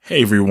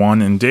Hey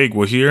everyone,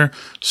 Indagwa here.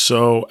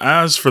 So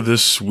as for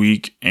this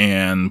week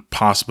and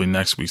possibly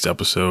next week's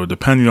episode,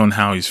 depending on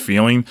how he's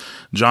feeling,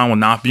 John will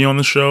not be on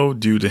the show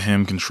due to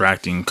him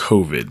contracting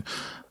COVID.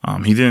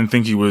 He didn't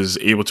think he was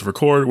able to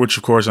record, which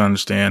of course I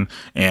understand,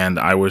 and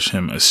I wish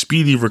him a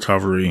speedy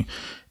recovery.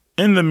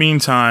 In the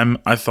meantime,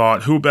 I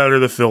thought who better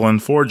to fill in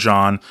for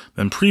John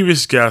than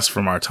previous guests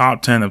from our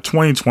Top 10 of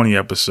 2020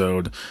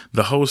 episode,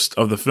 the host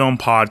of the film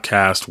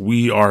podcast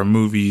We Are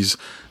Movies,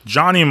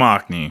 Johnny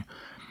Mockney.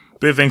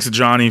 Big thanks to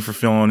Johnny for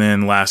filling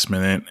in last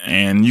minute,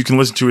 and you can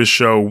listen to his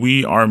show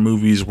We Are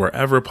Movies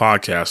wherever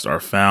podcasts are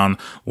found,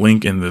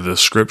 link in the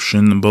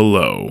description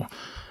below.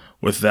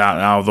 With that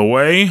out of the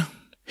way,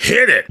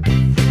 hit it!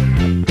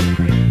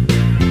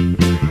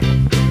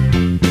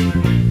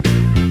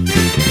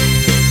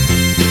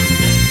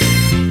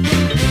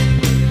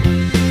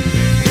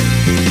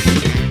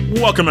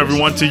 Welcome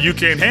everyone to You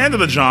Can't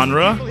Handle the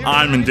Genre.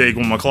 I'm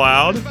Indagwa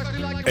McLeod.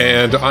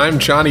 And I'm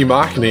Johnny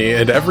Mockney,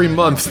 and every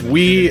month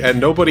we and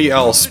nobody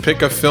else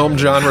pick a film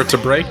genre to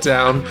break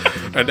down,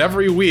 and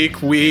every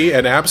week we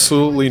and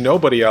absolutely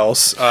nobody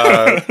else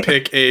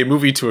pick a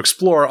movie to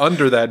explore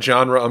under that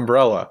genre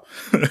umbrella.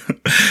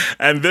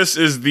 And this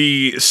is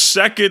the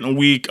second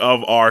week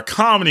of our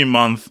comedy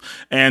month,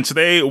 and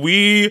today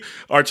we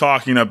are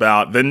talking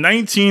about the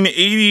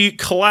 1980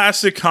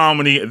 classic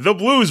comedy The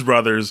Blues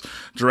Brothers,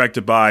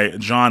 directed by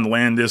John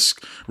Landis,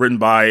 written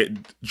by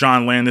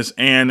John Landis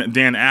and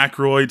Dan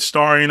Aykroyd,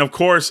 starring, of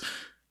course,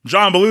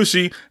 John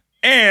Belushi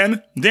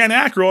and Dan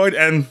Aykroyd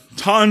and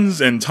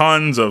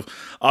tons of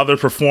other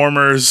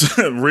performers,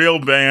 real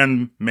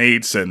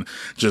bandmates, and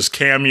just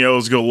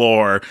cameos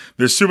galore.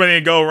 There's too many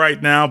to go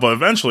right now, but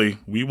eventually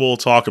we will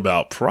talk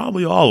about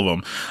probably all of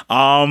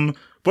them.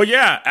 But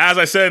yeah, as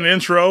I said in the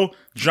intro,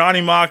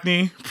 Johnny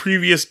Mockney,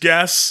 previous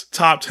guest,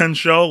 top 10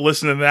 show.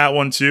 Listen to that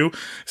one too.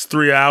 It's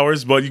 3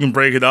 hours, but you can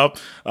break it up.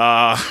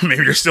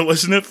 Maybe you're still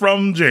listening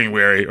from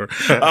January. Or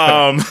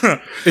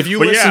if you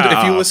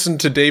listen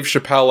to Dave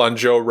Chappelle on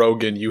Joe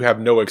Rogan, you have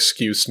no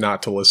excuse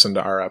not to listen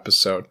to our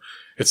episode.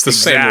 It's the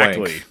same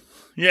length.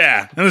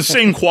 Yeah, and the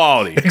same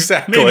quality.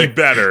 Exactly. Maybe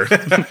better.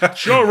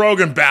 Joe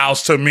Rogan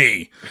bows to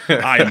me.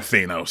 I am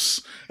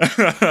Thanos.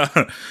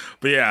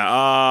 But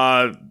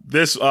yeah,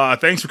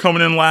 thanks for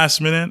coming in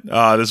last minute.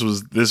 This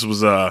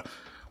was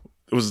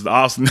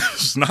awesome. This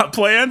was not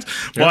planned,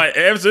 but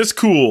it's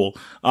cool.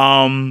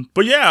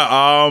 But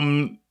yeah,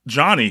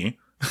 Johnny,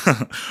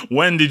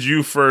 when did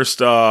you first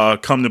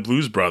come to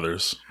Blues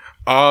Brothers?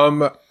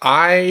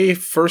 I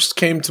first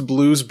came to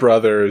Blues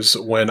Brothers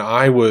when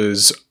I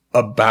was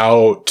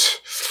about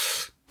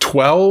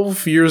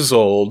 12 years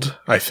old,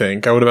 I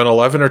think. I would have been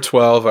 11 or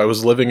 12. I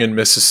was living in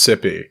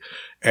Mississippi,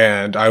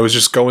 and I was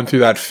just going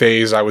through that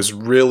phase. I was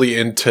really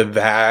into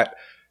that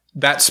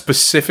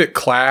specific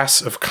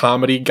class of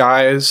comedy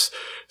guys.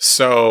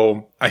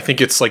 So I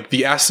think it's like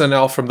the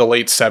SNL from the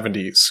late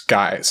 70s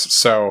guys.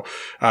 So,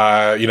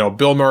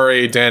 Bill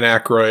Murray, Dan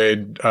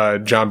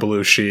Aykroyd, John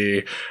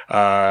Belushi,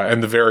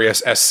 and the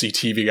various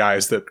SCTV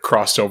guys that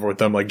crossed over with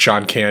them, like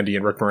John Candy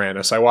and Rick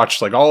Moranis. I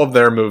watched like all of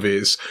their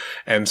movies.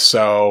 And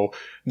so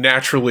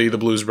naturally the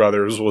Blues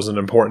Brothers was an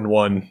important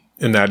one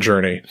in that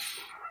journey.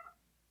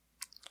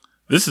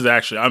 This is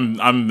actually,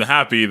 I'm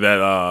happy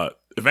that,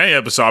 if any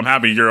episode, I'm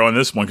happy you're on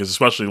this one, because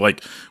especially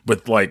like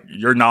with like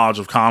your knowledge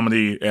of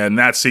comedy and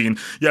that scene,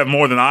 you have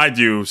more than I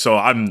do. So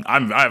I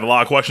have a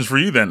lot of questions for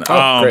you then.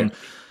 Great.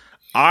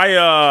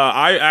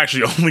 I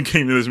actually only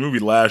came to this movie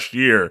last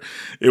year.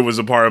 It was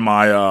a part of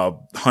my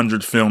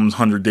 100 films,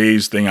 100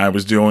 days thing I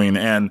was doing,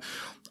 and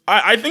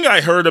I think I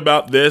heard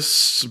about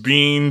this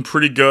being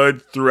pretty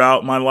good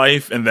throughout my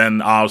life, and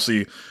then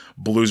obviously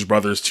Blues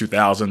Brothers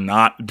 2000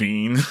 not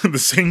being the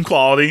same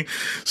quality.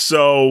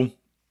 So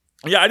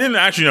yeah, I didn't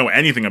actually know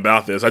anything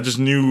about this. I just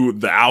knew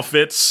the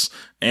outfits,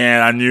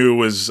 and I knew it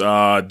was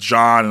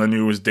John, and I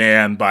knew it was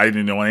Dan, but I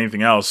didn't know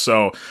anything else.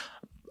 So,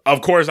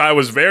 of course, I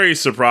was very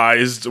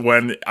surprised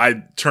when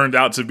I turned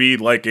out to be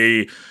like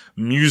a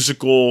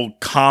musical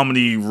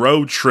comedy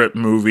road trip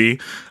movie.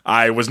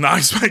 I was not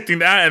expecting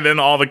that, and then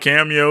all the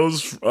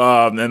cameos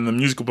and the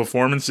musical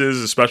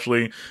performances,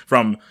 especially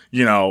from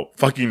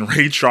fucking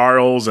Ray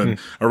Charles and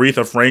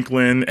Aretha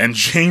Franklin and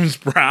James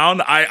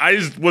Brown. I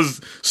just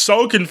was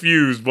so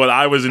confused, but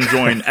I was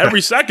enjoying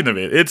every second of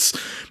it.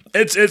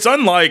 It's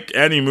unlike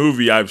any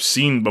movie I've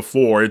seen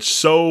before. It's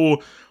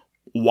so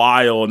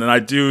wild, and I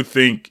do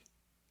think,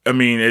 I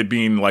mean, it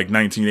being like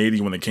 1980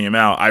 when it came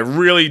out, I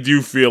really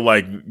do feel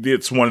like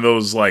it's one of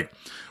those, like,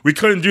 we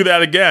couldn't do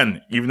that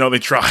again, even though they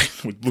tried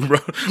with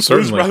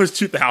Blues Brothers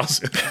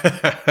 2000.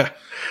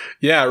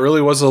 Yeah, it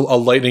really was a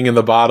lightning in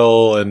the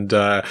bottle,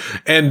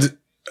 and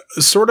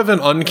sort of an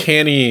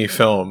uncanny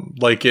film.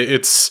 Like,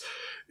 it's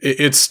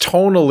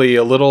tonally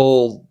a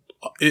little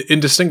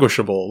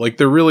indistinguishable. Like,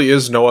 there really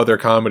is no other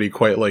comedy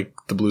quite like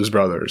the Blues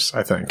Brothers,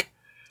 I think.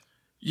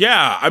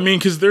 Yeah, I mean,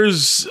 because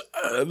there's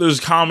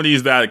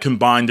comedies that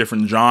combine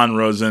different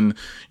genres, and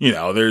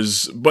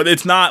but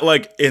it's not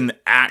like an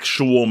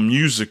actual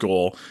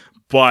musical,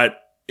 but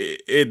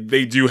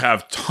they do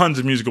have tons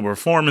of musical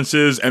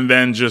performances, and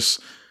then just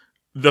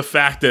the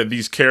fact that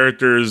these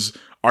characters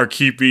are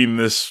keeping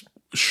this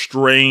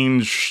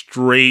strange,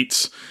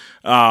 straight,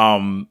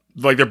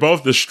 like they're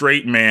both the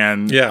straight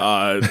man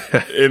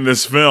in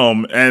this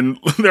film, and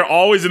they're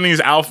always in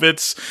these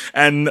outfits,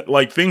 and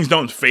like things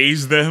don't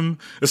faze them,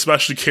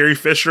 especially Carrie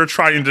Fisher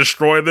trying to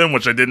destroy them,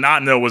 which I did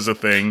not know was a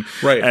thing.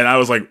 Right. And I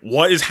was like,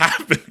 what is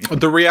happening?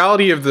 The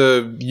reality of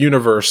the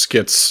universe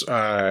gets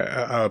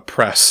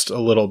pressed a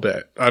little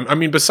bit. I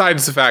mean,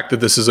 besides the fact that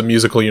this is a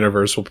musical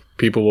universe,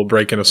 people will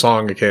break in a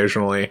song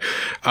occasionally,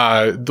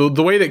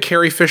 the way that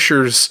Carrie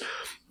Fisher's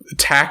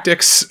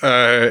tactics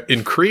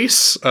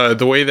increase,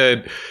 the way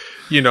that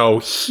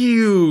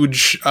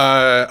huge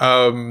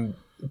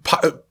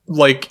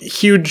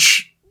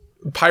huge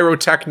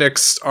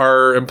pyrotechnics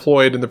are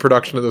employed in the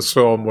production of this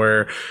film,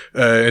 where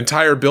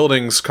entire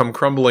buildings come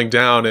crumbling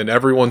down and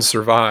everyone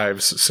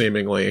survives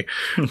seemingly.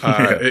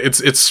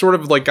 It's sort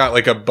of like got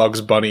like a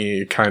Bugs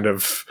Bunny kind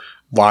of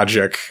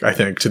logic, I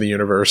think, to the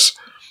universe.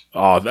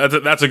 Oh,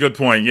 that's a good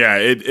point. Yeah,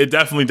 it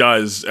definitely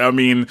does. I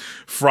mean,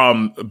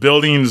 from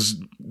buildings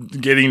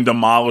getting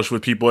demolished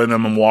with people in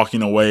them and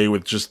walking away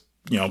with just,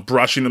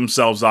 brushing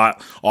themselves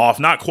off,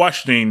 not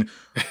questioning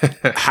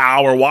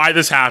how or why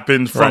this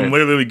happened, from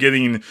literally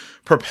getting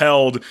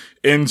propelled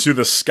into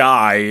the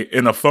sky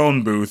in a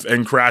phone booth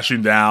and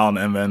crashing down,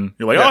 and then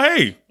you're like, oh,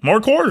 hey,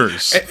 more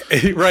quarters.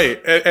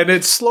 Right. And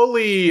it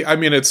slowly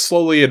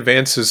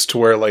advances to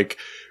where, like,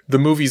 the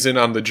movie's in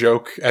on the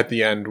joke at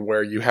the end,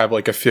 where you have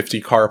like a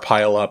 50 car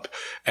pileup,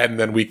 and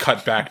then we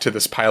cut back to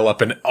this pileup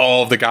and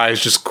all of the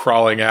guys just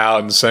crawling out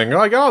and saying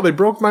like, oh, they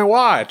broke my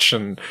watch.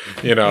 And,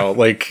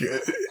 like,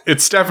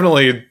 it's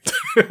definitely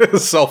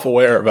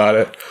self-aware about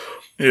it.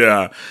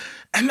 Yeah.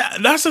 And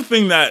that's the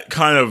thing that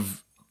kind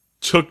of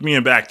took me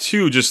aback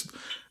too. Just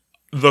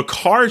the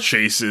car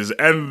chases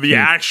and the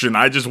action.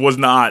 I just was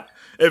not,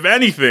 if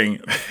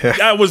anything,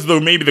 that was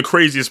maybe the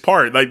craziest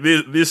part. Like,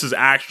 this is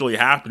actually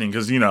happening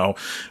because,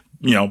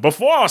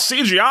 before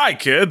CGI,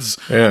 kids,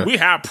 we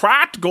have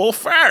practical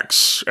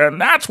effects, and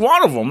that's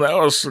one of them. There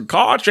was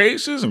car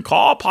chases and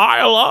car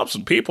pileups,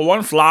 and people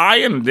went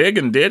flying and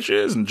digging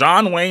ditches, and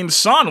John Wayne's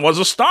son was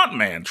a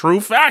stuntman. True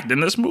fact in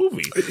this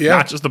movie. Yeah.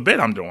 Not just a bit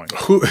I'm doing.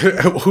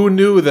 Who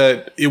knew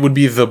that it would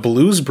be the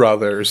Blues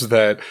Brothers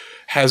that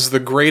has the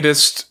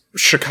greatest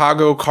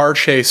Chicago car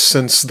chase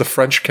since the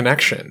French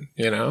Connection,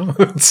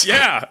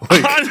 Yeah,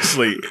 like,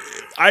 honestly,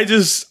 I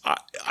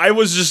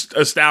was just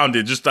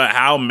astounded just at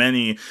how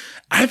many.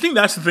 I think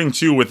that's the thing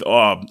too with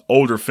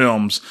older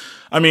films.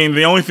 I mean,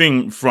 the only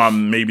thing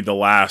from maybe the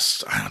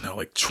last,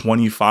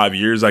 25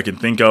 years I can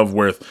think of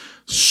with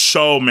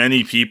so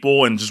many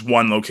people in just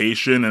one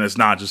location, and it's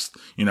not just,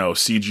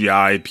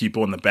 CGI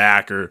people in the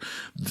back or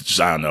just,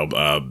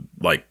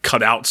 like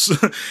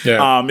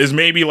cutouts, is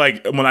maybe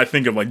like when I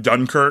think of like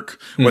Dunkirk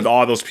with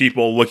all those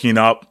people looking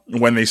up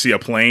when they see a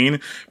plane.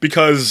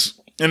 Because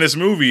in this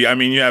movie, I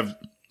mean, you have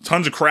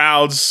tons of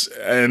crowds,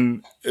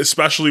 and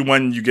especially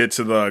when you get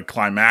to the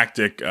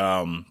climactic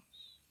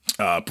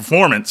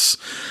performance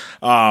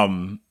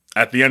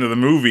at the end of the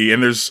movie,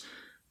 and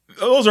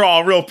those are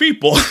all real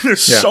people.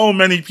 There's so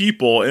many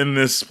people in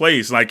this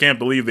place, and I can't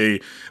believe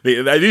they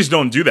just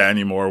don't do that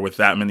anymore with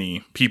that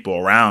many people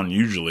around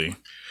usually.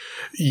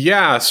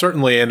 Yeah,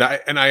 certainly, and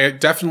I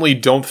definitely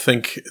don't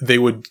think they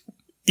would.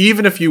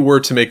 Even if you were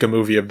to make a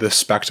movie of this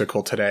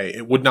spectacle today,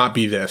 it would not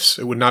be this.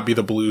 It would not be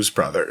the Blues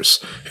Brothers.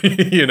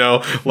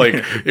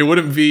 It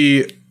wouldn't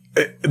be.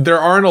 There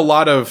aren't a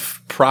lot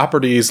of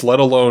properties, let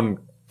alone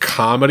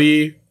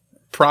comedy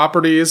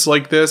properties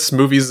like this.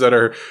 Movies that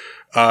are.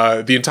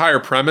 The entire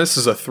premise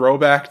is a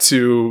throwback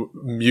to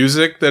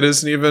music that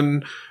isn't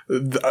even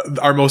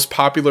our most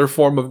popular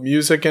form of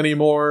music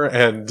anymore.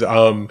 And,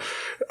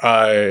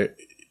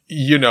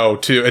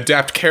 to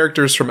adapt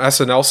characters from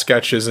SNL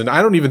sketches. And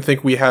I don't even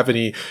think we have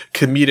any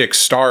comedic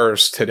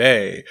stars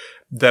today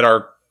that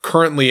are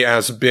currently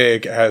as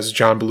big as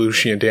John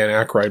Belushi and Dan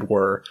Aykroyd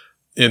were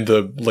in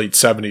the late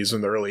 70s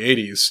and the early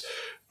 80s.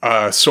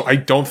 So I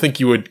don't think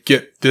you would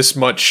get this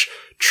much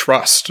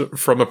trust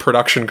from a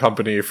production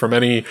company, from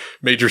any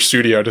major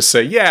studio, to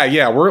say,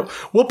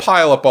 we'll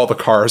pile up all the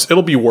cars.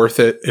 It'll be worth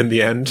it in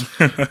the end.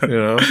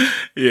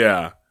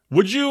 Yeah.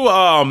 Would you,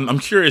 I'm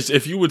curious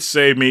if you would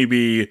say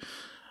maybe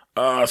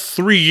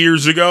 3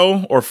 years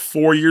ago or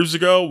 4 years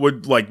ago,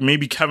 would like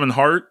maybe Kevin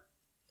Hart,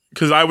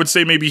 because I would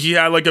say maybe he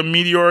had like a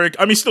meteoric,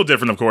 I mean, still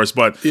different, of course,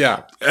 but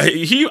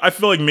I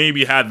feel like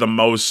maybe had the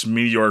most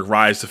meteoric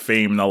rise to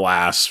fame in the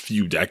last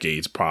few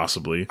decades,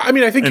 possibly. I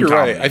mean, I think you're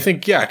right. I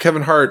think,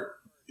 Kevin Hart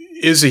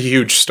is a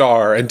huge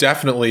star, and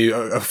definitely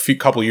a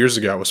couple years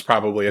ago was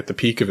probably at the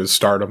peak of his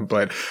stardom,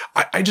 but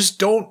I just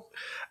don't.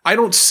 I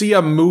don't see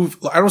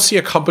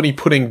a company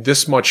putting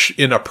this much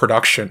in a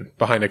production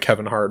behind a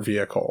Kevin Hart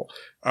vehicle.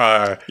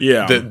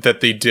 That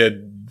they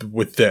did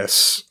with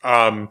this.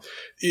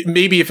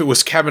 Maybe if it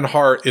was Kevin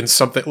Hart in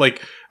something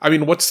like, I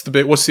mean, what's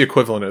the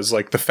equivalent is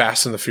like the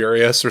Fast and the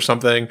Furious or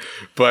something,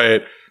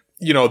 but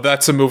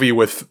that's a movie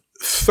with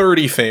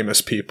 30 famous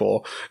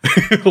people.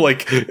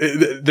 Like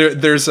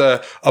there's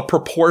a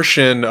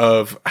proportion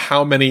of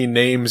how many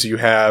names you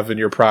have in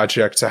your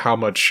project to how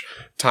much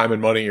time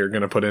and money you're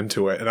going to put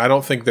into it. And I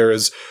don't think there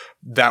is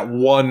that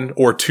 1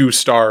 or 2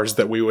 stars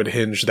that we would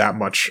hinge that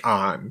much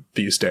on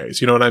these days.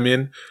 You know what I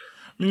mean?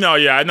 No,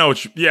 yeah, I know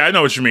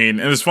what you mean.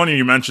 And it's funny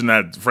you mentioned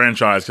that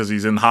franchise because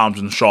he's in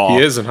Hobbs and Shaw.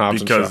 He is in Hobbs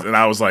and Shaw. And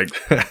I was like,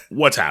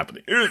 what's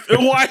happening?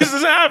 Why is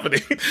this happening?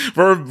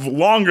 For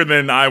longer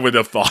than I would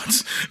have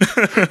thought.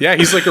 Yeah,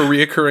 he's like a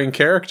reoccurring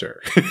character.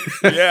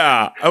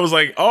 Yeah. I was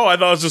like, oh, I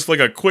thought it was just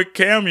like a quick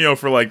cameo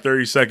for like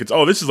 30 seconds.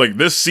 Oh,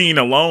 this scene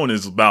alone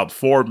is about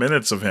 4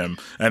 minutes of him.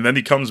 And then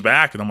he comes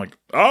back and I'm like,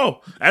 oh,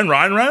 and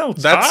Ryan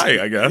Reynolds.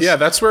 Hi, I guess. Yeah,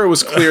 that's where it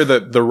was clear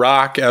that The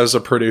Rock as a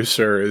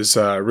producer is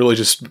really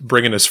just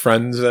bringing his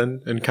friends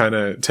in and kind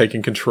of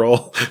taking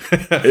control.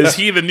 Is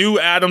he the new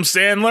Adam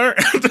Sandler?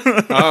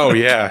 Oh,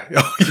 yeah.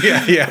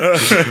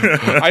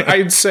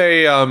 I'd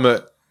say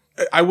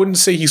I wouldn't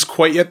say he's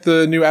quite yet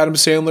the new Adam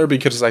Sandler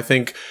because I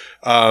think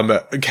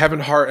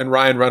Kevin Hart and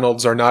Ryan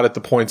Reynolds are not at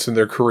the points in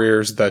their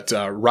careers that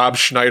Rob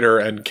Schneider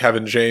and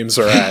Kevin James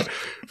are at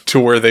to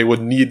where they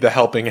would need the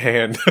helping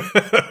hand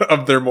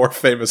of their more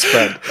famous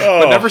friend.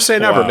 But never say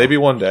never. Wow. Maybe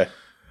one day.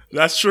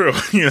 That's true.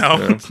 You know,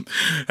 yeah.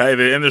 Hey,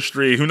 the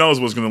industry, who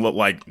knows what's going to look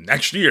like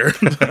next year.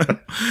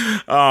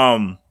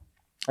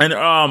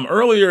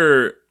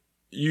 Earlier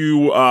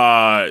you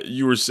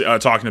were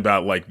talking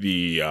about like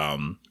the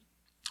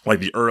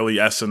early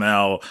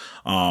SNL,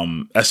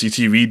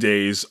 SCTV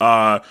days.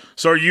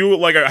 So are you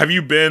like, have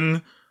you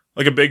been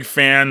like a big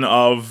fan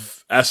of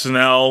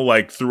SNL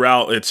like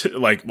throughout it's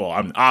like, well,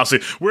 I'm honestly,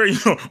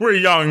 we're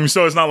young,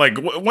 so it's not like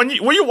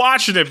were you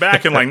watching it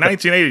back in like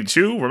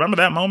 1982? Remember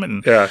that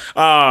moment? Yeah.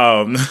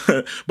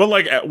 But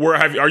like,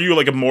 are you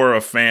like more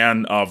a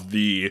fan of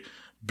the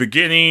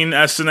beginning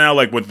SNL,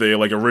 like with the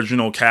like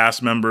original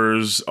cast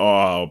members?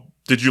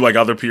 Did you like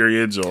other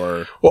periods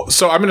or? Well,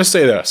 so I'm going to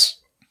say this.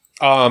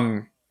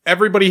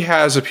 Everybody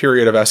has a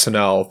period of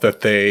SNL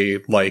that they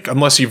like,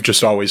 unless you've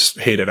just always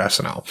hated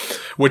SNL,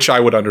 which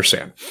I would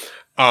understand.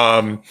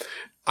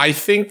 I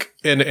think,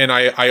 and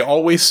I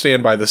always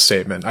stand by this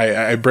statement.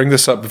 I bring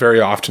this up very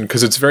often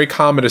because it's very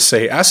common to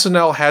say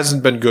SNL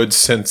hasn't been good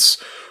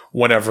since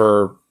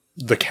whenever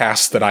the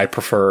cast that I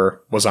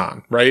prefer was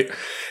on, right?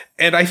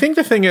 And I think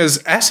the thing is,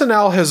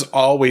 SNL has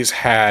always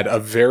had a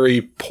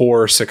very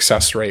poor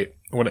success rate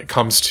when it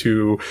comes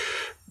to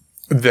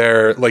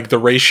their, like, the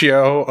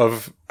ratio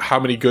of how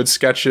many good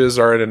sketches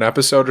are in an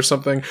episode or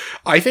something.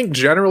 I think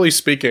generally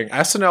speaking,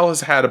 SNL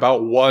has had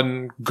about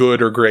one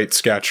good or great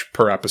sketch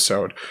per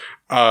episode.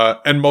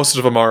 And most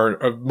of them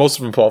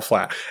fall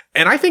flat.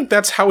 And I think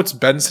that's how it's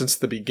been since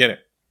the beginning.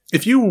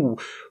 If you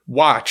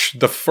watch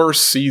the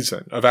first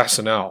season of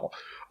SNL,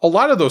 a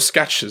lot of those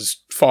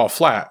sketches fall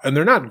flat and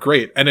they're not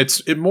great. And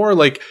it more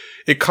like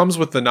it comes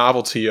with the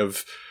novelty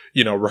of,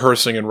 you know,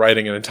 rehearsing and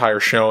writing an entire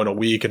show in a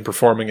week and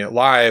performing it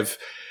live.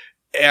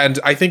 And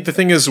I think the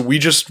thing is, we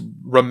just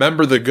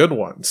remember the good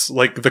ones.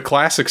 Like, the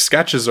classic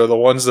sketches are the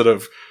ones that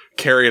have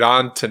carried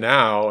on to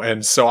now.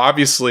 And so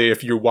obviously,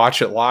 if you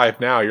watch it live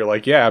now, you're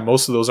like, yeah,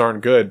 most of those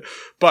aren't good.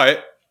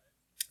 But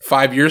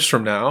 5 years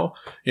from now,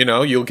 you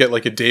know, you'll get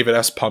like a David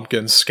S.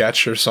 Pumpkins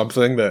sketch or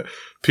something that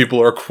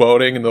people are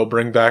quoting and they'll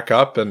bring back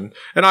up. And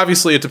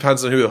obviously, it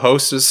depends on who the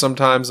host is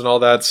sometimes and all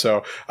that.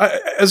 So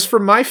as for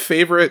my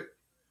favorite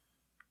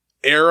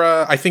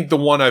era, I think the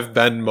one I've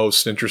been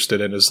most interested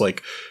in is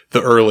like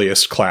the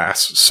earliest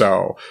class.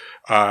 So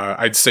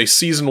I'd say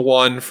season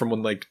 1 from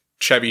when like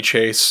Chevy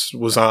Chase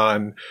was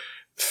on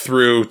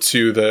through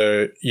to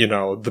the, you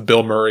know, the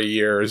Bill Murray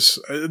years.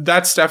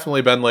 That's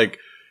definitely been like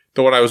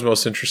the one I was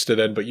most interested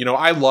in. But, you know,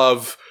 I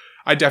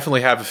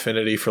definitely have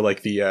affinity for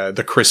like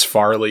the Chris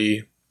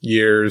Farley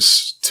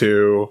years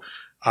too.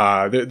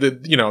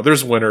 You know,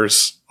 there's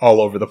winners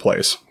all over the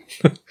place.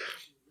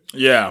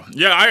 Yeah.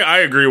 I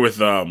agree with,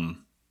 all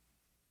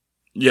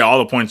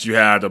the points you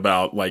had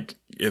about like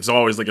it's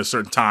always like a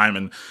certain time,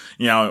 and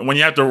you know when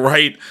you have to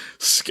write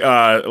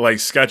like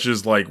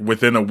sketches like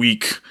within a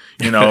week,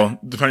 you know,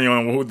 depending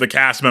on the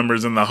cast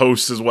members and the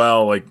hosts as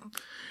well, like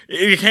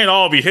it can't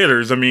all be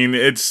hitters. I mean,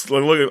 it's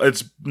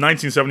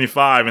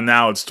 1975 and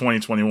now it's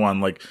 2021.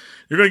 Like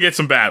you're gonna get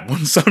some bad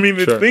ones. I mean,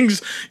 sure.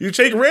 Things you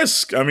take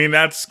risk. I mean,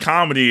 that's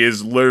comedy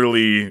is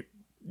literally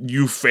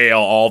you fail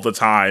all the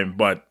time,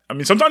 but I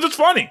mean sometimes it's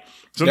funny.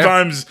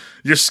 Sometimes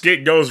your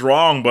skit goes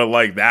wrong, but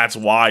like that's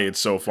why it's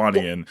so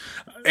funny.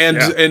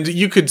 And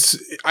you could,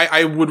 I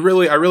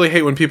really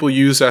hate when people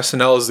use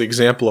SNL as the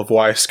example of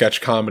why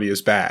sketch comedy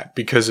is bad,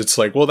 because it's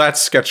like, well,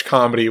 that's sketch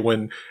comedy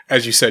when,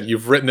 as you said,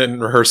 you've written it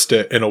and rehearsed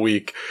it in a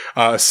week.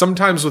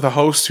 Sometimes with a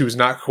host who's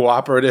not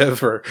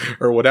cooperative or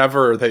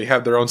whatever, or they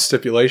have their own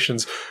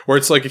stipulations, where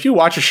it's like, if you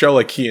watch a show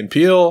like Key and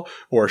Peele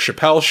or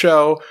Chappelle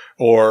Show,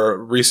 or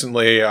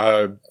recently,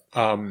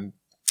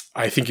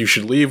 I Think You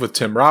Should Leave with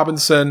Tim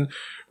Robinson.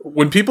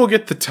 When people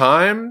get the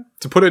time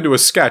to put into a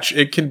sketch,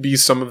 it can be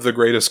some of the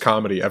greatest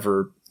comedy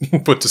ever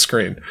put to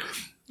screen.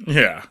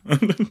 Yeah.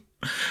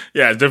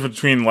 Yeah, it's different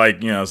between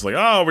like, it's like,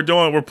 oh,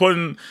 we're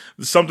putting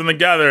something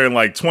together in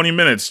like 20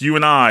 minutes, you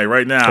and I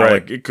right now. Right.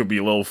 Like, it could be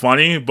a little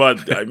funny,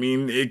 but I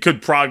mean, it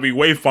could probably be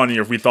way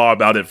funnier if we thought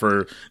about it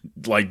for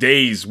like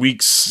days,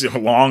 weeks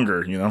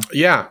longer,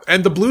 Yeah.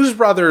 And the Blues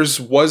Brothers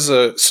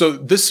so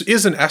this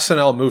is an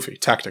SNL movie,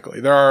 technically.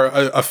 There are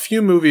a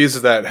few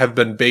movies that have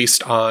been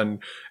based on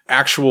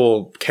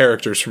actual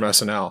characters from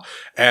SNL.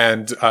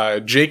 And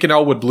Jake and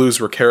Elwood Blues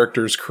were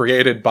characters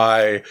created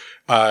by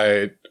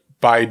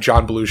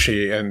John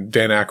Belushi and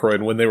Dan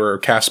Aykroyd when they were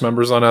cast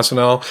members on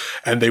SNL,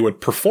 and they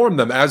would perform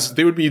them as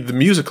they would be the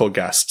musical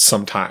guests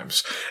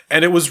sometimes.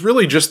 And it was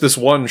really just this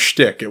one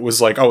shtick. It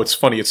was like, oh, it's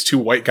funny. It's two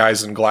white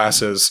guys in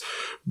glasses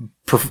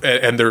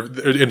and they're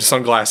in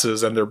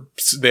sunglasses and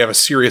they have a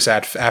serious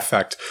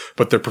affect,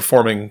 but they're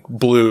performing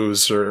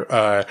blues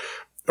or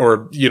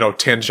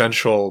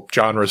tangential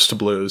genres to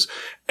blues.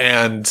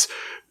 And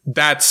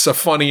that's a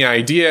funny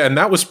idea, and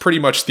that was pretty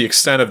much the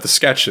extent of the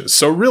sketches.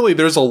 So really,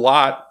 there's a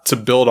lot to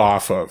build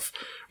off of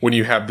when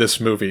you have this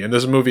movie. And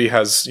this movie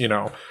has,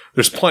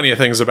 there's plenty of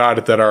things about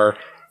it that are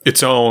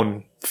its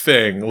own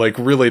thing. Like,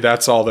 really,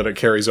 that's all that it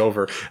carries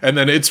over. And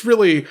then it's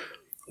really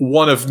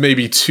one of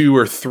maybe 2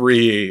 or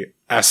 3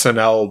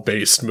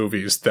 SNL-based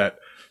movies that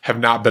have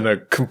not been a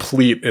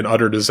complete and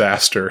utter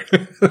disaster,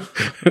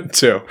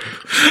 too.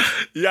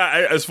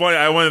 Yeah, it's funny.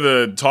 I wanted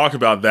to talk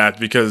about that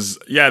because,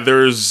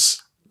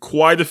 there's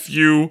quite a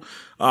few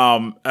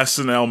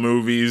SNL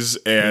movies,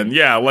 and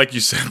like you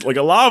said, like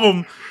a lot of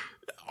them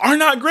are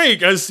not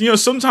great, as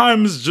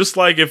sometimes, just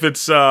like if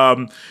it's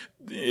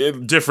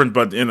different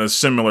but in a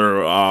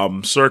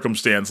similar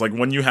circumstance, like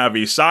when you have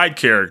a side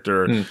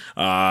character,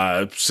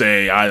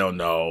 say, I don't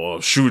know,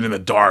 Shoot in the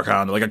Dark, I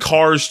don't know, like a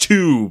Cars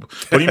 2,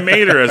 but he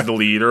made her as the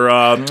lead, or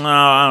I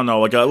don't know,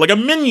 like a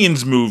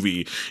Minions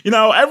movie.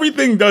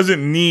 Everything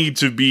doesn't need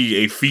to be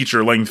a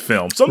feature-length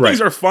film. Some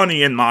things are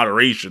funny in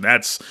moderation.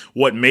 That's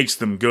what makes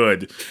them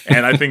good.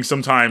 And I think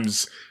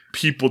sometimes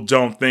people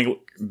don't think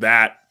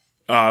that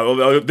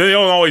they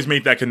don't always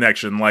make that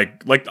connection.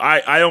 Like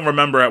I don't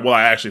remember what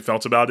I actually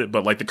felt about it,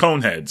 but like the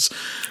Coneheads,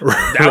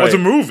 that was a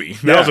movie.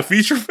 That was a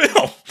feature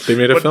film. They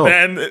made a film.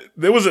 Then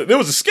there was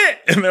a skit,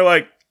 and they're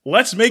like,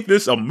 let's make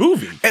this a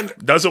movie. And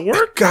does it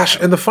work?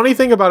 Gosh, and the funny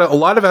thing about it, a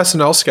lot of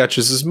SNL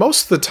sketches is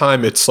most of the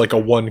time it's like a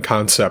one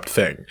concept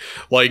thing.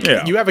 Like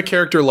you have a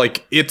character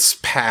like It's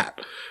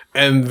Pat.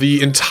 And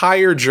the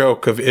entire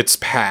joke of It's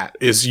Pat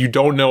is you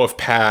don't know if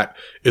Pat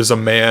is a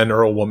man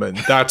or a woman.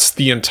 That's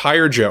the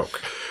entire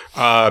joke.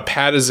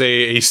 Pat is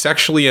a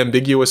sexually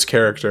ambiguous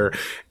character,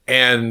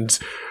 and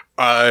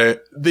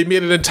they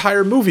made an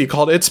entire movie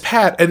called It's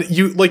Pat, and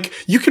you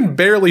can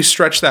barely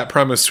stretch that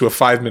premise to a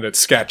 5-minute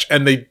sketch,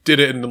 and they did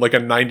it in like a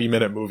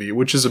 90-minute movie,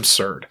 which is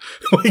absurd.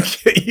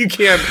 Like, you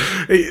can't.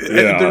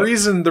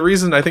 And the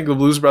reason I think the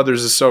Blues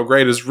Brothers is so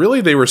great is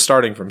really they were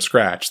starting from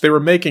scratch. They were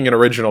making an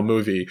original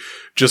movie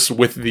just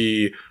with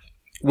the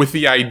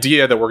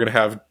idea that we're going to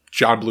have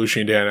John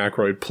Belushi and Dan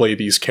Aykroyd play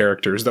these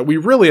characters that we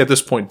really at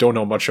this point don't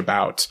know much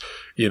about.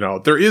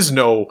 There is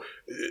no,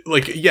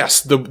 like,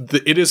 yes,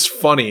 it is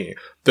funny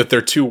that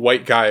they're two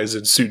white guys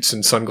in suits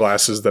and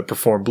sunglasses that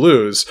perform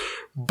blues,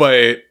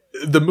 but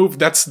the movie,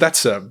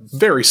 that's a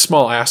very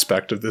small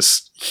aspect of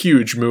this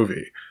huge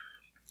movie.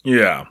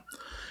 Yeah.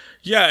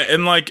 Yeah,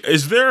 and like,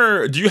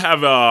 do you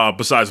have,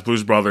 besides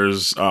Blues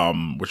Brothers,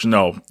 which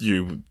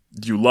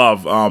you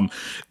love, are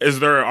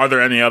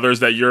there any others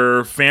that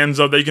you're fans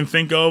of that you can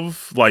think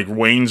of, like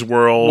Wayne's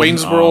World?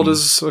 Wayne's World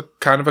is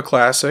kind of a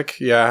classic.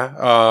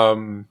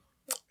 I've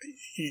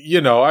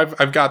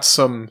got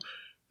some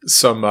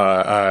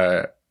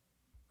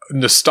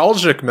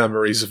nostalgic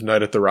memories of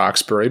Night at the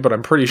Roxbury, but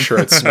I'm pretty sure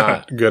it's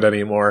not good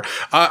anymore.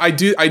 I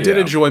did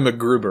enjoy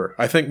MacGruber.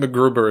 I think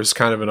MacGruber is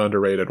kind of an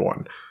underrated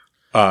one.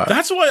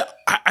 That's why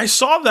I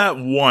saw that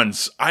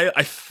once,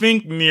 I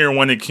think near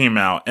when it came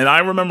out, and I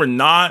remember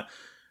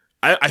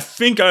I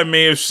think I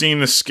may have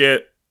seen the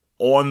skit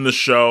on the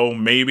show,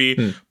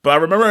 maybe, but I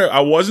remember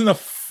I wasn't a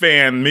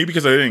fan, maybe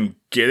because I didn't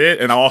get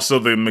it, and also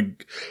the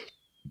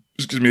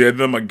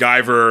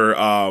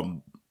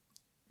MacGyver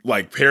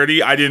like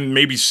parody. I didn't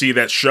maybe see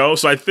that show,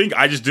 so I think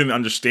I just didn't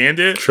understand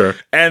it. Sure.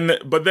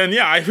 But then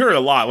I heard a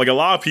lot. Like a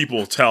lot of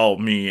people tell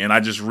me, and I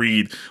just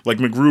read like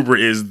MacGruber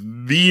is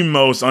the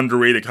most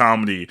underrated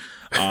comedy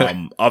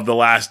of the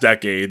last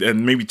decade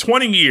and maybe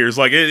 20 years.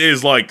 Like, it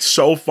is like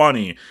so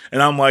funny,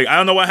 and I'm like, I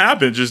don't know what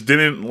happened. It just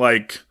didn't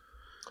blow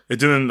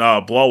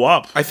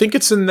up. I think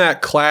it's in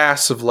that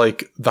class of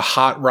like the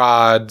Hot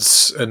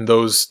Rods and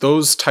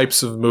those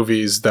types of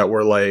movies that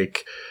were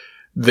like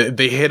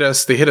they hit a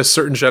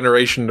certain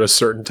generation at a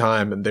certain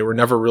time, and they were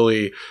never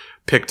really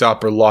picked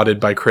up or lauded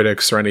by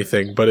critics or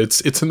anything, but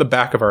it's in the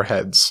back of our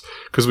heads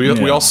because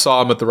we all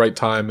saw them at the right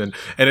time, and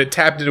it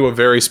tapped into a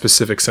very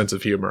specific sense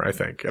of humor, I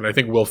think. And I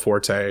think Will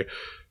Forte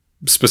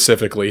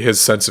specifically,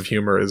 his sense of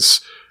humor is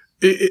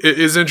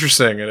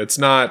interesting, and it's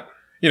not,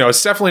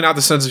 it's definitely not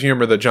the sense of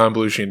humor that John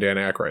Belushi and Dan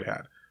Aykroyd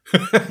had.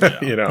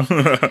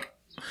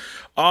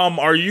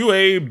 Are you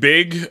a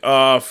big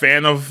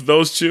fan of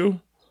those two?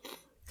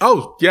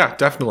 Oh yeah,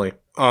 definitely.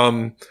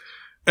 And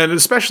and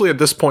especially at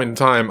this point in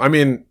time, I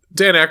mean,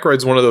 Dan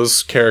Aykroyd's one of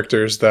those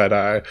characters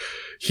that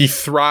he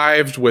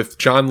thrived with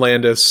John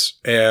Landis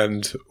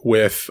and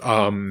with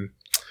Harold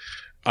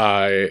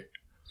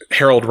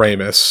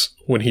Ramis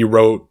when he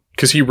wrote,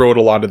 because he wrote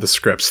a lot of the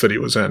scripts that he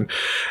was in.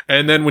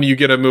 And then when you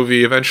get a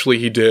movie, eventually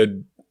he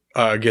did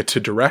get to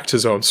direct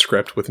his own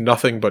script with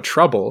Nothing But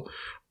Trouble,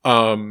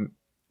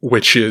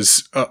 which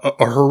is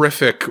a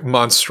horrific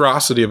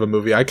monstrosity of a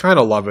movie. I kind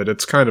of love it.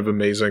 It's kind of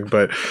amazing,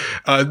 but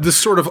this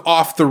sort of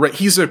off the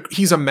he's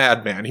a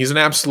madman. He's an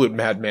absolute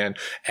madman,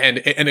 and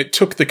it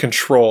took the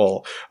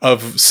control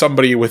of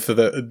somebody with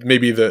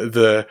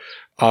the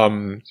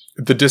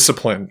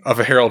discipline of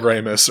a Harold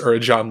Ramis or a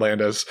John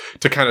Landis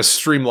to kind of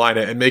streamline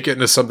it and make it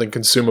into something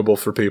consumable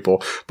for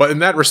people. But in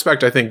that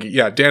respect, I think,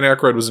 Dan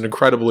Aykroyd was an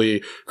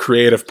incredibly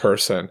creative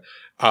person,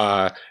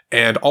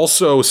 and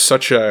also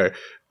such a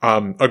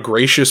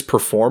gracious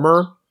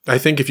performer. I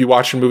think if you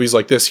watch movies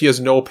like this, he has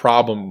no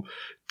problem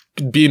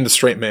being the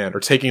straight man or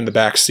taking the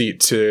back seat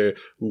to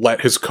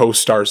let his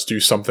co-stars do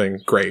something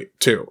great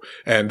too.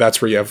 And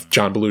that's where you have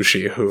John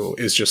Belushi, who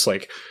is just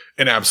like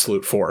an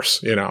absolute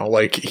force,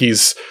 like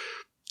he's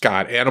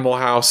got Animal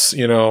House,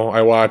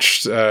 I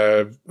watched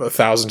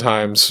 1,000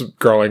 times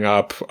growing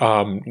up.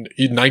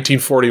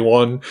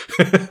 1941,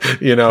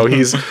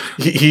 he's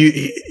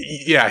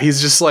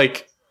just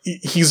like,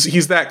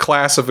 he's that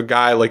class of a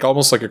guy, like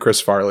almost like a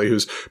Chris Farley,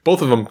 who's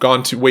both of them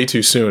gone way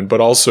too soon,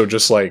 but also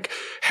just like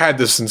had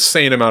this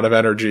insane amount of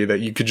energy that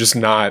you could just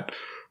not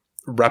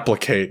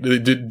replicate.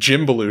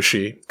 Jim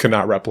Belushi could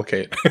not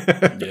replicate,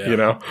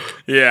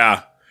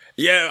 Yeah.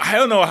 Yeah, I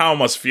don't know how it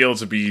must feel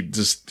to be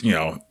just,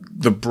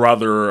 the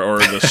brother or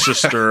the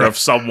sister of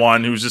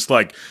someone who's just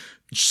like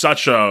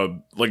such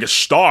a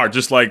star,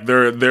 just like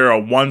they're a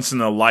once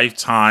in a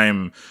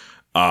lifetime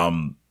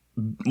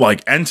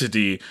like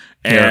entity,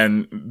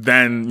 and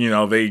then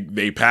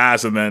they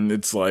pass, and then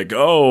it's like,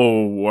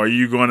 oh,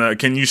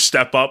 can you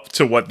step up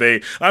to what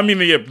the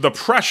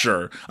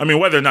pressure,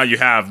 whether or not you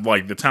have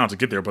like the talent to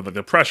get there, but like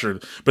the pressure,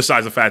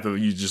 besides the fact that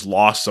you just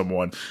lost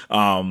someone,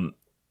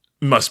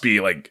 must be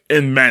like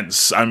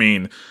immense.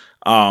 Because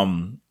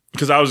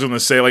I was gonna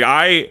say, like,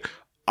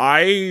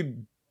 I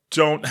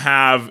don't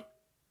have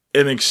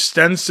an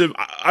extensive,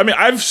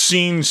 I've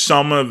seen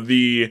some of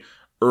the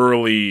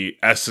early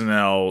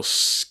SNL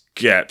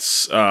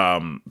sketches,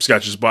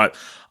 but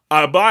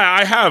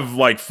I have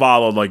like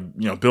followed, like,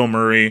 Bill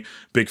Murray,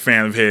 big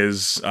fan of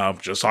his,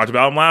 just talked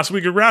about him last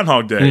week at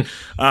Groundhog Day.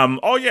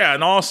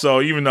 And also,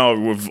 even though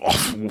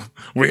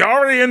we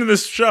already ended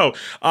this show,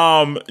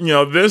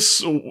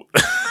 this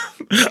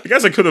I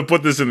guess I could have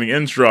put this in the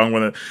intro. I'm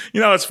gonna,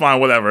 it's fine,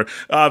 whatever.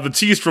 The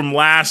tease from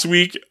last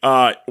week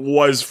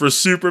was for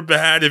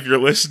Superbad. If you're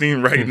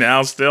listening right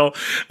now, still,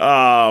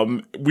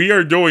 we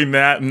are doing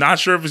that. I'm not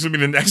sure if it's gonna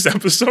be the next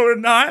episode or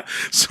not,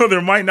 so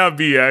there might not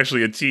be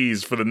actually a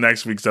tease for the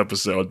next week's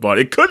episode, but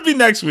it could be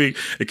next week.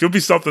 It could be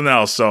something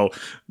else. So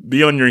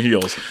be on your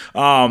heels.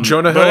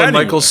 Jonah Hill and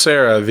Michael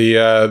Cera,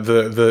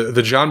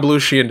 the John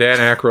Belushi and Dan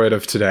Aykroyd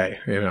of today.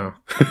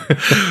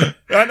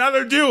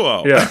 Another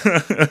duo. Yeah.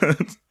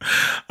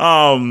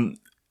 And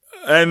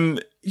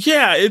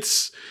yeah,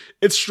 it's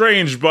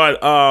strange, but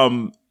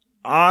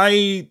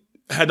I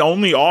had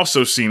only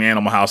also seen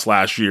Animal House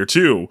last year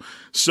too.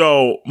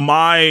 So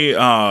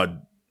my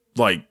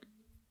like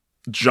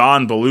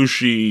John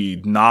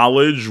Belushi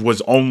knowledge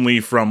was only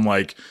from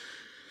like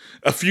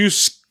a few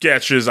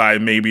sketches I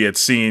maybe had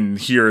seen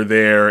here or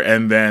there,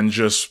 and then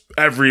just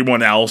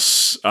everyone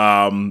else,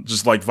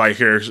 just like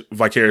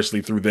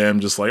vicariously through them,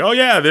 just like, oh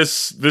yeah,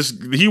 this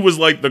he was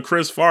like the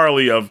Chris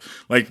Farley of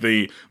like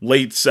the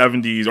late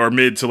 70s or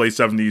mid to late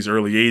 70s,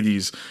 early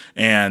 80s.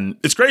 And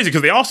it's crazy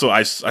because they also,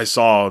 I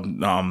saw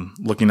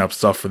looking up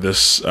stuff for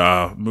this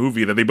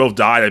movie, that they both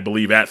died, I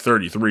believe, at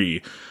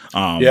 33.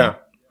 And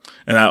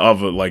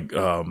of a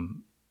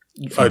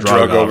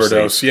drug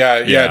overdose.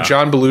 Yeah.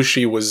 John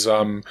Belushi was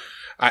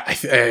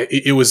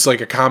it was like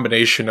a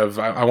combination of,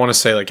 I want to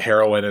say like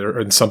heroin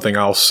and something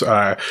else,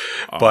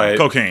 but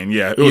cocaine.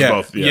 Yeah, it was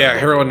both. Yeah,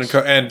 heroin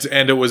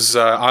and it was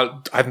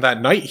on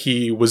that night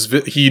he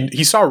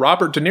saw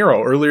Robert De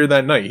Niro earlier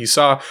that night. He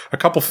saw a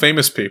couple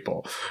famous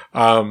people,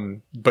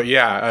 but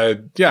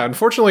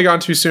unfortunately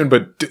gone too soon.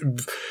 But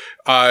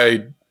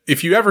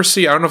if you ever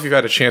see, I don't know if you've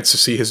had a chance to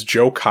see his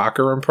Joe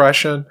Cocker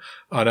impression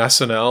on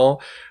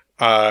SNL.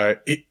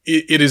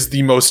 It is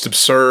the most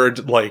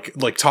absurd,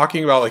 like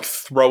talking about like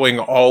throwing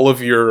all of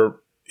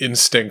your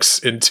instincts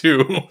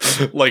into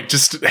like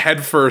just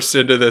headfirst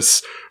into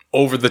this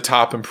over the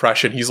top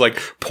impression. He's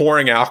like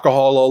pouring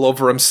alcohol all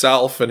over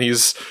himself, and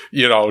he's,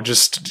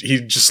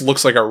 he just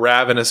looks like a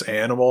ravenous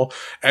animal.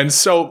 And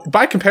so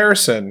by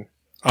comparison,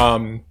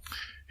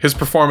 his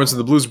performance in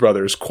the Blues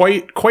Brothers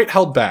quite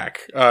held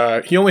back.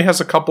 He only has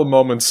a couple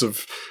moments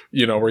of,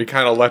 where he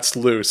kind of lets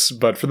loose,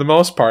 but for the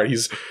most part,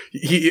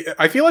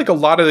 I feel like a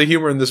lot of the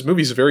humor in this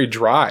movie is very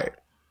dry,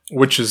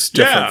 which is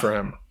different for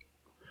him.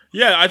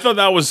 Yeah, I thought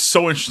that was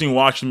so interesting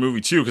watching the movie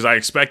too, because I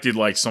expected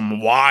like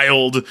some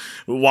wild Dan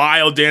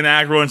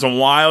Aykroyd and some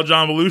wild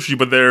John Belushi,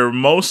 but they're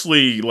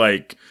mostly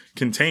like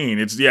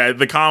contained. It's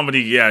the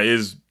comedy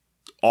is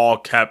all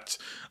kept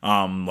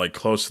like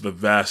close to the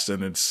vest,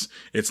 and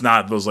it's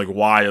not those like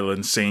wild,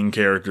 insane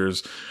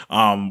characters,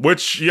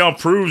 which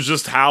proves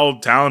just how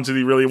talented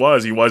he really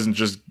was. He wasn't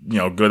just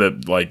good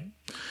at like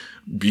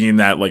being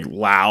that like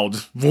loud,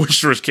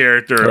 boisterous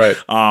character,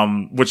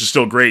 right. Which is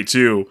still great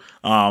too.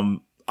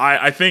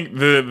 I think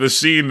the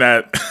scene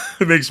that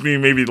makes me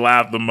maybe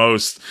laugh the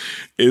most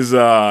is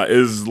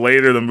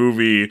later in the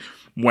movie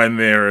when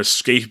they're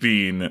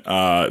escaping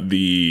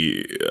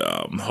the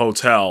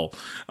hotel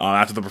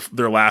after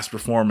their last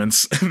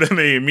performance, and then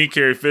they meet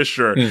Carrie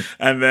Fisher,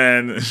 and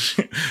then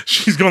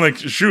she's gonna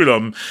shoot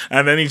him,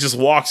 and then he just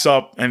walks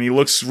up and he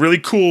looks really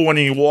cool when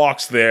he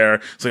walks there.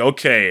 It's like,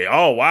 okay,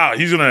 oh wow,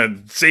 he's gonna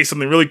say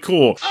something really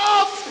cool.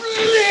 Oh,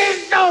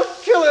 please don't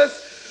kill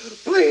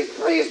us!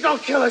 Please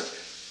don't kill us!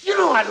 You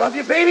know I love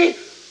you, baby.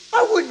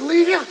 I wouldn't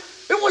leave you.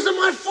 It wasn't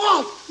my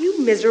fault.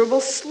 You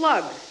miserable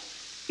slug.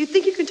 You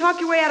think you can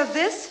talk your way out of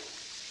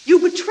this? You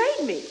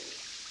betrayed me.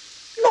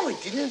 No, I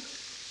didn't.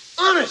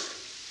 Honest.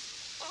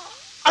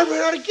 I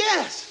ran out of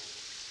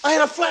gas. I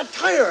had a flat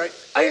tire.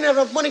 I didn't have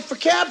enough money for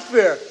cab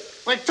fare.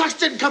 My tux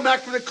didn't come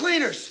back from the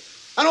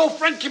cleaners. An old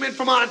friend came in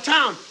from out of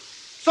town.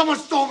 Someone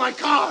stole my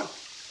car.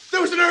 There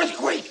was an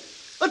earthquake.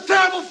 A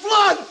terrible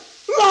flood.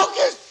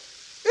 Locust.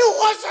 It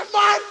wasn't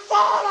my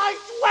fault, I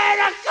swear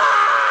to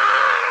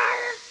God!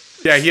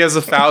 Yeah, he has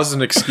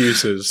 1,000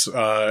 excuses.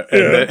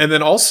 And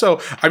then also,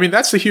 I mean,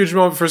 that's a huge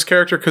moment for his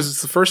character because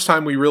it's the first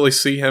time we really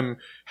see him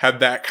have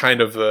that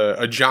kind of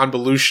a John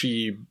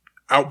Belushi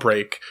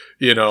outbreak,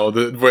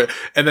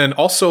 and then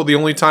also the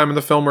only time in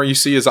the film where you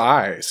see his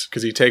eyes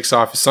because he takes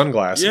off his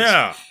sunglasses.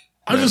 Yeah.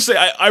 I was just say,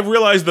 I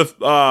realized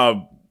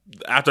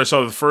after I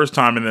saw it the first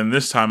time and then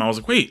this time, I was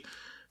like, wait,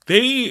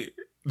 they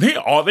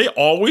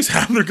always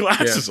have their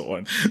glasses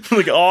on,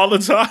 like all the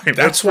time.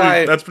 That's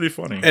pretty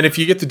funny. And if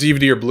you get the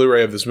DVD or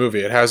Blu-ray of this movie,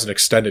 it has an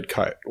extended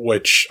cut,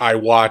 which I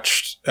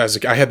watched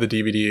I had the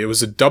DVD. It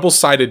was a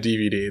double-sided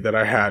DVD that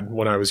I had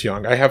when I was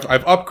young. I've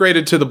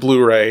upgraded to the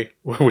Blu-ray,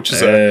 which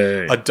is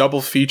a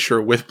double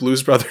feature with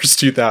Blues Brothers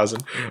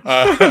 2000.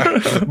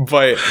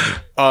 But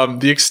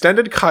the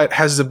extended cut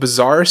has a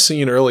bizarre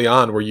scene early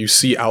on where you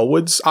see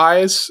Elwood's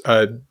eyes,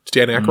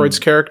 Dan Aykroyd's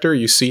character.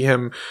 You see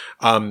him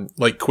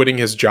like quitting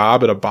his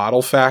job at a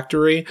bottle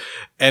factory,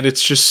 and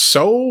it's just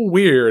so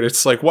weird.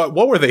 It's like, what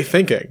were they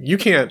thinking? You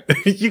can't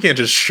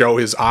just show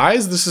his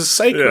eyes. This is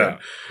sacred.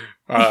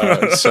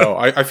 Yeah. So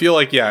I feel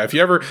like, if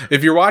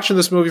you're watching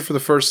this movie for the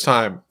first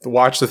time,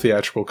 watch the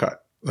theatrical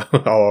cut.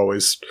 I'll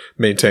always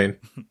maintain.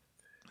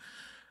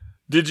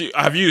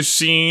 Have you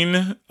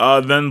seen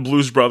then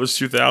Blues Brothers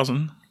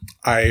 2000?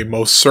 I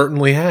most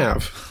certainly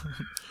have.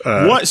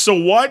 What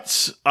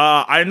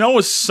I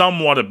know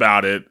somewhat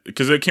about it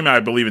because it came out,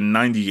 I believe, in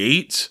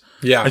 98.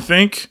 Yeah. I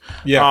think.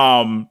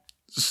 Yeah.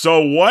 So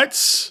what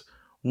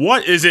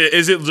is it?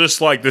 Is it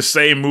just like the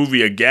same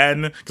movie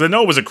again? Because I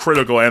know it was a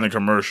critical and a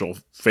commercial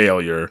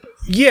failure.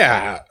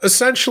 Yeah,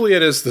 essentially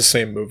it is the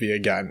same movie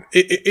again.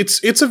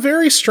 It's a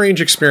very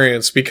strange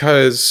experience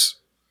because,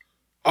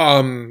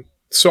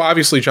 so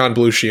obviously John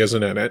Belushi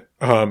isn't in it,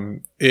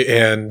 and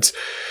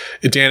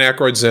Dan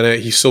Aykroyd's in it.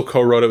 He still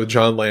co-wrote it with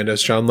John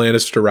Landis. John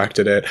Landis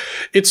directed it.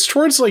 It's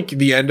towards like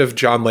the end of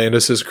John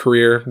Landis's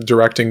career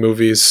directing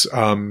movies.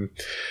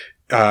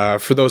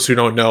 For those who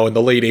don't know, in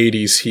the late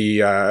 80s,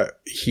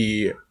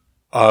 he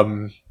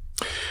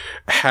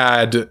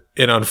had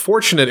an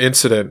unfortunate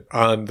incident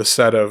on the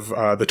set of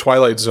The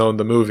Twilight Zone,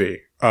 the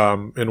movie,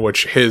 in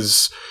which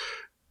his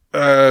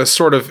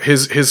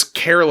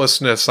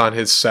carelessness on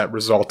his set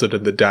resulted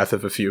in the death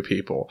of a few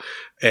people,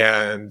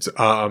 and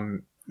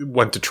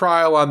went to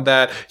trial on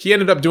that. He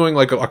ended up doing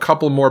like a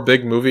couple more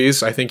big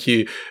movies. I think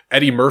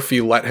Eddie Murphy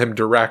let him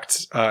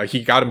direct.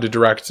 He got him to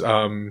direct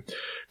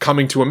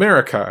Coming to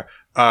America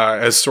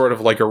as sort of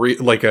like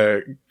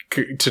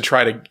to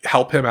try to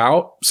help him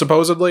out,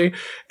 supposedly.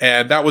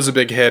 And that was a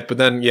big hit. But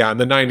then, in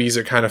the 90s,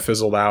 it kind of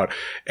fizzled out.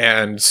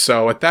 And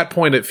so at that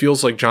point, it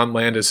feels like John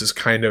Landis is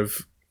kind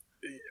of,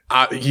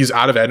 he's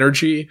out of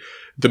energy.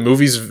 The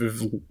movie's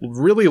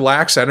really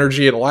lacks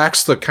energy. It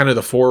lacks the kind of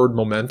the forward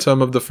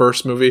momentum of the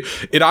first movie.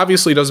 It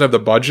obviously doesn't have the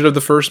budget of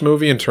the first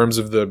movie in terms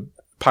of the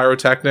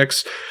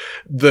pyrotechnics.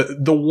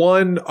 The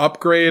one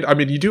upgrade, I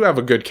mean, you do have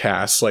a good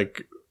cast,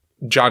 like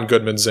John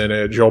Goodman's in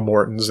it, Joe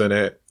Morton's in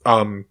it.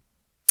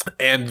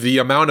 And the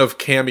amount of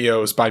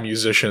cameos by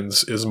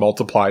musicians is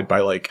multiplied by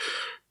like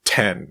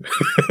 10.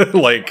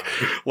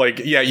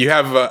 You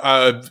have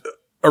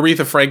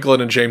Aretha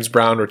Franklin and James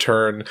Brown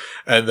return,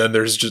 and then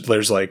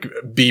there's like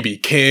B.B.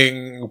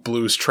 King,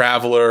 Blues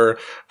Traveler,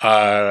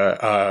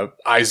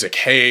 Isaac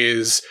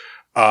Hayes,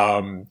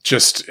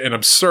 just an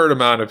absurd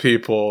amount of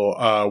people,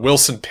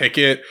 Wilson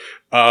Pickett,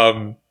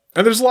 and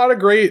there's a lot of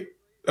great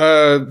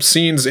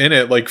scenes in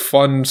it, like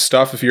fun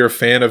stuff if you're a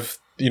fan of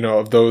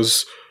of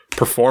those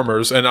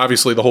performers, and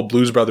obviously the whole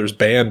Blues Brothers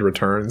band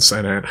returns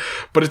in it.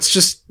 But it's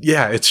just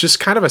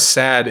kind of a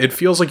sad. It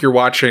feels like you're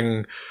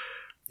watching,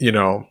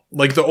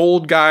 like the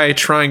old guy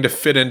trying to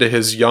fit into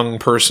his young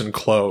person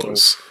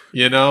clothes.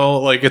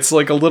 Like it's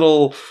like a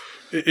little.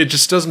 It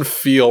just doesn't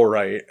feel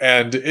right.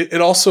 And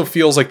it also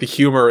feels like the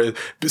humor,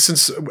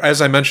 since,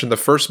 as I mentioned, the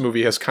first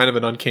movie has kind of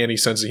an uncanny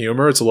sense of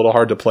humor. It's a little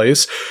hard to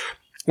place.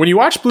 When you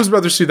watch Blues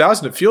Brothers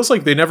 2000, it feels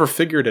like they never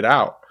figured it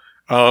out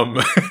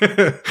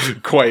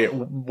quite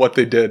what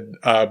they did.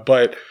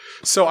 But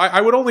so I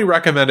would only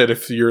recommend it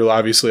if you're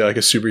obviously like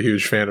a super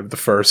huge fan of the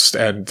first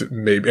and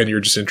you're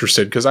just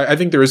interested, because I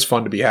think there is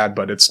fun to be had,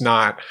 but it's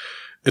not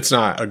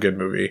a good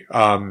movie.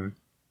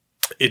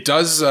 It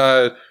does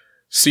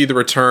see the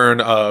return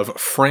of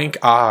Frank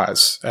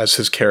Oz as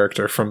his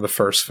character from the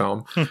first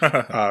film,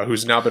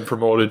 who's now been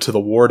promoted to the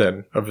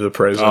warden of the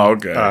prison. Oh,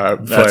 okay.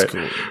 That's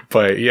cool.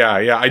 But yeah,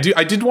 I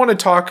did want to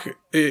talk,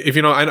 if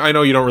I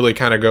know you don't really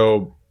kind of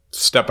go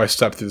step by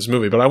step through this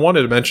movie, but I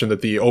wanted to mention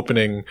that the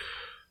opening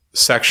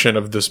section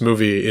of this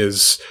movie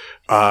is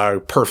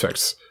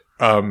perfect.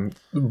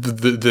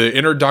 The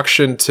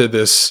introduction to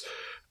this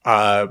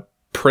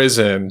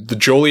prison, the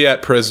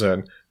Joliet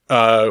prison,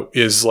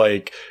 is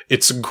like,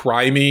 it's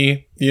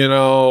grimy,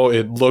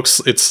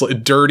 it's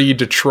dirty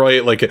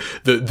Detroit, like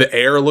the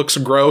air looks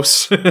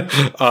gross,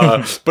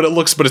 but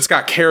it's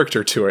got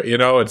character to it,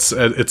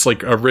 it's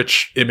like a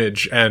rich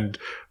image. And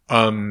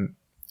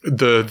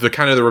the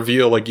kind of the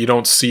reveal, like you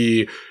don't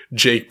see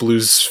Jake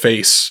Blue's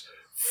face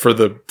for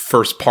the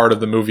first part of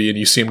the movie, and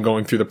you see him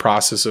going through the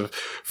process of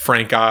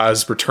Frank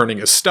Oz returning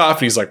his stuff,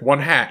 and he's like,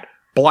 one hat,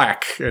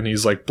 black, and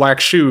he's like, black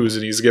shoes,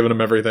 and he's giving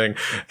him everything.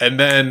 And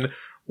then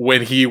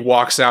when he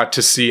walks out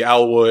to see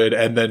Elwood,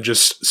 and then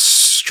just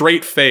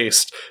straight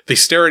faced, they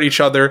stare at each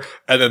other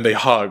and then they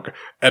hug.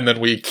 And then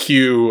we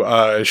cue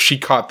She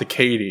Caught the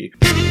Katy.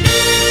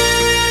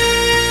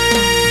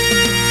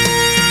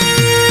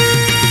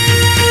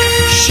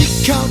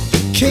 She caught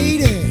the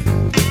Katy,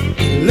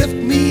 left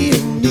me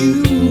and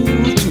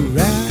you to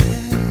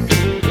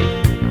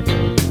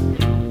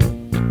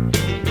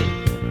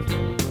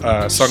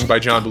ride. Sung by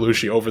John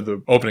Belushi over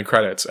the opening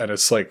credits, and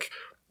it's like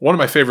one of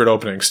my favorite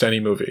openings to any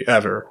movie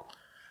ever.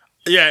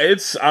 Yeah,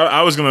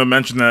 I was going to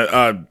mention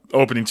that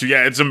opening too.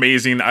 Yeah, it's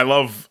amazing. I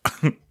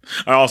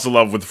also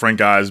love with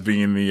Frank Oz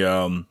being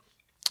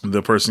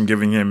the person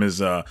giving him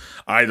his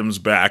items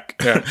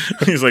back. Yeah.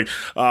 He's like,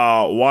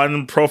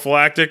 one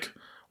prophylactic,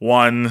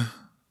 one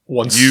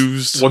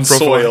used, one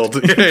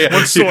soiled. Yeah.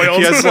 One soiled.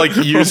 He has to like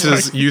use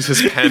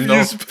his pen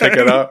to pick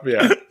it up.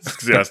 Yeah.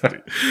 Exactly.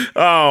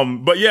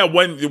 But yeah,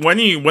 when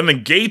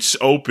the gates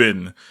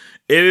open,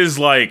 it is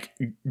like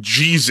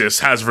Jesus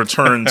has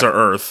returned to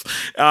Earth.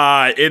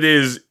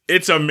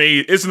 It's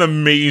amazing. It's an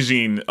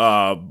amazing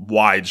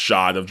wide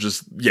shot of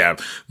just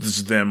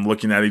them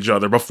looking at each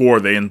other before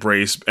they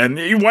embrace, and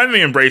when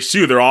they embrace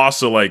too, they're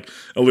also like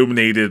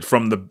illuminated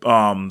from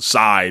the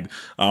side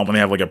when they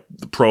have like a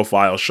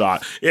profile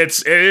shot.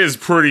 It is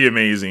pretty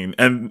amazing,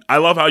 and I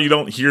love how you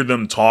don't hear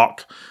them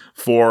talk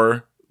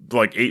for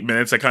like 8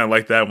 minutes. I kind of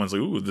like that when it's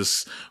like, ooh,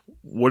 this.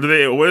 What do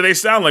they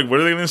sound like?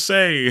 What are they going to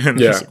say? And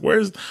it's like,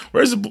 where's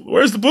the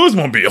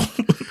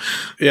Bluesmobile?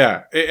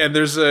 Yeah. And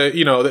there's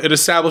it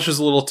establishes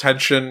a little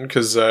tension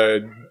because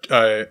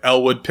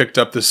Elwood picked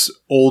up this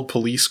old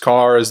police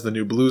car as the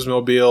new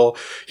Bluesmobile.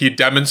 He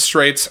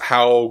demonstrates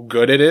how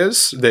good it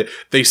is.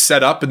 They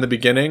set up in the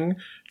beginning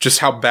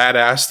just how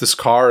badass this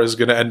car is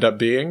going to end up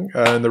being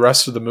in the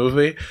rest of the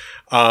movie.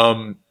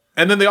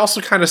 And then they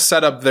also kind of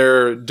set up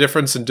their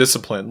difference in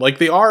discipline. Like,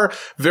 they are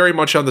very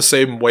much on the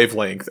same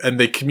wavelength, and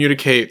they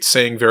communicate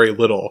saying very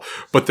little.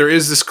 But there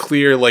is this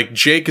clear, like,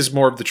 Jake is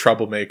more of the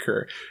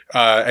troublemaker.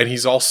 And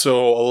he's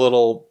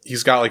also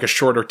he's got like a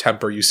shorter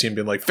temper. You see him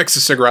being like, fix the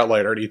cigarette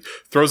lighter. And he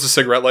throws the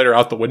cigarette lighter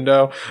out the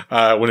window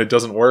when it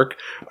doesn't work.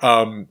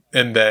 And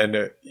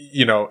then,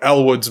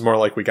 Elwood's more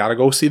like, we gotta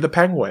go see the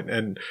penguin.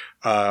 And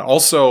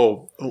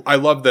also, I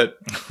love that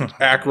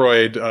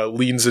Aykroyd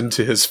leans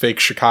into his fake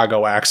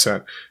Chicago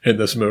accent in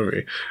this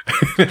movie.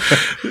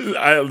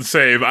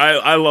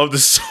 I love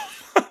this so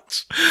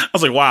much. I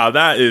was like, wow,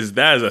 that is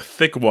a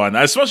thick one.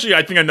 Especially,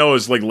 I think I know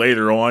it's like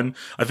later on.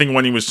 I think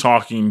when he was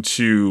talking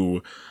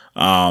to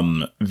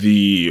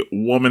the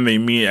woman they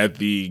meet at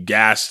the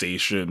gas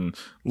station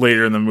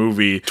later in the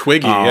movie,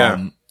 Twiggy.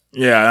 And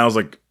I was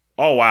like,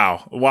 oh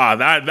wow,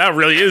 that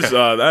really is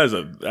that's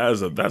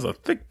a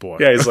thick boy.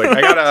 Yeah, he's like,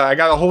 I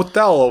got a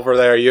hotel over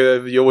there.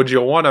 Would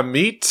you want to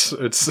meet?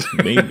 It's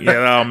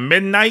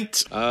midnight.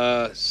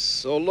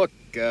 So look,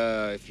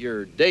 if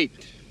your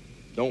date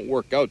don't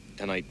work out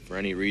tonight for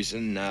any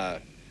reason,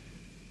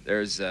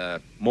 there's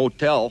a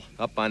motel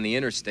up on the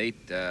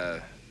interstate.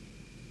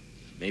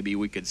 Maybe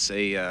we could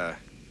say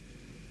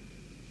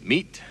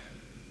meet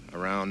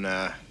around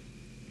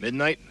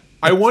midnight.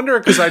 I wonder,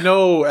 because I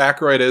know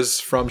Aykroyd is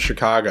from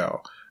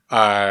Chicago.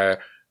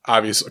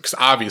 Obviously,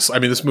 I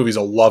mean, this movie's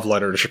a love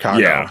letter to Chicago.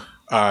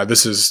 Yeah.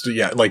 This is,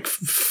 like,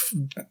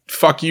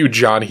 fuck you,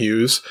 John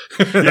Hughes.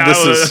 Yeah,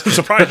 I was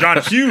surprised John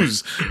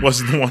Hughes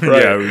wasn't the one.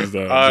 Right. Yeah,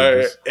 it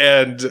was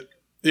and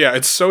Yeah,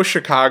 it's so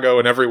Chicago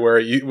and everywhere.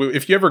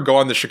 If you ever go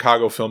on the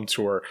Chicago film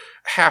tour,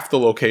 half the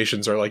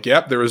locations are like,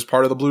 yep, there was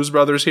part of the Blues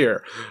Brothers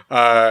here.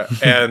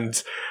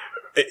 And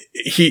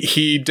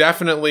he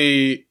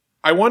definitely,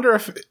 I wonder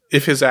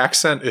if his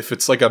accent, if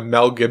it's like a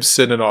Mel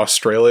Gibson in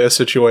Australia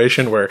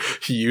situation where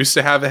he used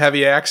to have a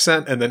heavy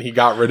accent and then he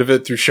got rid of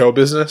it through show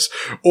business,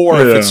 or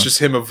if it's just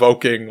him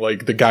evoking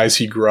like the guys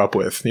he grew up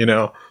with, you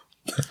know?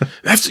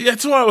 That's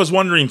what I was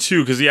wondering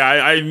too, because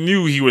I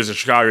knew he was a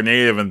Chicago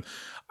native, and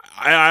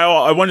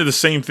I wondered the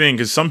same thing,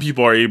 because some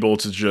people are able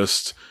to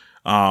just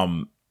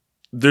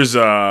there's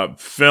a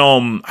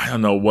film, I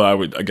don't know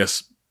what I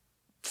guess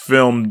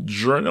film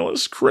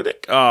journalist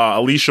critic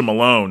Alicia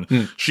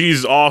Malone.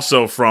 She's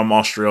also from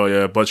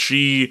Australia, but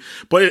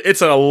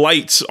it's a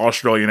light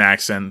Australian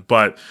accent,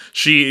 but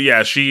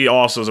she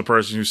also is a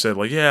person who said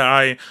like,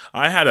 I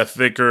had a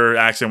thicker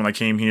accent when I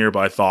came here,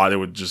 but I thought it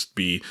would just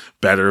be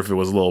better if it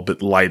was a little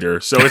bit lighter.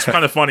 So it's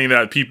kind of funny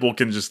that people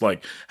can just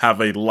like have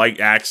a light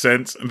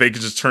accent and they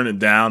could just turn it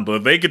down,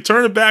 but they could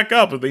turn it back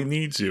up if they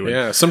need to.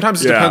 Yeah,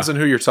 sometimes it depends on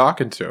who you're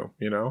talking to,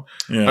 you know?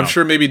 Yeah. I'm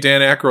sure maybe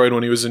Dan Aykroyd,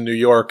 when he was in New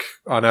York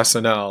on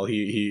SNL,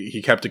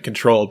 he kept it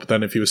controlled, but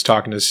then if he was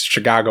talking to his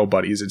Chicago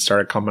buddies, it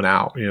started coming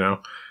out, you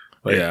know?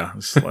 Like,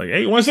 it's like,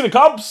 hey, you want to see the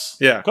Cubs?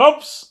 Yeah.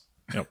 Cubs?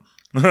 Yep.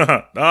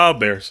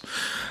 Bears.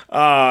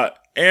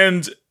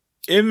 And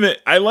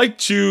I like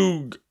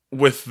to,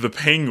 with the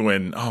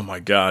Penguin, oh my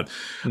God.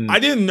 I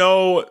didn't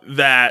know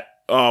that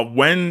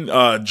when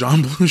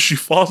John Belushi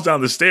falls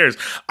down the stairs,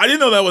 I didn't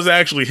know that was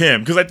actually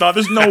him, because I thought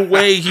there's no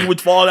way he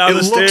would fall down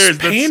the stairs. It looks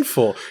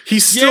painful.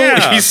 He's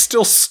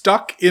still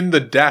stuck in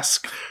the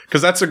desk,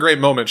 because that's a great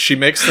moment. She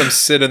makes them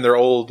sit in their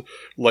old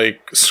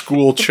like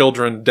school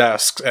children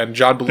desks, and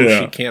John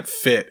Belushi can't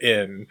fit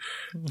in.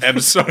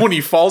 And so when he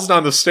falls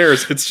down the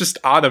stairs, it's just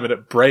on him and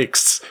it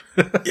breaks.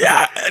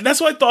 Yeah, and that's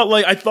what I thought.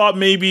 Like, I thought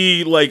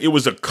maybe like it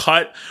was a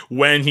cut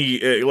when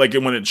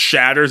when it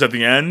shatters at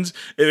the end.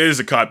 It is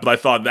a cut, but I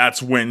thought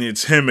that's when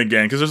it's him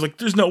again, because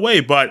there's no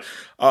way. But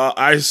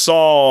I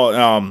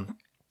saw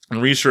in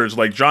research,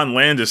 like John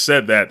Landis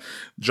said that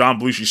John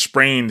Belushi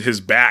sprained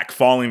his back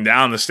falling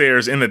down the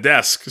stairs in the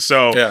desk.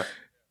 So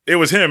it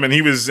was him, and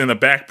he was in a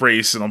back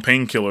brace and on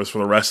painkillers for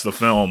the rest of the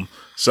film.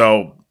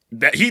 So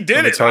that he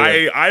did it.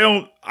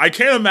 I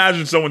can't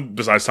imagine someone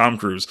besides Tom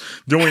Cruise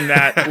doing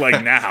that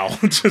like now.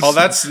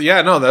 That's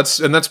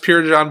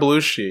pure John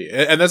Belushi.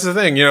 And that's the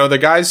thing, you know, the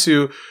guys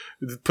who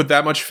put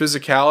that much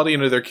physicality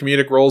into their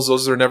comedic roles,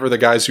 those are never the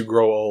guys who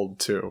grow old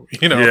too,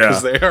 you know,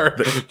 because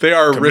they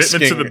are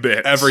risking to the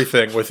bits.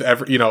 Everything with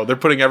they're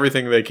putting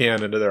everything they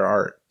can into their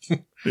art.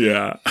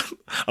 Yeah.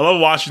 I love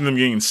watching them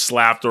getting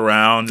slapped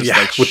around just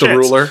like with shit. the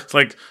ruler. It's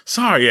like,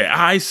 sorry,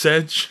 I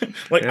said shit.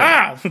 Like,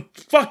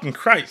 fucking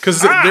Christ.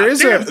 Because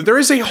there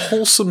is a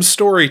wholesome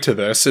story to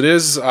this. It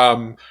is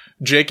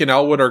Jake and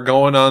Elwood are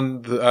going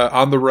on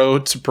the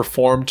road to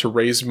perform to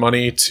raise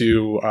money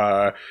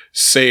to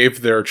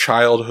save their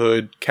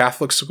childhood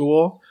Catholic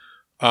school.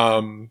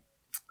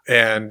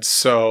 And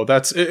so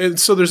that's it.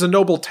 So there's a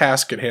noble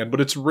task at hand, but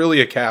it's really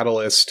a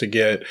catalyst to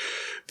get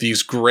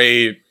these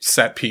great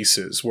set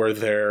pieces where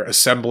they're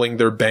assembling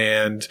their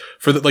band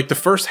for the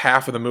first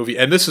half of the movie.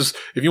 And this is,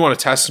 if you want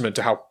a testament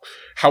to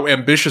how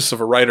ambitious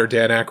of a writer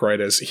Dan Aykroyd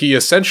is, he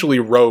essentially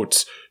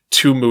wrote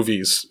 2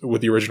 movies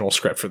with the original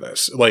script for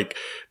this. Like,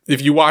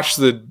 if you watch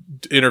the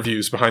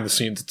interviews behind the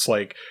scenes, it's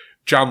like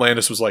John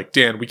Landis was like,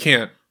 Dan, we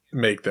can't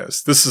make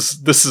this. This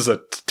is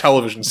a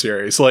television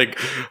series. Like,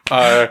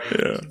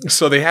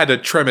 so they had to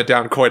trim it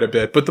down quite a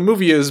bit. But the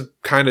movie is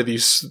kind of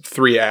these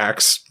 3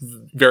 acts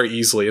very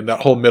easily. And that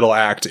whole middle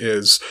act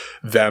is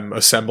them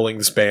assembling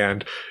this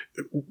band.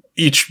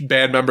 Each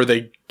band member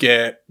they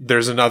get,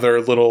 there's another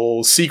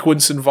little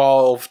sequence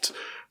involved.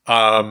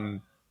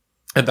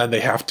 And then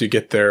they have to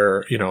get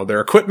their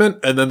equipment,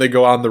 and then they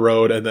go on the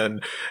road and then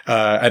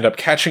end up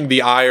catching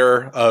the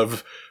ire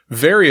of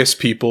various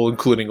people,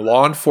 including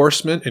law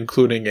enforcement,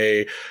 including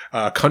a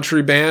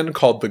country band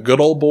called the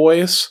Good Old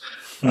Boys,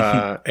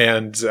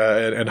 and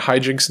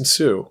hijinks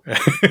ensue.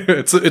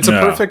 It's a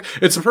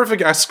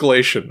perfect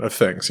escalation of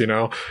things, you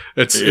know.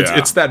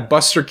 It's that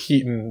Buster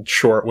Keaton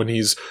short when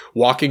he's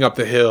walking up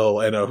the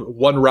hill and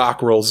one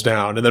rock rolls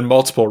down and then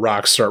multiple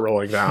rocks start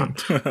rolling down,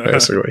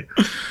 basically.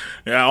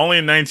 Yeah, only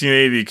in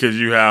 1980, because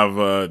you have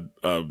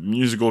a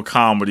musical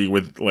comedy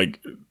with like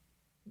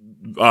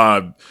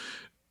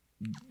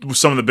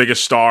some of the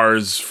biggest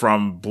stars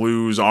from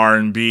blues,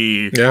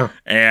 R&B,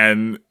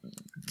 and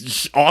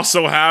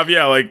also have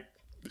like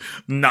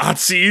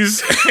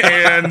Nazis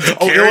and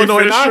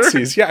Illinois Fisher.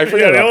 Nazis. Yeah, I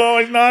forget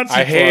Illinois Nazis.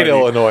 I hate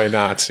Illinois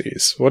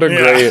Nazis. What a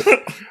great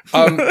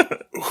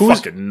who's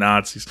fucking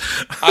Nazis.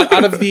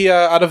 out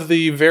of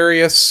the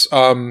various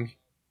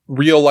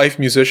real life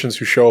musicians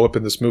who show up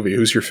in this movie,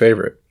 who's your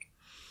favorite?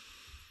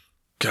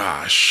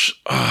 Gosh,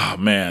 oh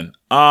man,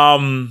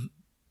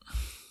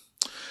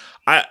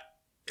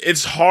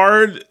 it's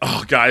hard.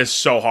 Oh god, it's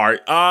so hard.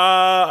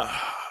 I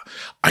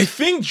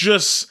think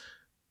just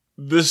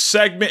the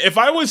segment. If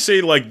I would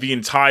say like the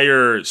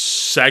entire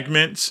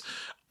segment,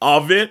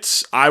 of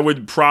it, I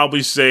would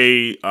probably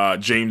say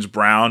James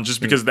Brown, just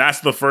because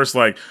that's the first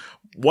like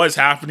what's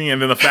happening,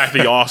 and then the fact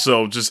that he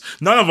also just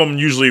none of them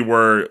usually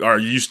are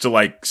used to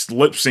like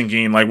lip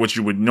syncing like what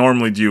you would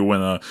normally do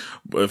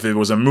if it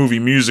was a movie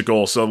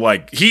musical. So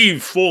like he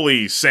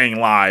fully sang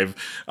live,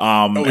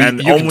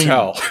 and you only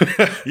can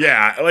tell.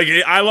 yeah, like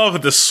I love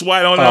it. The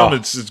sweat on him,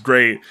 it's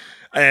great.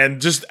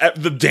 And just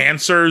the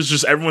dancers,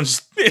 just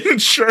everyone's in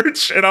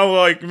church, and I'm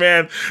like,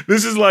 man,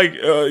 this is like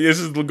this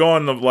is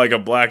going to like a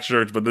black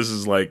church, but this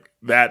is like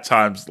that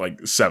times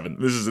like 7.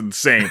 This is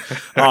insane.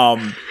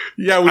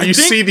 Yeah, when you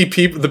see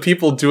the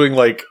people doing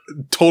like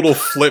total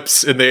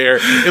flips in the air,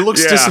 it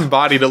looks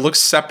disembodied. It looks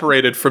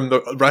separated from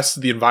the rest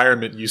of the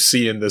environment you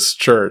see in this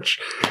church.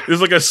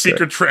 There's like a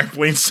secret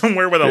trampoline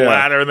somewhere with a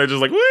ladder, and they're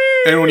just like,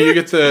 whee! And when you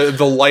get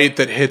the light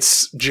that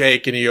hits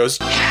Jake, and he goes,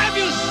 Have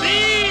you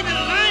seen the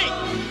light?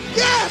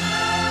 Yes!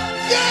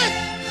 Yes!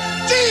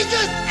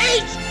 Jesus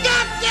H.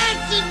 Goddamn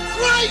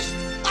Christ!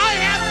 I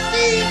have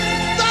seen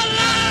the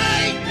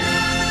light!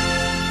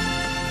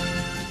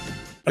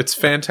 it's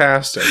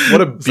fantastic.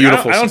 What a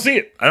beautiful I don't see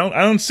it. I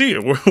don't see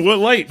it. What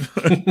light?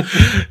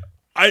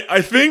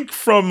 I think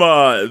from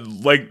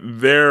like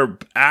their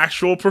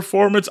actual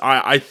performance,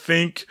 I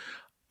think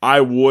I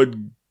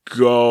would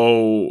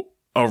go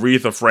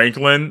Aretha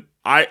Franklin.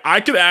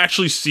 I could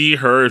actually see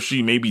her if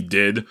she maybe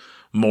did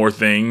more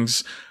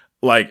things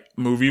like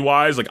movie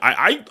wise. Like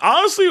I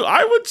honestly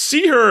I would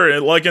see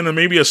her like in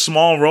maybe a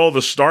small role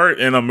to start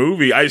in a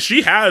movie.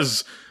 She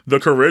has the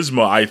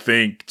charisma, I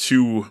think,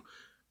 to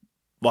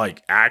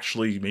like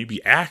actually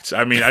maybe act.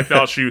 I mean, I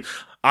thought she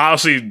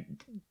honestly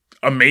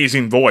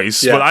amazing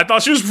voice, but I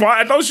thought she was fun.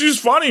 I thought she was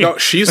funny. No,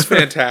 she's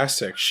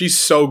fantastic. She's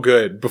so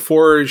good.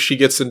 Before she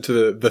gets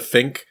into the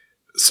Think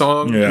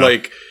song,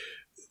 like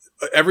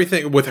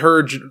everything with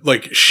her,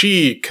 like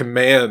she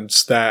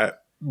commands that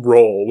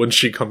role when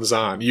she comes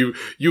on. You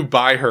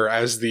buy her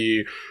as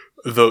the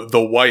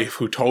wife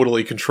who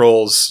totally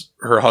controls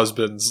her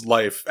husband's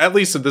life. At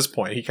least at this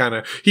point, he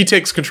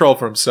takes control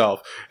for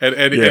himself,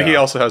 and he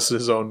also has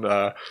his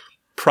own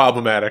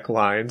problematic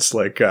lines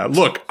like,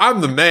 "Look,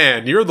 I'm the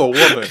man, you're the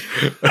woman."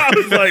 I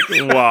was like,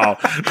 "Wow,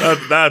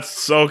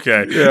 that's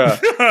okay." Yeah,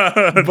 do you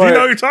know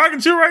who you're talking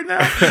to right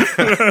now?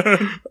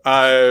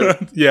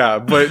 Yeah,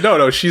 but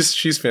no,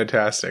 she's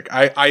fantastic.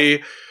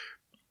 I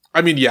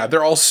mean, yeah,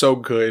 they're all so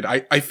good.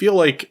 I feel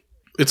like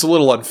it's a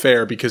little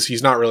unfair because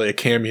he's not really a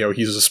cameo;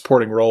 he's a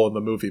supporting role in the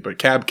movie. But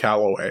Cab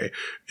Calloway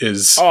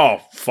is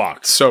so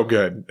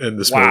good in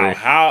this movie.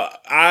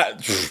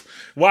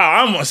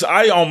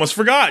 I almost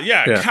forgot.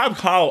 Yeah. Cab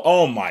Calloway.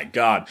 Oh my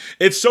god,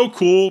 it's so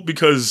cool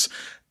because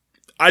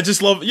I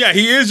just love. Yeah,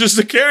 he is just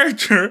a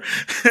character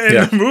in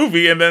the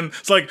movie, and then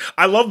it's like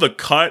I love the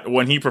cut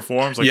when he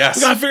performs. Like, we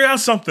gotta figure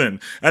out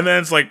something, and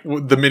then it's like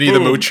the Minnie the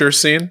Moocher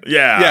scene.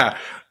 Yeah.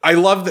 I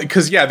love that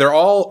because they're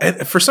all.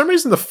 And for some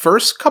reason, the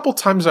first couple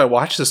times I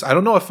watched this, I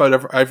don't know if I'd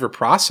ever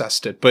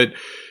processed it, but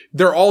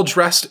they're all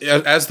dressed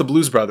as the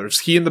Blues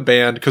Brothers. He and the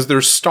band, because they're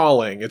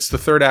stalling. It's the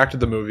third act of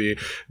the movie.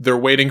 They're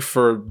waiting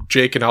for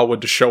Jake and Elwood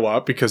to show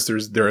up because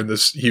they're in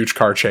this huge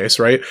car chase,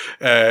 right?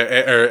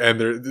 And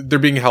they're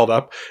being held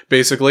up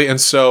basically. And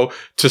so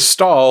to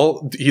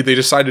stall, they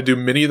decide to do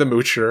Minnie the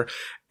Moocher,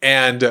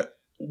 and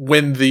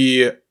when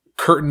the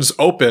curtains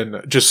open,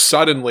 just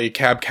suddenly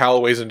Cab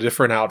Calloway's in a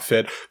different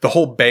outfit. The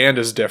whole band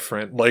is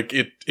different. Like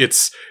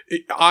it's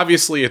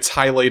obviously it's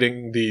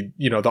highlighting the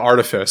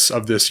artifice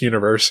of this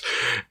universe.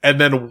 And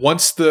then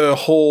once the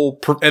whole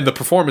and the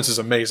performance is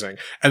amazing.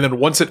 And then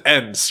once it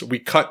ends, we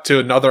cut to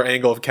another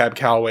angle of Cab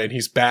Calloway, and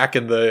he's back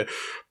in the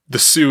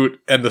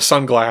suit and the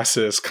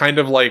sunglasses, kind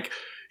of like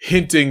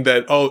hinting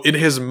that, in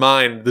his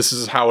mind, this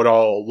is how it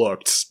all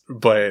looked.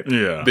 But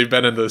they've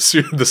been in the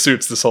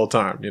suits this whole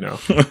time,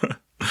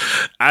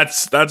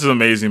 That's an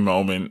amazing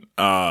moment.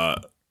 I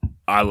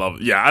love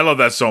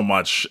that so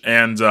much.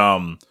 And I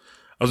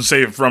was gonna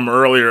say from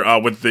earlier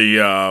with the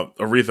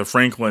Aretha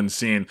Franklin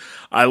scene,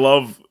 I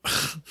love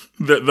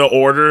the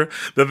order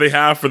that they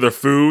have for their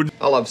food.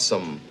 I'll have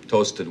some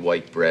toasted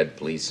white bread,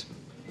 please.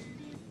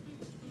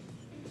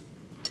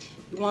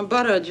 You want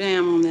butter or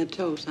jam on that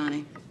toast,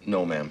 honey?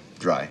 No, ma'am.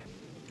 Dry.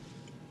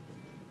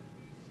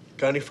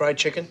 Got any fried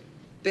chicken?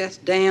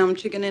 Best damn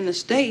chicken in the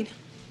state.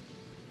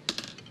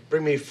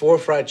 Bring me 4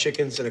 fried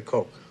chickens and a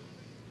Coke.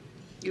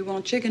 You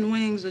want chicken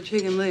wings or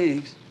chicken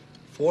legs?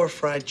 4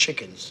 fried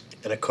chickens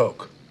and a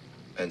Coke.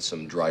 And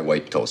some dry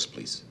white toast,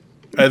 please.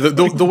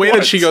 The way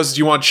that she goes, do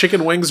you want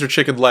chicken wings or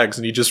chicken legs?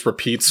 And he just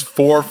repeats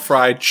 4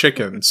 fried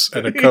chickens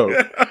and a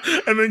Coke.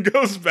 And then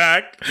goes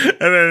back and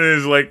then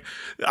is like,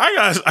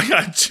 I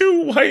got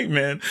 2 white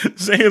men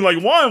saying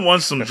like one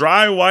wants some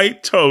dry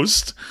white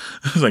toast.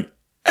 I was like,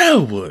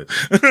 Elwood.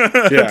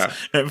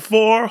 And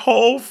 4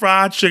 whole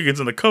fried chickens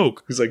and a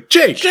Coke. He's like,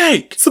 Jake,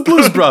 it's the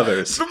Blues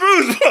Brothers. The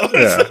Blues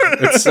Brothers.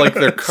 It's like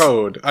their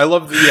code. I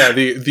love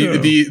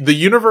the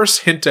universe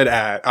hinted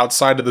at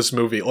outside of this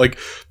movie. Like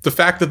the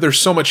fact that there's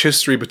so much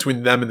history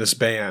between them and this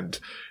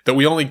band that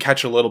we only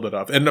catch a little bit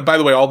of. And by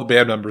the way, all the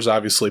band members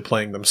obviously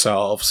playing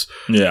themselves.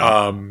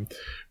 Yeah.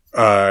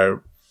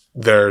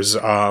 There's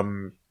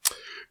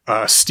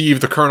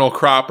Steve the Colonel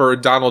Cropper,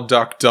 Donald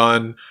Duck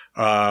Dunn,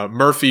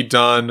 Murphy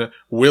Dunn,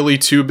 Willie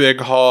Two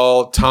Big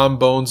Hall, Tom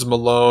Bones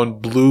Malone,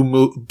 Blue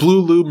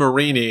Lou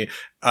Marini,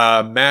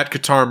 Matt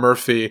Guitar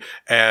Murphy,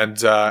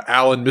 and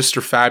Alan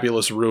Mr.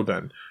 Fabulous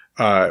Rubin.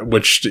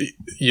 Which,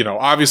 you know,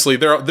 obviously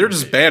they're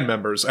just band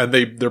members and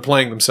they're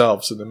playing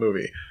themselves in the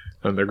movie,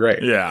 and they're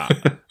great. Yeah.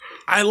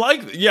 I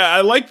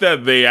like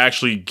that they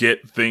actually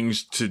get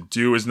things to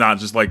do. Is not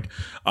just like,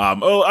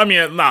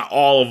 not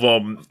all of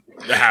them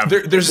have.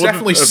 There's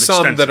definitely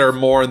some that are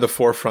more in the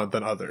forefront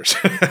than others.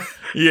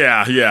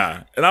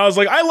 Yeah. And I was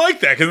like, I like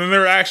that, because then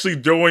they're actually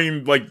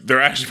doing, like,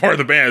 they're actually part of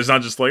the band. It's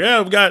not just like,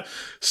 we've got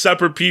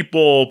separate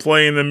people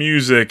playing the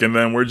music, and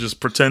then we're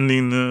just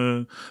pretending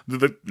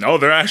no,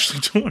 they're actually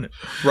doing it.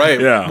 Right.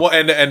 Yeah. Well,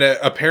 and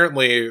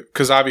apparently,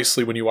 because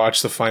obviously when you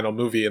watch the final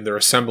movie and they're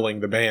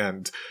assembling the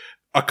band,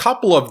 a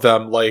couple of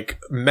them, like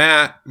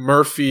Matt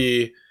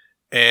Murphy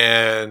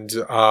and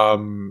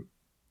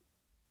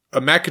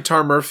Matt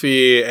Guitar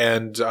Murphy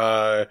and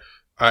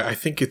I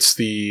think it's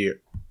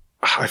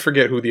I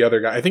forget who the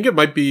other guy. I think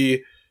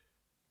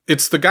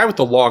it's the guy with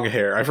the long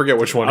hair. I forget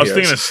which one he is. I was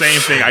thinking the same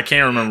thing. I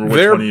can't remember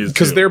which one he is.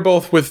 Because they're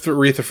both with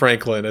Aretha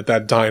Franklin at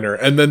that diner.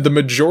 And then the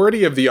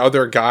majority of the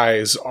other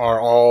guys are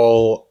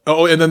all...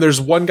 Oh, and then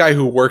there's one guy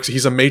who works...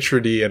 He's a maitre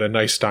d' at a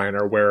nice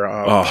diner where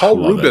Paul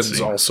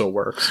Rubens also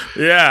works.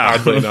 Yeah.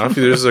 Oddly enough.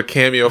 There's a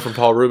cameo from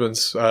Paul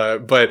Rubens.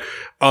 But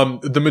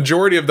the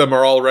majority of them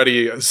are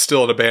already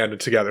still in a band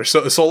together.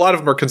 So a lot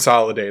of them are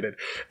consolidated.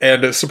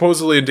 And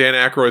supposedly in Dan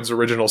Aykroyd's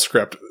original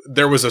script,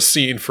 there was a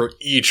scene for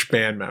each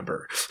band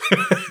member.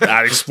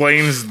 That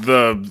explains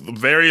the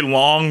very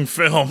long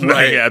film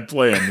that he had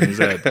planned in his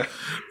head.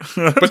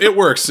 But it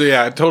works.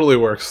 Yeah, it totally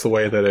works the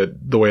way that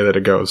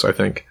it goes, I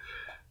think.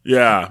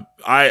 Yeah.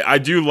 I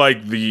do like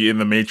in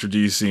the maitre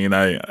d' scene.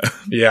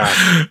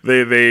 Yeah.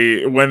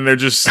 they when they're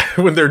just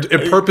when they're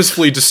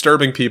purposefully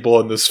disturbing people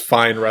in this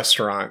fine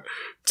restaurant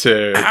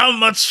to how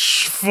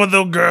much for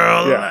the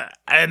girl, yeah,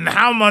 and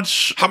how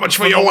much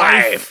for your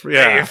wife.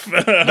 Yeah.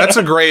 That's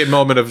a great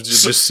moment of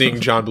just seeing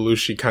John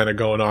Belushi kind of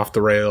going off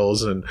the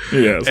rails and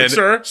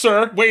like,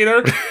 sir,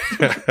 waiter.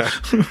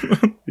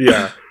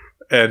 Yeah.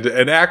 And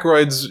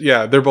Aykroyd's,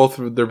 yeah, they're both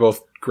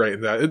great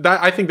in that.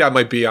 I think that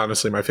might be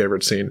honestly my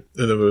favorite scene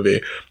in the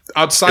movie,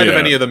 outside of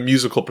any of the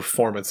musical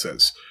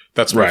performances.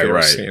 That's my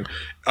favorite scene.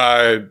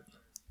 I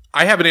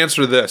have an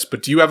answer to this,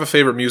 but do you have a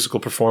favorite musical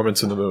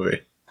performance in the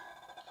movie?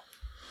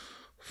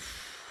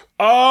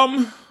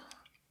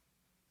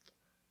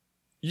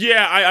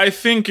 Yeah, I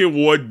think it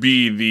would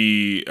be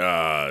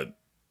the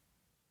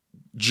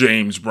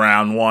James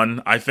Brown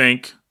one. I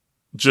think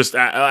just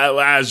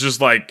as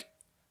just like.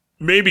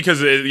 Maybe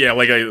because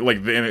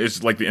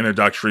it's like the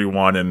introductory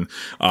one, and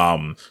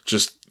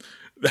just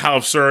how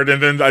absurd,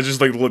 and then I just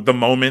like the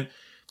moment,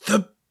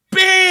 the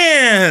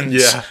band,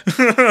 yeah,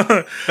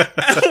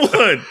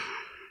 Elwood,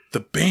 the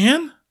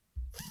band,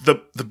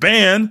 the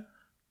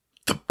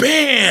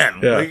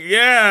band, yeah, like,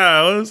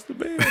 it was the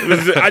band.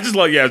 I just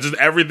like just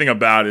everything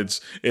about it.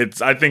 It's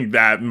I think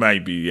that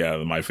might be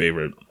my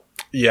favorite.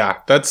 Yeah,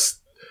 that's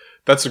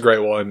a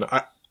great one.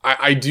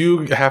 I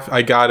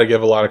gotta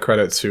give a lot of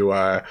credit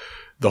to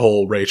the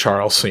whole Ray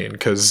Charles scene,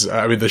 because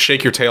the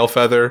shake your tail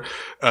feather,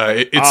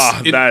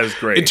 that is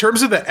great. In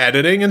terms of the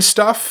editing and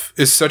stuff,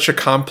 is such a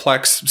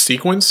complex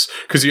sequence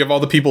because you have all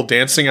the people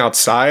dancing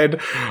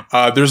outside.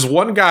 There's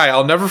one guy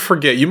I'll never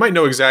forget. You might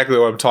know exactly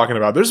what I'm talking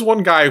about. There's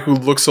one guy who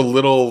looks a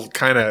little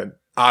kind of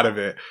out of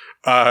it.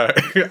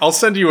 I'll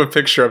send you a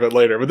picture of it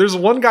later, but there's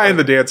one guy in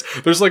the dance.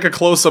 There's like a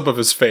close up of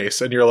his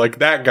face, and you're like,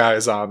 that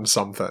guy's on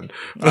something.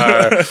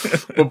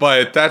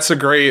 But that's a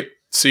great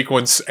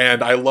sequence,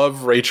 and I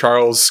love Ray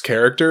Charles'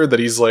 character, that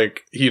he's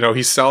like,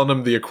 he's selling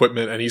him the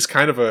equipment, and he's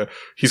kind of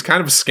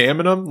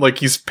scamming him, like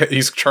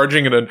he's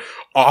charging an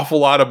awful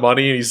lot of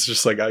money, and he's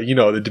just like,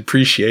 the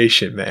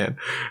depreciation, man.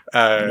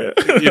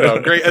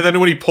 Great. And then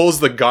when he pulls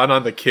the gun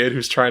on the kid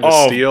who's trying to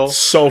steal,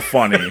 so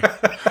funny,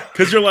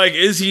 because you're like,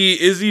 is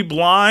he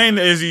blind?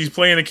 Is he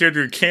playing a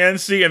character who can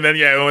see? And then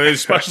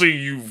especially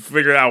you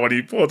figure out when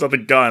he pulls out the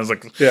gun, it's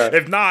like,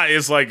 if not,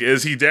 it's like,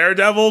 is he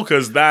Daredevil?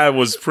 Because that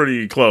was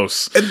pretty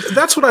close. And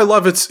that's what I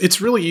love. It's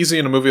really easy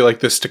in a movie like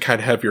this to kind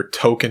of have your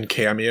token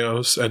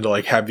cameos and to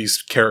like have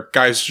these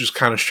guys just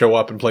kind of show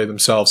up and play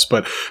themselves,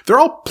 but they're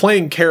all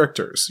playing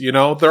characters,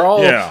 they're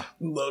all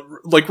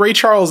like Ray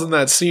Charles in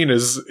that scene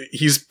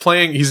he's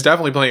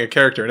definitely playing a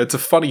character, and it's a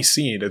funny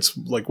scene. It's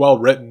like well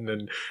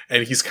written,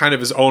 and he's kind of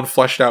his own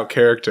fleshed out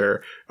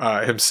character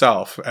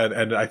himself.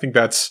 And I think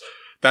that's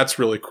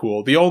really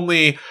cool. The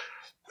only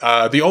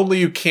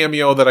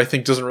cameo that I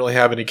think doesn't really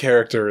have any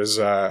character is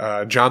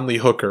John Lee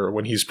Hooker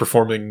when he's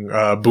performing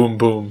Boom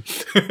Boom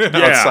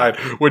outside,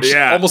 which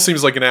almost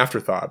seems like an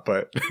afterthought,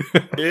 but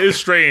it is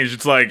strange.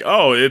 It's like,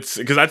 it's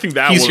because I think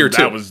that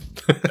was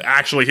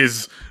actually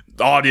his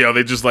audio.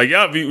 They just like,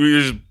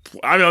 we just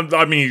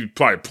I mean, he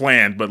probably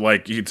planned, but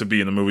like to be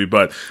in the movie,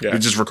 but Yeah. they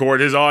just record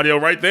his audio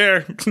right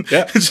there.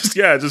 Yeah.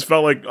 It just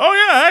felt like, oh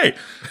yeah, hey,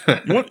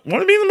 you want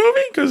to be in the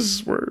movie?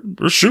 Because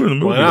we're shooting a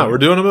movie. Why not? We're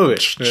doing a movie.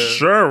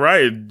 Sure,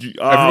 right.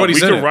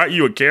 Everybody's we in could it. write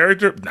you a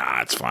character.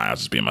 Nah, it's fine. I'll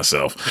just be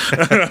myself.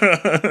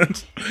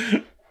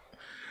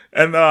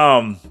 And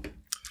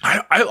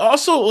I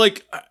also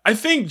like. I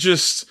think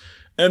just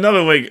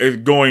another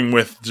like going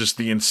with just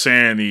the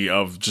insanity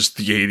of just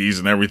the 80s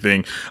and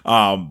everything.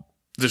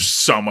 There's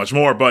so much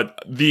more, but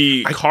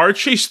the car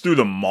chase through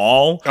the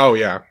mall. Oh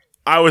yeah.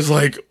 I was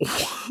like,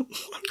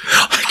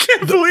 I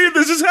can't believe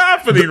this is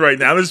happening right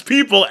now. There's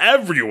people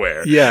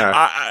everywhere. Yeah.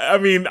 I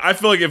mean, I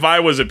feel like if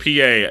I was a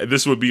PA,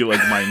 this would be like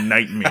my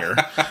nightmare.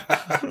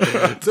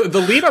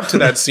 The lead up to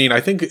that scene, I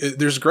think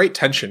there's great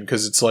tension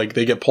because it's like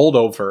they get pulled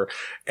over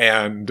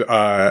and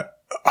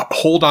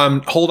Hold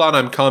On,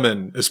 I'm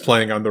Coming is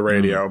playing on the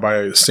radio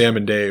by Sam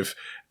and Dave.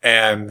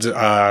 And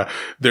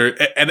there,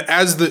 and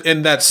as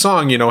that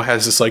song, you know,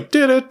 has this like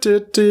it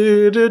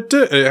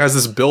has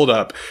this build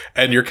up,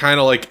 and you're kind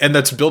of like, and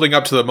that's building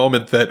up to the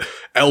moment that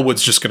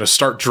Elwood's just gonna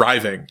start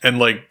driving and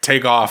like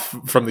take off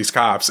from these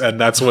cops, and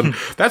that's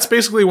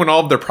basically when all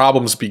of their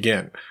problems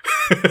begin.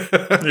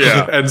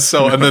 Yeah. And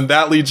then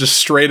that leads us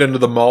straight into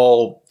the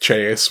mall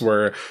chase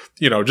where,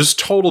 you know, just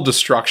total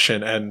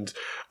destruction, and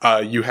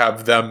you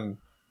have them,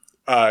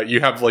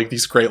 you have like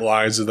these great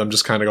lines of them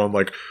just kind of going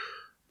like,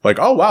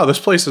 oh wow, this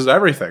place is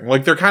everything.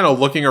 Like they're kind of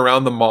looking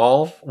around the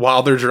mall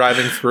while they're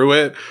driving through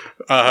it.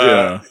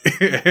 Yeah.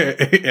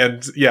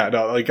 And yeah,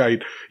 no, like I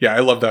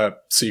love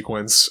that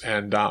sequence.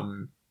 And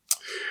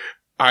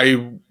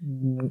I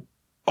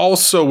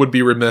also would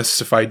be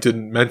remiss if I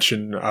didn't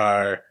mention.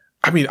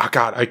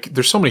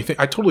 There's so many things.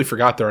 I totally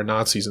forgot there are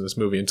Nazis in this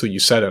movie until you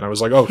said it. I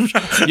was like, oh,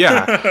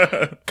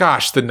 yeah.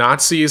 Gosh, the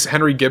Nazis.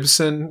 Henry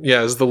Gibson,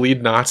 as the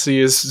lead Nazi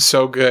is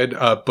so good.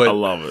 But I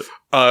love it.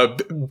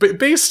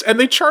 Based, and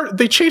they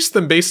chase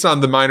them based on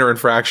the minor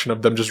infraction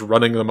of them just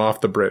running them off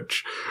the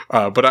bridge.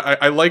 But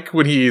I like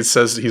when he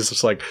says, he's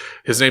just like,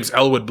 his name's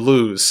Elwood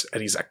Blues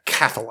and he's a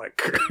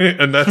Catholic.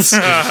 And that's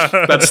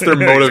their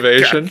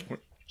motivation.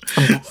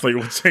 It's like,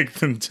 we'll take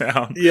them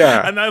down.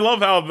 Yeah. And I love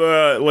how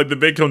the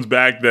bit comes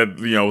back that,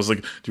 you know, was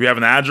like, do we have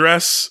an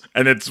address?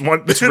 And it's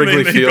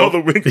Wrigley they Field. go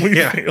to Wrigley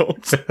Yeah.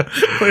 Field.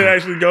 They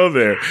actually go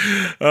there.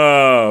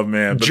 Oh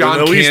man. But John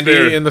then at least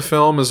Candy in the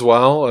film as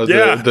well.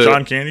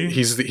 John Candy.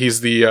 He's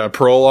the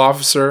parole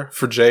officer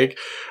for Jake.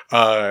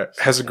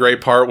 Has a great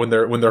part when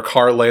their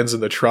car lands in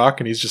the truck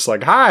and he's just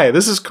like, "Hi,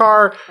 this is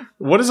car.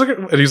 What is it?"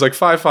 And he's like,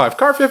 55,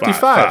 car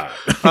 55.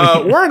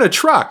 We're in a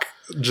truck.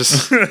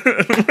 Just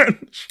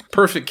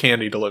perfect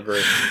Candy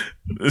delivery.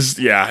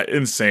 Yeah,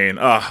 insane.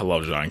 I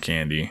love John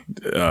Candy.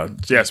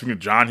 Speaking of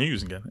John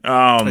Hughes again.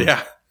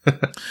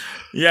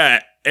 Yeah,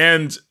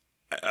 and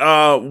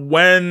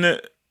when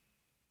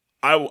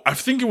I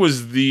think it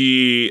was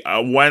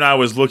when I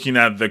was looking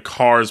at the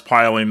cars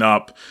piling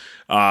up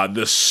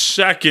the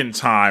second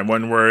time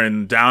when we're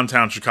in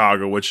downtown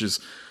Chicago, which is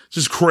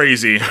just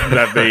crazy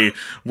that they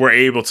were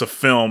able to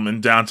film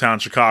in downtown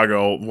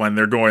Chicago when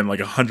they're going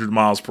like 100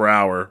 miles per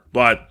hour.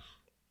 But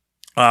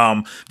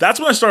that's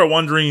when I started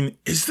wondering,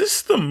 is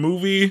this the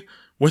movie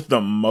with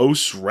the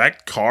most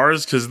wrecked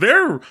cars? Because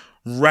they're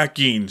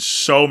wrecking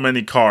so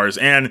many cars.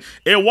 And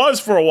it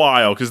was for a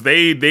while because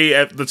they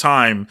at the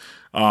time,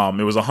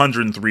 it was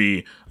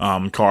 103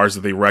 cars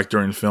that they wrecked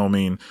during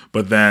filming.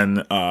 But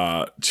then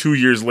 2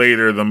 years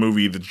later, the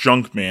movie The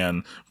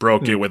Junkman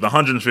broke it with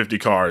 150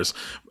 cars.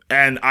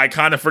 And I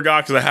kind of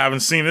forgot because I haven't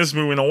seen this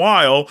movie in a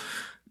while.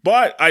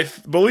 But I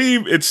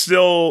believe it's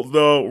still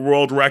the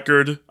world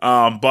record.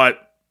 But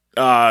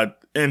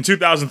in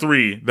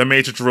 2003, The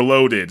Matrix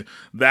Reloaded,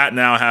 that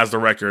now has the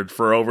record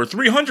for over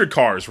 300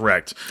 cars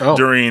wrecked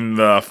during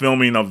the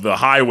filming of the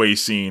highway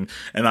scene.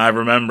 And I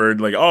remembered,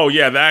 like, oh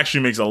yeah, that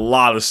actually makes a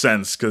lot of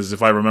sense, because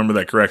if I remember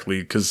that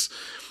correctly, because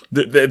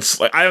it's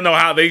like, I don't know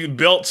how they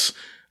built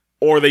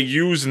or they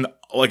used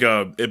like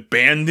a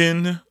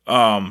abandoned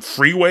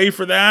freeway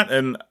for that,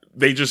 and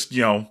they just,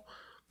 you know,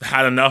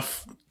 had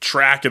enough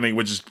track and they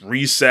would just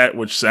reset,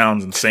 which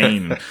sounds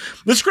insane.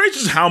 It's great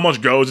just how much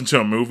goes into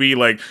a movie.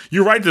 Like,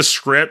 you write the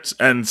script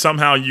and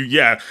somehow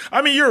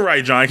I mean, you're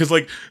right, John, because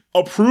like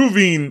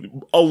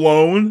approving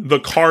alone the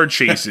car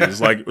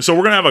chases, like, so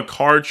we're gonna have a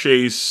car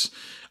chase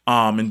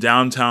in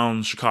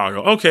downtown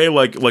Chicago. Okay,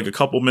 like a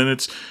couple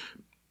minutes.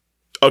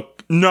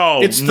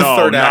 No, it's the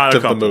third act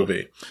of the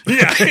movie.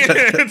 Yeah,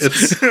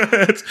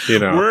 it's you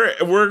know,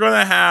 we're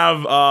gonna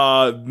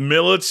have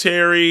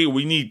military.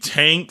 We need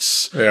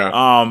tanks. Yeah.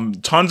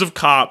 Tons of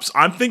cops.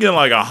 I'm thinking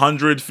like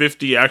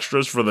 150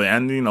 extras for the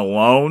ending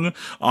alone.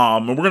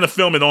 And we're gonna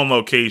film it on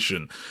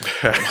location.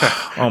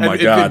 Oh my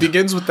god! It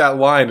begins with that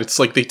line. It's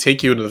like they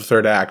take you into the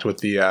third act with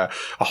the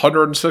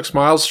 106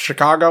 miles to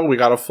Chicago. We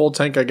got a full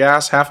tank of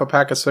gas, half a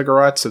pack of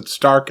cigarettes. It's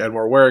dark, and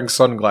we're wearing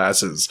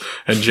sunglasses.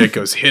 And Jake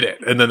goes, "Hit it!"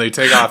 And then they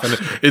take off, and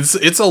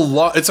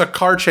it's a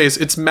car chase.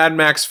 It's Mad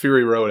Max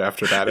Fury Road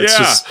after that. It's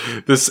just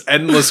this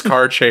endless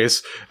car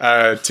chase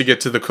to get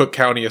to the Cook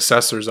County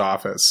Assessor's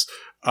office.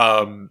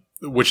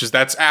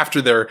 that's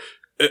after their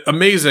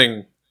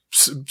amazing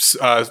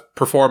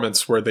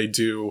performance where they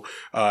do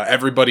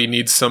Everybody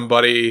Needs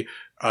Somebody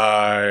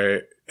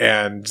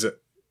and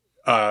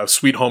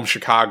Sweet Home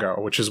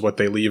Chicago, which is what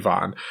they leave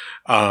on,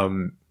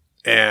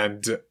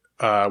 and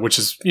which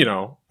is, you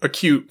know, a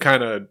cute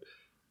kind of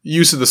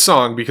use of the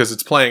song because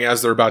it's playing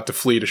as they're about to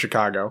flee to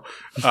Chicago.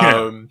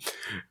 And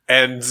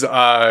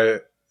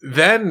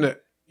then,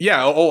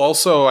 yeah,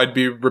 also I'd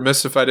be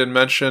remiss if I didn't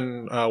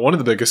mention one of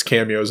the biggest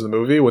cameos in the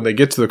movie. When they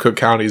get to the Cook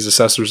County's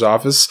assessor's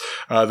office,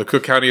 the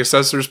Cook County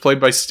assessor is played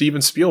by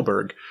Steven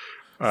Spielberg.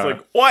 It's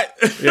like, what?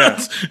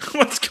 Yeah.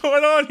 What's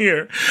going on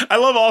here? I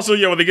love also,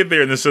 when they get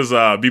there and this says,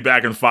 be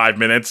back in 5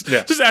 minutes.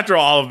 Yeah. Just after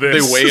all of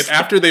this. They wait.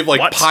 After they've,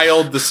 like, what?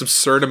 piled this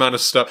absurd amount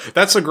of stuff.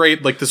 That's a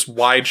great, like, this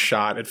wide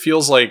shot. It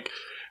feels like,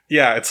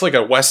 it's like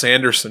a Wes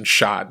Anderson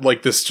shot.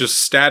 Like, this just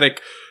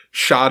static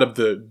shot of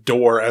the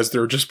door as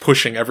they're just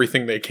pushing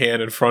everything they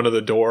can in front of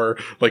the door.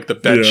 Like, the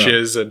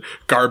benches and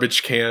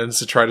garbage cans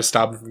to try to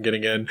stop them from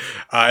getting in.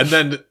 And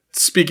then,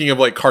 speaking of,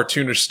 like,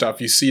 cartoonish stuff,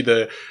 you see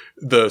the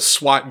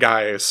SWAT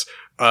guys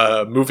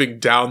moving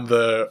down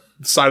the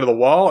side of the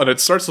wall, and it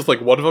starts with like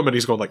one of them, and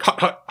he's going like hut,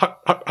 hut,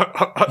 hut, hut, hut,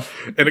 hut, hut,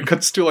 and it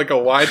cuts to like a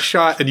wide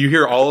shot, and you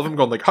hear all of them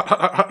going like hut, hut,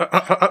 hut, hut,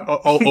 hut,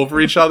 hut, all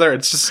over each other.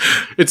 It's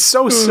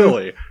so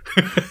silly.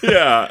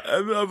 Yeah,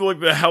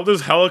 like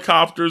there's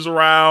helicopters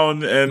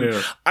around,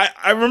 and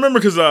I remember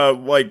because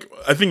like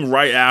I think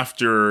right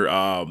after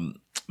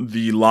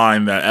the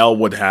line that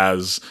Elwood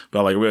has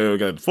about like we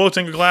got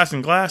floating glass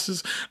and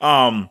glasses,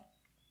 one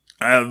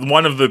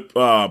of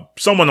the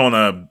someone on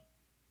a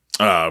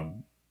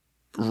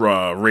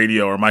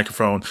radio or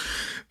microphone,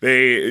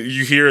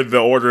 you hear the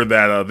order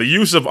that the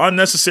use of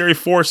unnecessary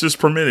force is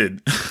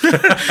permitted,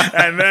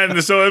 and then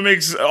so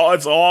makes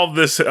sense.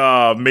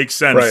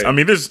 Right. I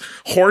mean, there's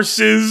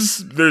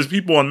horses, there's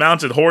people on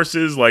mounted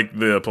horses, like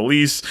the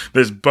police.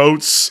 There's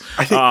boats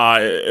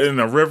in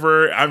the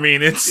river. I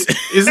mean, isn't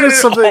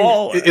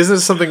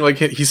it something like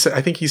he said?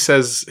 I think he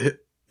says.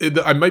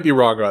 I might be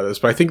wrong about this,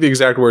 but I think the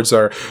exact words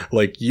are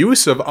like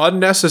use of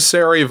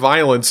unnecessary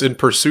violence in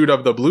pursuit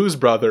of the Blues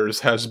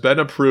Brothers has been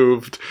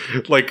approved.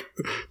 Like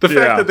the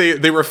fact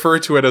that they refer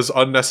to it as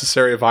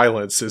unnecessary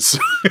violence is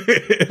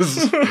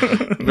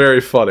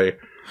very funny.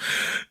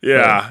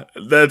 Yeah,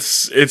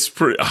 it's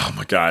pretty. Oh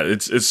my God,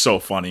 it's so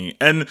funny.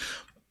 And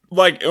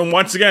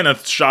once again, a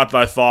shot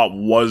that I thought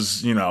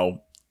was,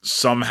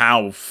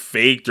 somehow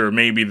faked, or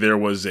maybe there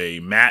was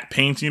a matte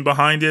painting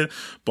behind it,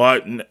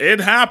 but it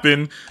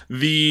happened.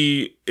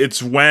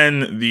 It's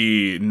when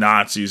the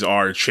Nazis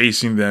are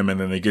chasing them, and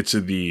then they get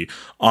to the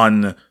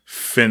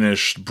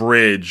unfinished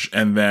bridge,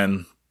 and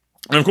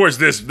of course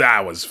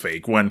that was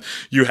fake. When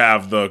you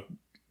have the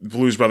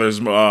Blues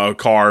Brothers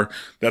car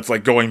that's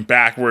like going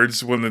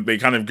backwards, when they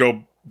kind of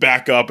go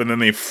back up and then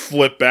they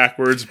flip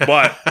backwards.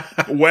 But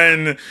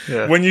when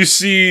you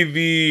see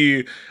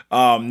the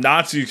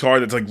Nazi car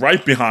that's like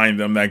right behind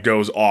them that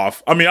goes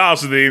off, I mean,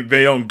 obviously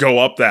they don't go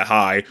up that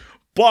high,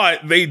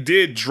 but they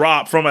did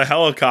drop from a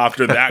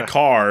helicopter that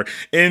car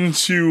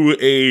into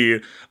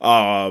a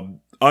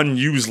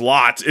unused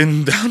lot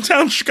in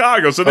downtown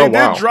Chicago. So they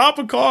did drop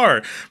a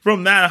car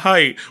from that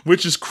height,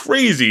 which is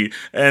crazy.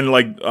 And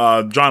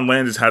John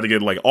Landis had to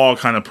get all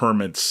kind of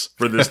permits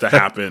for this to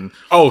happen.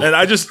 And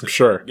I just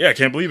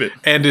can't believe it.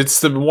 And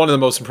it's one of the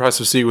most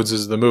impressive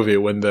sequences of the movie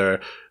when the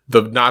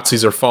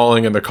Nazis are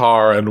falling in the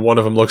car, and one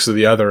of them looks at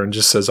the other and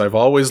just says, "I've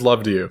always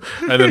loved you."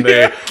 And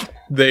then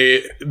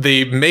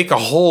they make a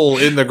hole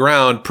in the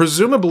ground.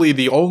 Presumably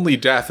the only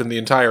death in the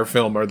entire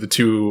film are the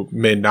two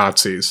main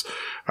Nazis.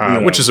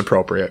 Which is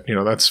appropriate.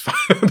 That's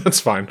fine. That's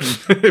fine.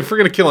 If we're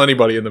going to kill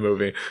anybody in the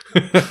movie.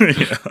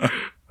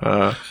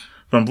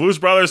 From Blues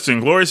Brothers to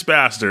Inglourious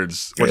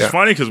Bastards. Which is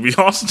funny because we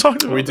also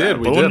talked about We did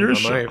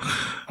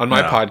on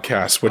my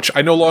podcast, which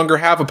I no longer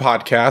have a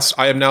podcast.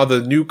 I am now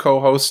the new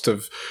co-host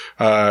of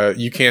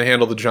You Can't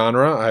Handle the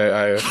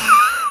Genre.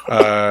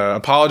 I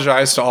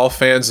apologize to all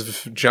fans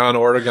of John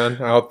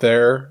Ortegon out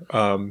there.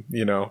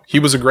 He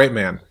was a great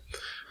man.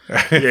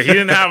 He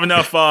didn't have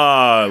enough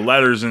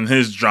letters in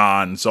his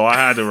John, so I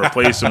had to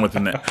replace him with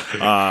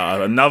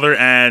another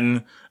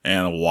N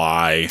and a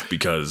Y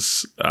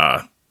because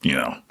I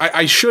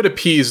should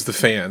appease the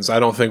fans. I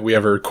don't think we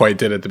ever quite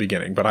did at the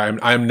beginning, but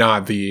I'm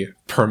not the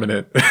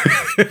permanent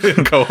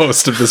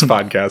co-host of this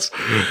podcast.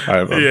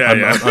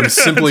 I'm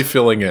simply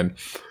filling in.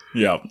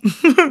 Yep.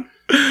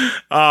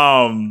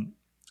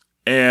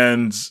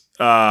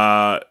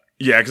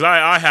 Because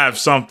I have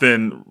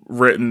something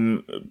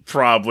written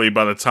probably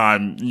by the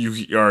time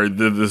you are at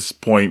this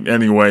point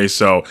anyway.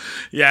 So,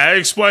 it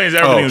explains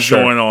everything that's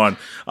going on.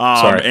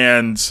 Sorry.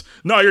 And,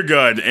 no, you're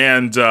good.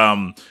 And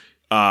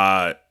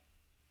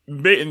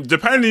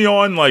depending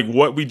on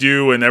what we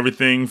do and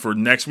everything for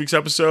next week's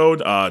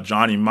episode,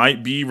 Johnny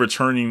might be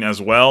returning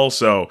as well.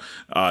 So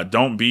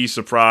don't be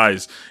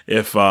surprised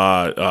if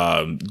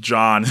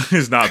John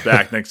is not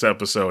back next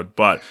episode.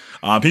 But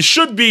he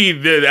should be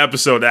the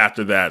episode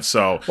after that.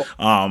 So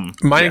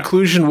my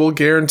inclusion will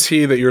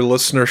guarantee that your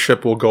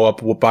listenership will go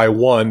up by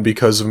 1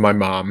 because of my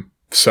mom.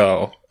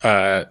 So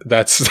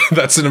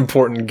that's an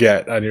important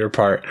get on your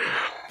part.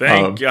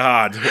 Thank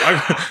God.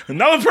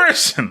 Another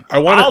person.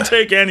 I'll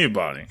take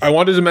anybody. I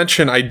wanted to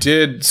mention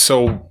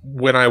so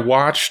when I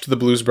watched The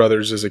Blues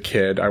Brothers as a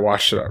kid, I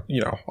watched it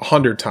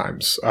 100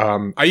 times.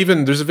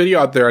 There's a video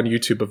out there on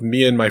YouTube of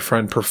me and my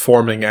friend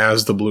performing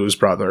as the Blues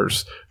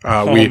Brothers.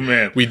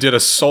 We did a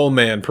Soul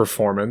Man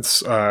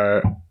performance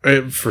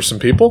for some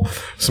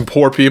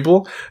poor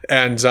people,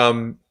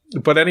 and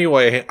but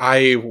anyway,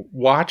 I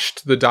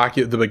watched the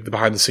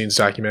behind the scenes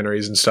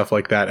documentaries and stuff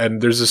like that.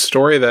 And there's a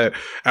story that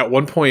at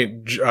one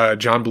point,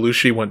 John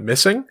Belushi went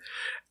missing,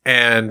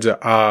 and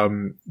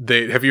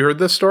have you heard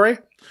this story?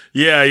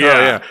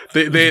 Yeah.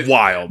 They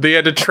wild. They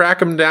had to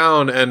track him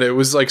down, and it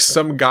was like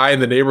some guy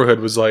in the neighborhood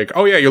was like,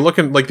 "Oh yeah, you're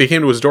looking." Like they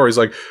came to his door.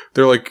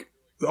 They're like,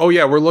 "Oh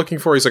yeah, we're looking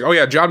for." He's like, "Oh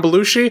yeah, John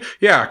Belushi."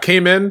 Yeah,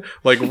 came in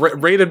like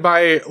raided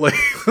by like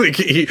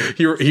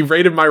he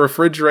raided my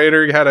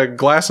refrigerator. He had a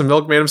glass of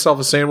milk, made himself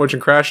a sandwich,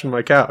 and crashed on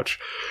my couch.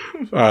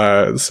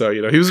 So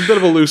he was a bit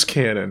of a loose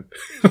cannon.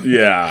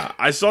 Yeah,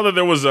 I saw that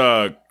there was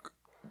a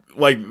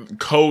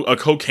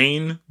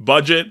cocaine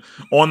budget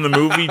on the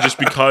movie just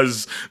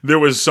because there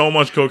was so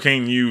much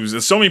cocaine used.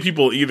 And so many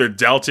people either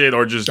dealt it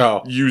or just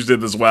used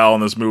it as well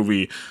in this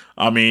movie.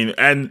 I mean,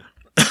 and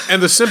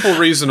the simple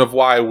reason of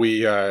why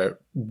we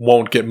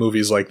won't get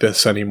movies like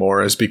this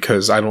anymore is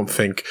because I don't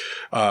think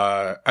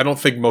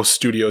most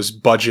studios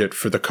budget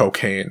for the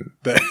cocaine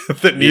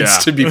that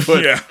needs to be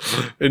put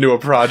into a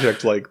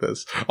project like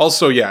this.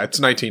 Also,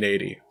 it's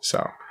 1980,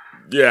 so.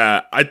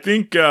 Yeah, I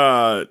think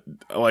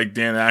like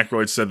Dan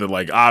Aykroyd said that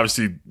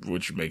obviously,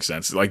 which makes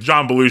sense. Like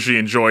John Belushi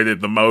enjoyed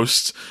it the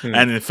most,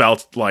 and it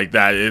felt like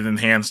that it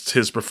enhanced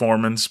his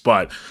performance.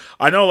 But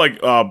I know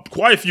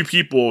quite a few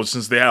people,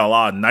 since they had a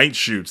lot of night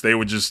shoots, they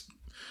would just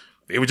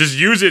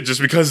use it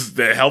just because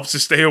it helps to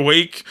stay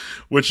awake,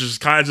 which is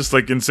kind of just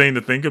insane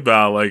to think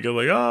about.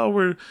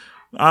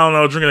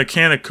 We're drinking a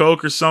can of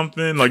Coke or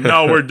something.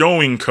 No, we're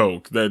doing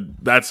Coke.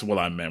 That's what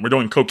I meant. We're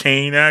doing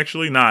cocaine,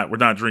 actually. We're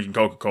not drinking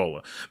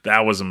Coca-Cola.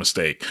 That was a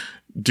mistake.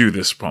 Do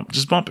this bump.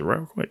 Just bump it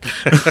real quick.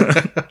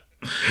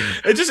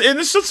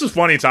 It's such a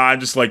funny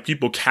time, just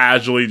people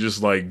casually just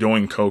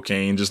doing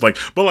cocaine,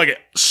 but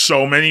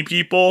so many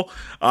people.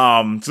 So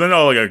I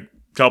know a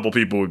couple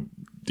people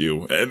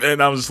do.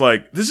 And I was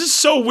just this is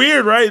so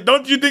weird, right?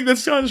 Don't you think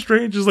that's kind of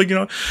strange? Just we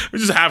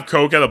just have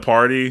Coke at a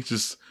party.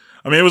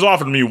 It was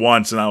offered to me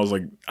once, and I was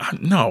like,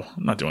 no,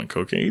 I'm not doing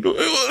cocaine.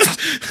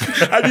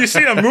 Have you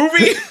seen a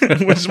movie?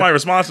 Which is my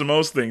response to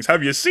most things.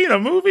 Have you seen a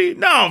movie?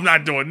 No, I'm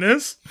not doing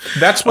this.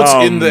 That's what's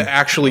in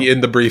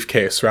the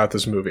briefcase throughout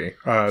this movie.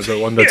 The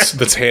one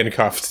that's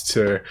handcuffed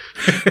to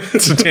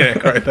Dan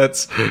Aykroyd.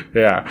 That's,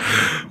 yeah.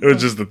 It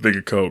was just the thing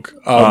of Coke.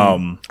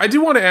 I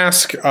do want to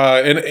ask,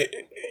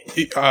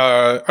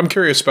 I'm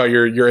curious about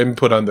your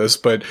input on this,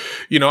 but,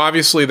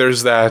 obviously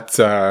there's that,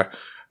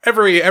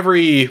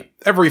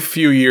 every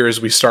few years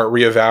we start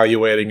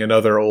reevaluating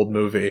another old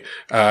movie,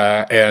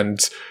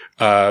 and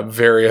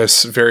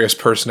various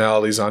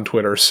personalities on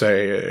Twitter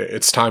say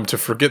it's time to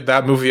forget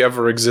that movie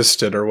ever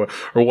existed, or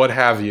what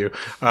have you.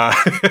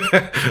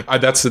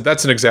 That's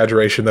an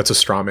exaggeration. That's a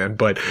straw man.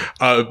 But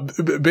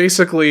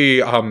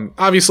basically,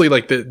 obviously,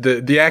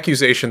 the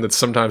accusation that's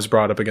sometimes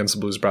brought up against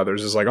the Blues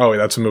Brothers is oh,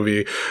 that's a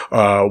movie,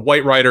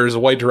 white writers, a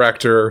white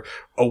director,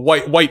 a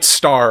white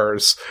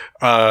stars,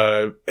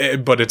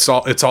 but it's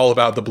all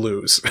about the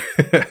blues.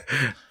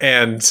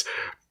 And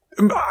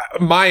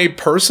my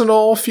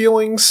personal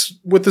feelings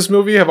with this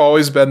movie have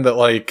always been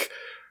that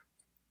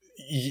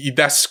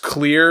that's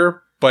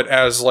clear, but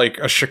as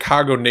a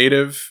Chicago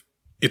native,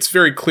 it's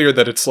very clear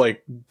that it's Dan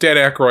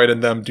Aykroyd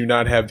and them do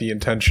not have the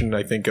intention,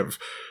 I think, of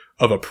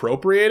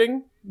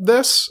appropriating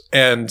this.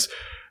 And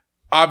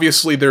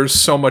obviously there's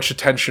so much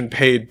attention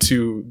paid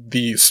to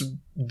the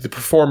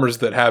performers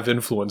that have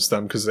influenced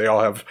them because they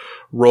all have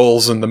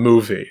roles in the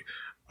movie.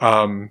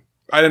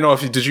 I don't know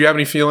did you have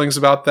any feelings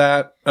about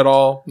that at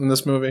all in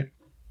this movie?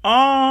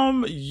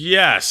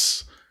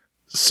 Yes.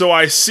 So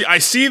I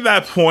see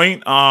that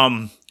point.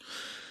 I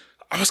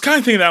was kind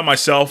of thinking that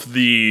myself,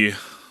 kind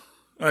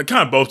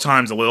of both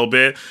times a little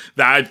bit,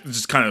 that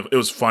it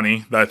was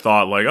funny that I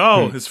thought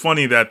it's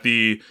funny that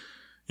the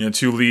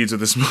two leads of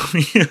this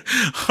movie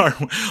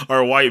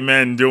are white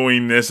men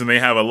doing this and they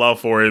have a love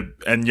for it,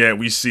 and yet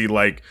we see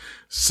the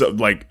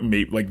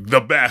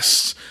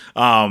best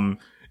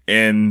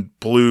in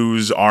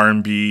blues,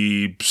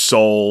 R&B,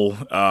 soul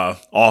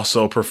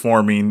also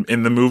performing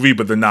in the movie,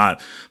 but they're not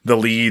the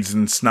leads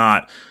and it's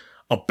not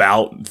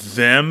about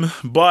them.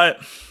 But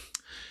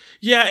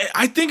yeah,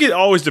 I think it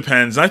always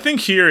depends. I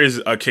think here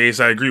is a case,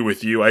 I agree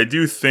with you. I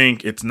do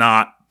think it's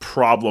not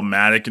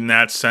problematic in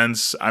that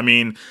sense. I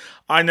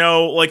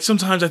know,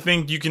 sometimes I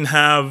think you can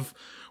have,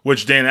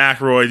 which Dan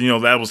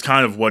Aykroyd, that was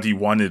kind of what he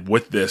wanted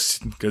with this,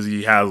 because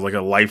he has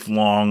a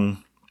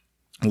lifelong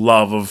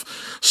love of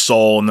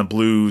soul and the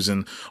blues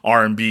and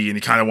R&B, and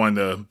he kind of wanted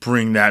to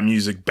bring that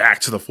music back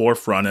to the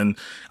forefront. And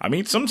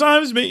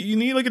sometimes you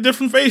need a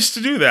different face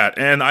to do that.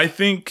 And I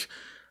think,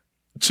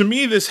 to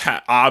me, this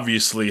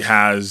obviously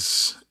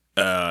has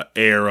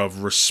air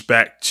of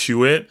respect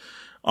to it.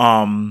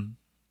 I mean,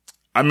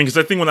 because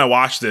I think when I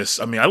watch this,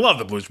 I mean, I love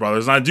the Blues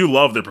Brothers and I do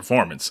love their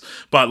performance,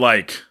 but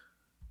like,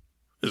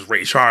 there's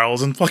Ray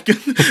Charles and fucking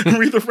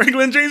Aretha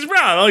Franklin and James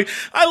Brown. Like,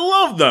 I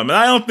love them, and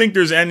I don't think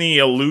there's any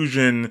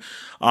illusion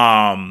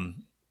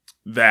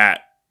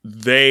that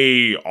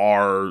they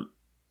are,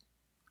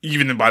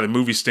 even by the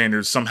movie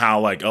standards, somehow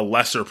like a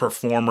lesser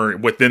performer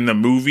within the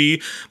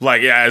movie.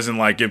 Like, yeah, as in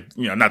like, if,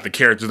 you know, not the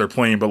characters they're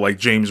playing, but like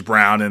James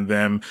Brown and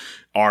them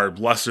are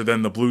lesser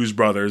than the Blues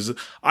Brothers.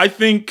 I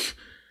think,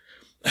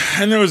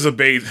 and there was a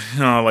debate,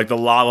 like the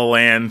La La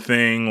Land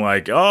thing,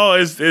 like, oh,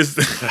 is this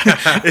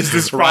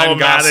problematic? Ryan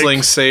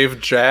Gosling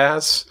saved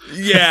jazz?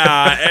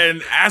 Yeah,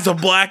 and as a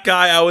black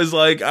guy, I was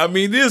like, I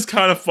mean, this is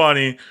kind of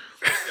funny.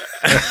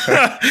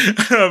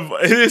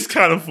 It is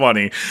kind of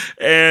funny.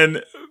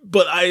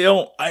 But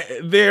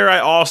I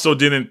also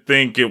didn't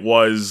think it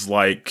was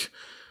like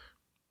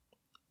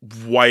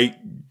white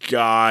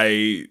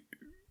guy.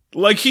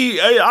 Like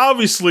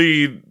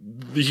obviously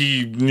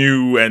he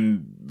knew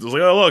and was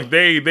like, oh look,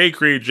 they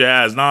create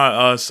jazz, not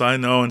us, I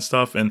know, and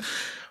stuff. And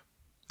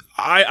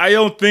I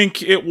don't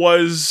think it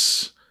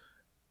was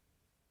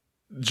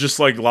just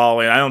like La La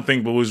Land. I don't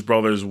think Blues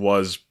Brothers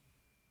was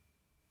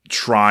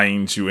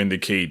trying to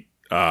indicate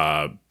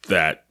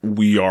that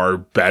we are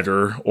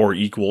better or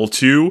equal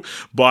to,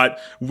 but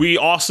we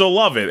also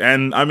love it.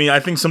 And I mean, I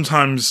think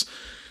sometimes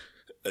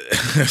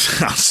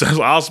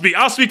I'll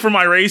speak for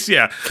my race.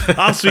 Yeah,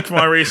 I'll speak for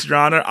my race, Your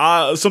Honor.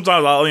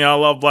 Sometimes I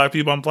love black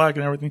people. I'm black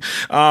and everything.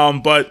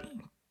 But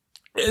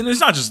and it's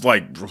not just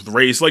like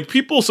race. Like,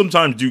 people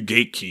sometimes do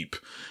gatekeep,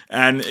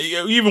 and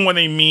even when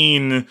they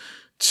mean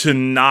to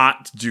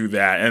not do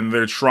that and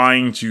they're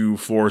trying to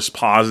force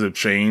positive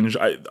change,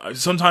 I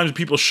sometimes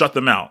people shut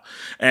them out.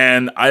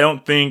 And I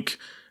don't think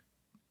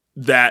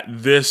that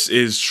this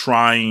is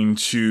trying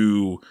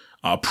to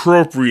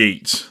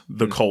appropriate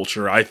the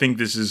culture. I think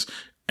this is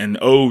an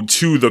ode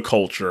to the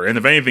culture. And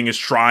if anything, is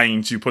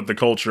trying to put the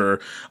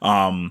culture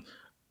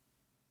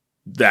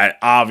that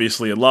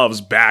obviously it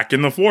loves back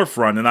in the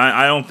forefront. And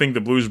I don't think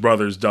the Blues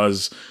Brothers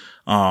does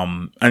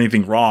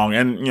anything wrong.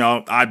 And,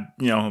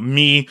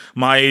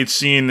 my age,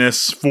 seeing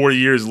this 40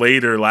 years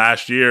later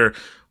last year,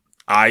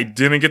 I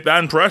didn't get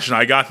that impression.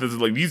 I got this,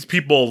 like, these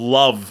people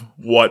love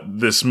what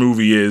this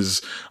movie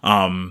is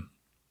an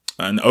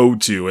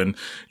ode to. And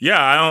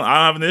yeah, I don't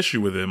have an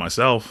issue with it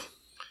myself.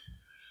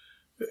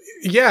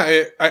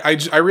 Yeah,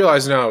 I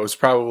realize now it was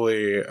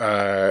probably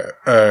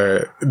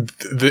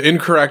the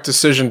incorrect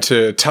decision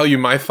to tell you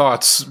my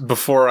thoughts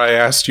before I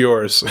asked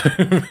yours.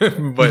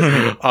 But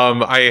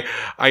I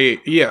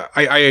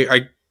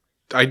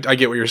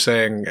get what you're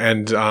saying,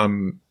 and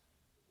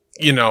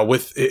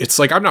with it's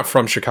like, I'm not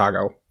from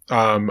Chicago.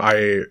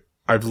 I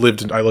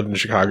lived in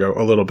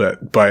Chicago a little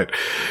bit, but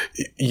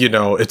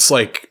it's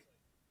like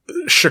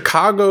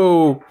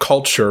Chicago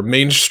culture,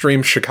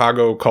 mainstream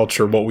Chicago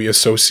culture, what we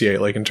associate,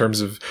 like in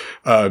terms of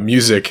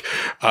music,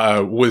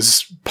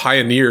 was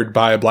pioneered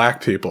by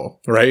black people,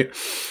 right?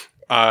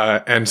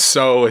 And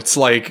so it's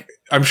like,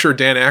 I'm sure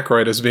Dan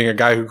Aykroyd, as being a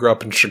guy who grew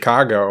up in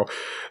Chicago,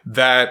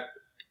 that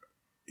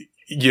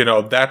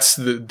that's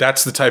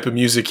the type of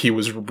music he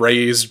was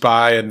raised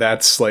by, and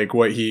that's like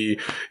what he,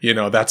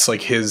 that's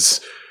like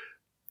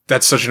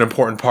that's such an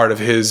important part of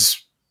his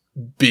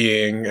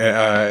being,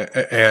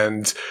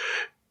 and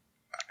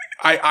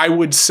I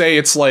would say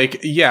it's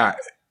like, yeah,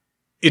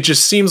 it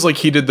just seems like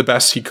he did the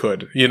best he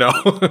could,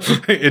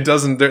 it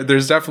doesn't,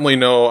 there's definitely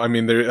no, I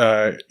mean,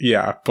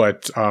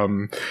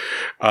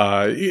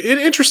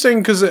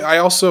 interesting, because I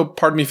also,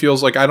 part of me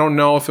feels like I don't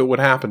know if it would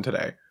happen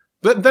today.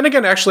 But then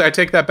again, actually, I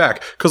take that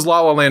back, because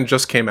La La Land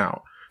just came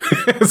out.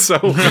 So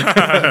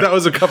that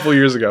was a couple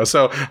years ago.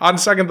 So on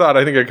second thought,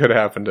 I think it could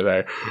happen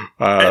today.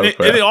 And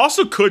it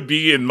also could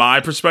be, in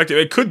my perspective,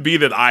 it could be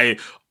that I,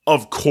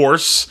 of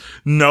course,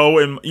 no,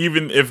 and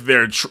even if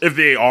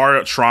they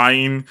are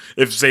trying,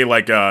 if say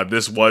like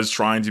this was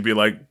trying to be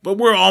like, but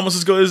we're almost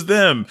as good as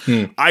them.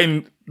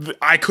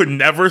 I could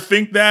never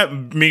think that,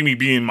 maybe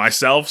being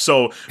myself.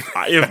 So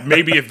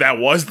if that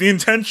was the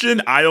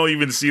intention, I don't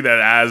even see that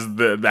as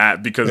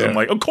that, because I'm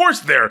like, of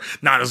course they're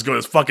not as good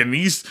as fucking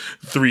these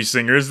three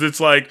singers. It's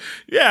like,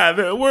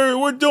 yeah,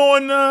 we're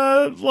doing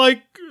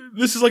like,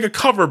 this is like a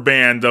cover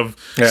band of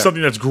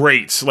something that's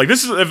great. Like,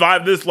 this is, if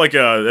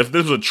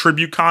this was a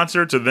tribute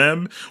concert to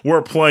them,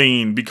 we're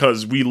playing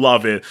because we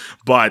love it.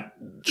 But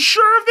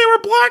sure, if they were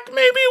black,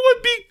 maybe it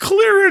would be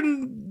clear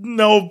and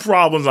no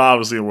problems,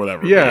 obviously, or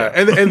whatever. Yeah,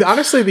 and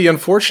honestly, the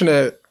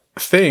unfortunate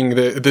thing,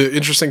 the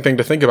interesting thing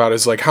to think about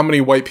is like how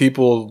many white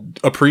people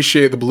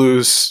appreciate the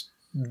blues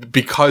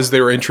because they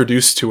were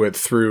introduced to it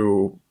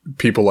through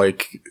people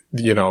like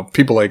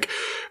the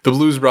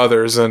Blues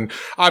Brothers. And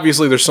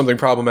obviously there's something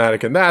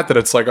problematic in that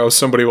it's like, oh,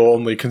 somebody will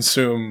only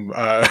consume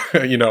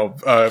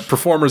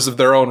performers of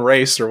their own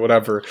race or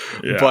whatever.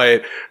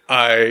 But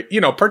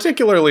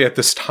particularly at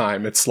this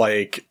time, it's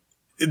like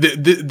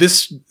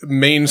this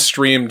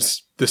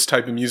mainstreamed this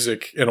type of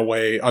music in a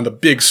way on the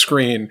big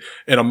screen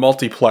in a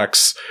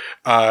multiplex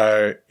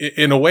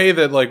in a way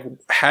that like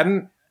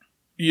hadn't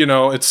you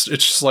know, it's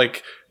just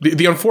like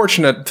the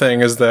unfortunate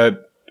thing is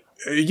that,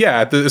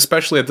 yeah,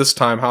 especially at this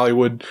time,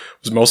 Hollywood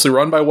was mostly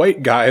run by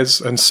white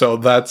guys, and so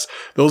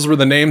those were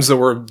the names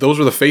those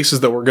were the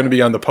faces that were going to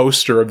be on the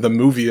poster of the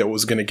movie that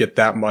was going to get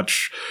that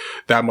much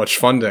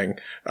funding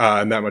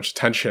and that much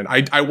attention.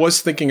 I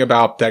was thinking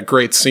about that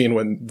great scene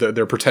when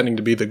they're pretending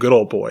to be the good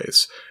old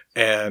boys,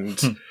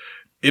 and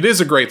it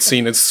is a great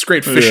scene. It's this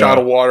great fish out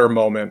of water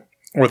moment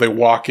where they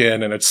walk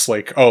in and it's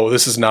like, oh,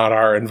 this is not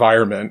our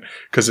environment,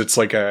 because it's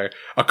like a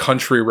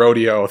country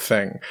rodeo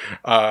thing.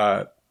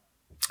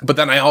 But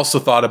then I also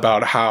thought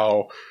about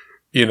how,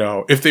 you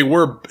know, if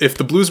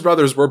the Blues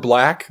Brothers were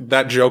black,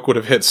 that joke would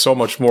have hit so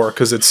much more,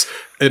 because it's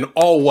an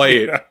all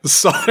white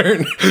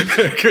Southern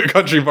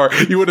country bar.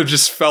 You would have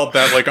just felt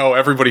that, like, oh,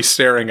 everybody's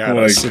staring at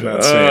us in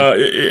that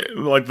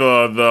scene. Like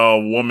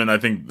the woman, I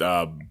think,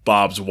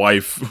 Bob's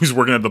wife, who's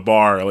working at the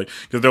bar, like,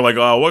 because they're like,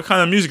 oh, what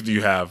kind of music do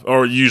you have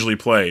or usually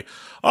play?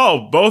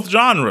 Oh, both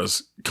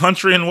genres,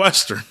 country and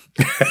western.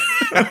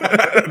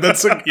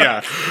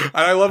 Yeah. And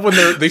I love when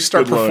they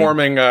start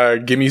performing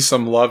Gimme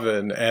Some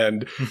Lovin',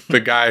 and the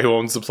guy who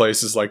owns the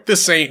place is like,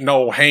 this ain't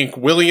no Hank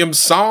Williams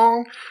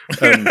song.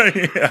 And,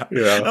 yeah.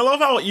 I love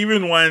how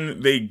even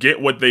when they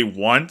get what they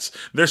want,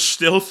 they're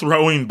still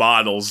throwing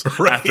bottles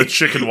at the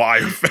chicken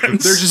wire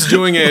fence. They're just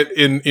doing it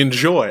in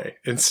joy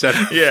instead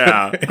of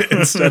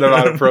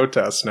out of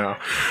protest now.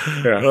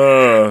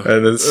 Yeah.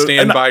 And then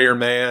Stand By Your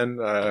Man,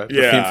 the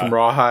theme from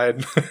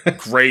Rawhide.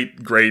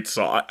 Great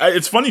song.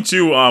 It's funny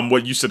too,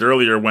 what you said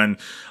earlier when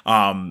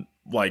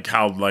like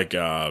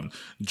how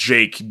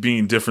Jake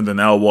being different than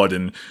Elwood,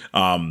 and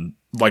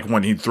like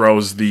when he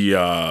throws the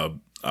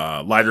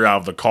lighter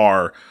out of the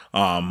car,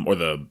 or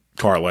the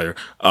car lighter,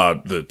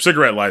 the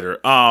cigarette lighter,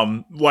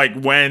 like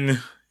when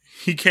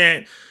he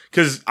can't,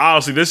 because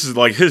obviously this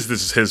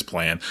is his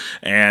plan,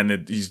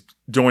 and he's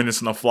doing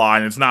this on the fly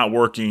and it's not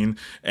working,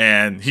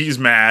 and he's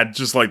mad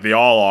just like they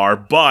all are,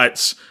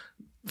 but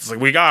it's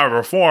like, we gotta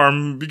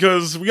reform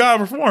because we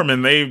gotta reform,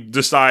 and they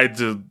decide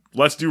to,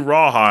 let's do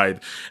Rawhide,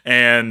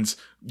 and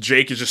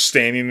Jake is just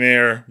standing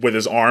there with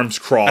his arms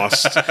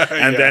crossed,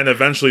 and then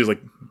eventually he's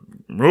like,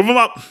 move him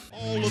up.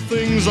 All the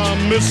things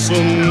I'm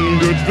missing,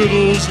 good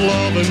fiddles,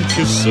 love and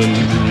kissing,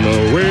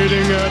 are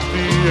waiting at the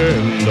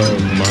end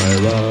of my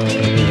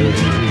ride.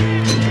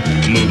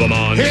 Move 'em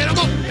on, hit 'em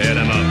up, hit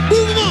 'em up,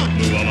 move 'em on,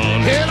 move 'em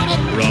on, hit 'em up,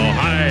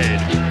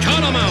 Rawhide,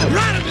 cut 'em out,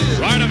 ride 'em in.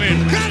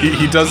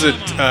 He does it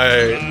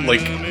like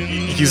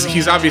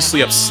he's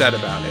obviously upset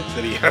about it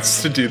that he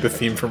has to do the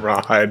theme from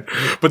Rawhide.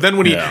 But then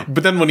when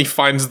he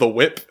finds the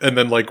whip and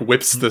then like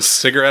whips the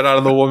cigarette out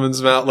of the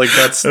woman's mouth, like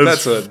that's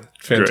a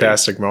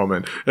fantastic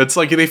moment. It's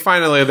like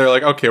they're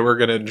like, okay, we're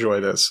gonna enjoy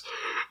this.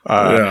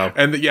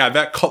 And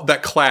that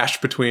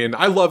clash between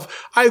I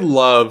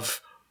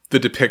love the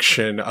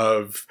depiction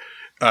of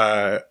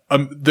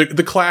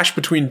the clash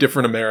between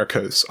different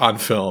Americas on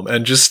film,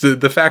 and just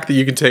the fact that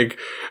you can take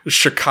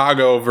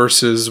Chicago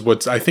versus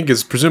what I think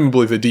is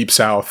presumably the Deep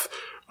South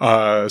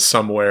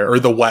somewhere, or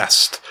the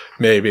West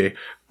maybe.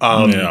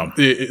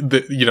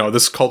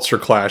 This culture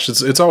clash.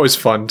 It's always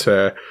fun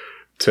to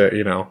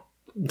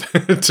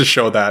to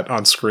show that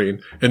on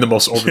screen in the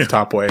most over the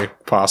top way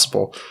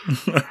possible.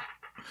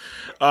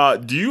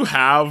 Do you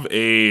have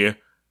a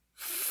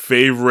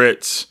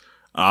favorite,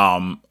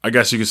 I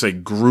guess you could say,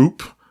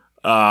 group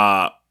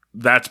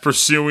that's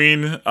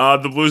pursuing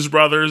the Blues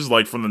Brothers,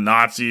 like from the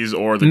Nazis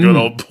or the good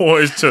old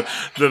boys to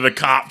the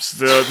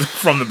cops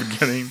from the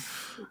beginning?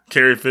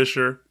 Carrie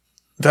Fisher.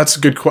 That's a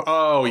good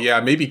oh yeah,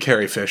 maybe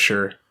Carrie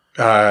Fisher.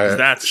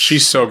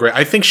 She's so great.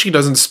 I think she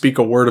doesn't speak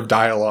a word of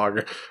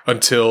dialogue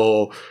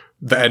until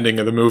the ending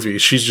of the movie.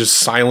 She's just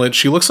silent.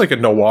 She looks like a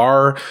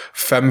noir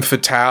femme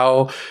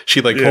fatale.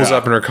 She pulls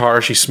up in her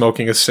car. She's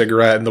smoking a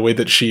cigarette, and the way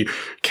that she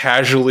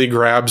casually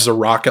grabs a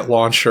rocket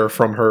launcher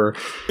from her.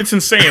 It's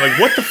insane. Like,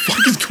 what the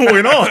fuck is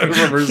going on?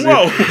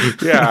 Whoa.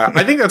 Yeah.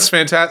 I think that's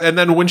fantastic. And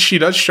then when she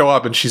does show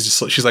up and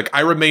she's like,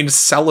 I remained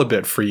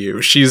celibate for you.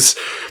 It's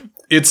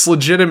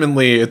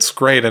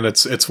great. And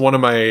it's one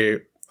of my,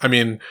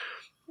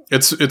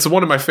 it's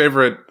one of my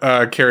favorite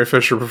Carrie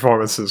Fisher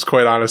performances,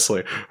 quite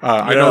honestly.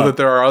 I know that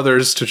there are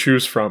others to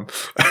choose from,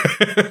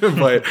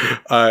 but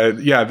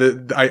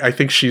I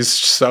think she's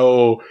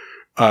so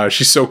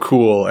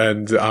cool,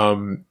 and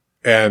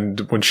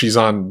when she's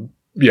on,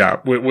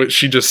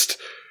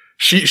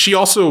 she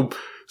also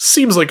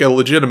seems like a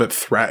legitimate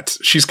threat.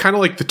 She's kind of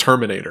like the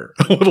Terminator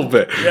a little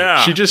bit. Yeah,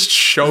 she just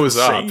shows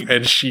up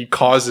and she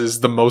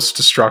causes the most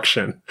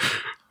destruction.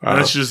 And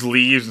then she just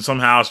leaves, and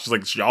somehow she's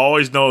like, she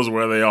always knows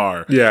where they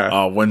are.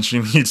 Yeah, when she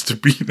needs to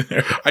be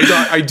there.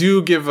 I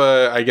do give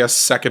I guess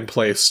second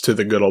place to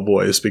the Good Old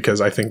Boys,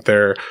 because I think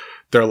they're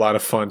a lot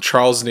of fun.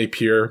 Charles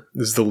Napier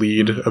is the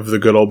lead of the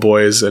Good Old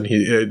Boys, and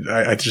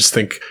I just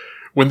think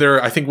when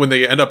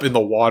they end up in the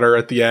water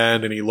at the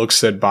end, and he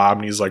looks at Bob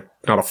and he's like,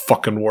 not a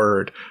fucking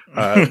word.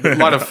 A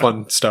lot of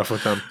fun stuff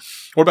with them.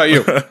 What about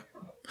you?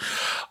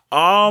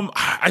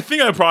 I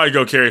think I'd probably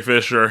go Carrie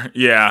Fisher.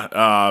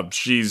 Yeah,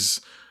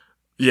 she's.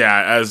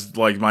 Yeah, as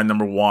like my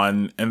number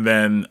one, and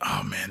then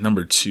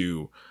number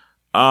two.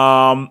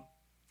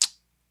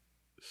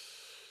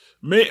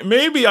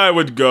 maybe I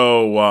would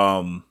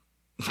go.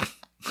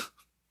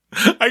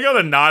 I go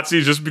the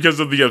Nazis just because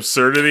of the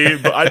absurdity,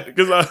 but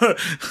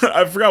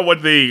I forgot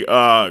what they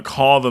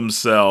call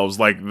themselves.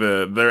 Like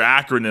their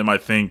acronym, I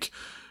think,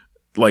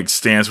 like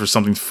stands for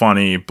something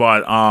funny.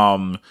 But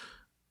I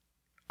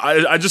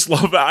just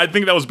love that. I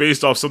think that was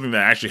based off something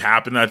that actually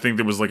happened. I think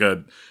there was like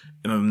in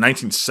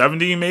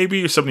 1970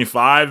 maybe or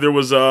 75 there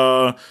was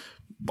a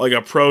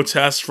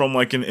protest from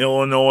like an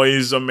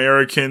Illinois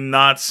American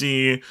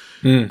Nazi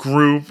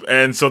group,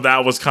 and so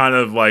that was kind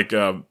of like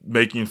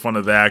making fun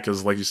of that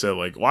because, like you said,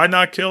 like why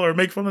not kill or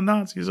make fun of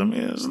Nazis? I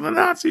mean, it's the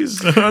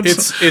Nazis.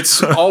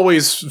 It's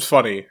always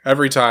funny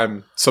every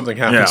time something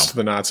happens to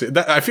the Nazis.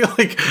 I feel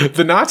like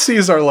the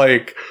Nazis are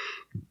like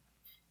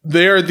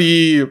they're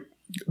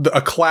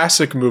a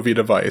classic movie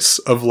device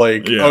of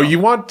like, oh, you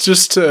want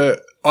just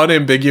to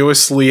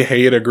unambiguously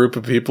hate a group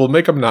of people,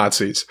 make them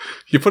Nazis.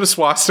 You put a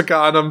swastika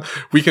on them,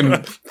 we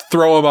can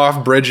throw them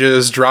off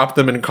bridges, drop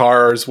them in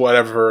cars,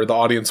 whatever. The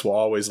audience will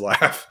always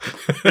laugh.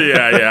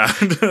 yeah.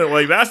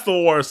 Like, that's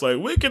the worst. Like,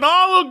 we can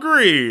all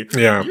agree.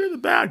 Yeah. You're the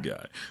bad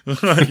guy.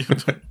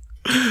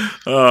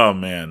 Oh,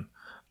 man.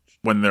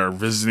 When they're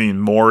visiting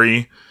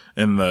Maury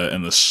in the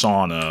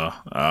sauna.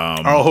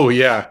 Oh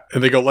yeah,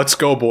 and they go, "Let's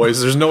go,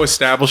 boys." There's no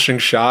establishing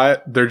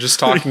shot. They're just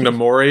talking to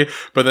Maury,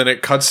 but then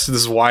it cuts to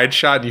this wide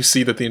shot, and you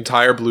see that the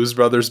entire Blues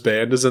Brothers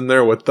band is in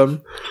there with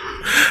them.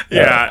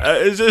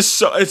 It's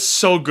just it's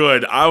so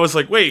good. I was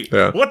like, wait,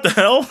 what the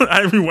hell?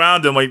 I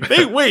rewound them. Like,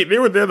 they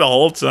were there the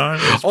whole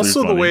time.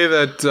 Also, the way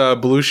that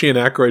Belushi and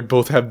Aykroyd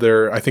both have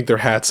their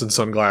hats and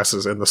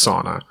sunglasses in the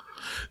sauna.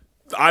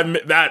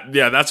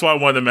 That's why I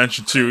wanted to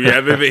mention too.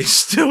 Yeah, they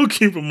still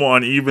keep them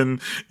on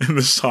even in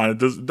the sauna.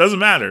 It doesn't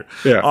matter.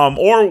 Yeah.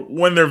 Or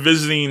when they're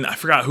visiting, I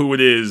forgot who it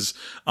is.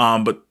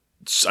 But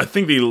I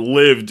think they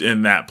lived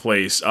in that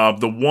place.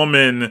 The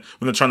woman when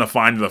they're trying to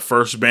find the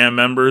first band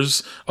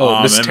members.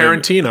 Oh, Miss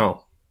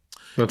Tarantino.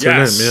 That's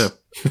her name.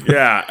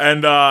 Yeah.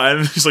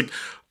 And he's like,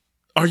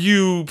 "Are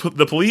you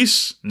the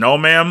police?" "No,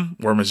 ma'am.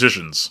 We're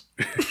musicians."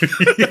 It's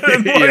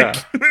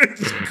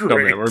great. No,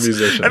 man, we're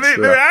musicians. And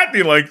they're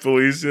acting like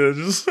police.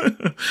 It's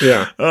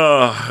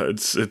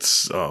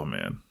oh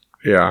man.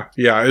 Yeah.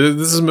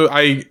 This is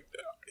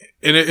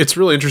it's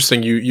really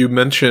interesting. You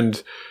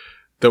mentioned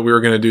that we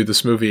were going to do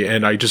this movie,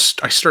 and I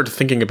started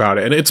thinking about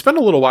it, and it's been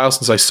a little while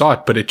since I saw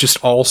it, but it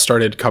just all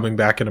started coming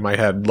back into my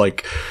head.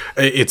 Like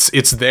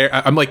it's there.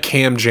 I'm like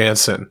Cam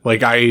Jansen.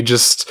 Like I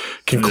just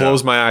can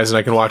close my eyes and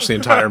I can watch the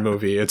entire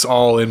movie. It's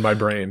all in my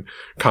brain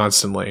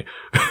constantly.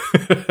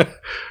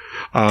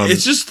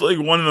 It's just like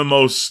one of the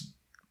most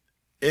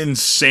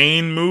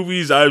insane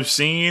movies I've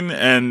seen,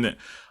 and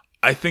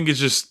I think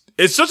it's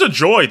such a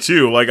joy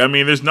too. Like, I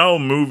mean, there's no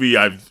movie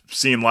I've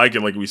seen like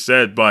it, like we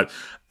said, but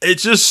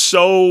it's just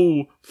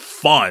so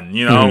fun,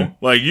 you know?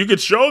 Mm-hmm. Like, you could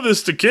show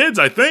this to kids,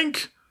 I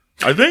think.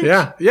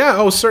 Yeah.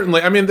 Oh,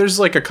 certainly. I mean, there's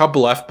like a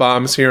couple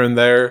F-bombs here and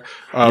there.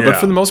 But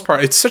for the most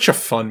part, it's such a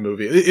fun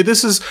movie.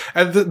 This is,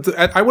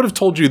 I would have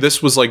told you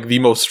this was like the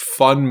most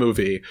fun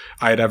movie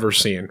I had ever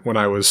seen when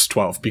I was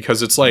 12,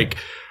 because it's like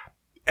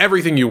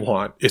everything you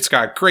want. It's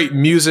got great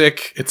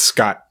music. It's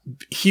got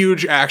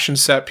huge action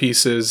set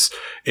pieces.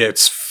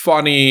 It's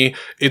funny.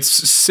 It's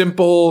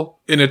simple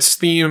in its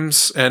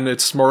themes and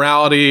its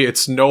morality.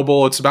 It's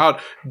noble. It's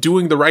about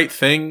doing the right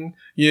thing.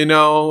 You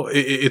know,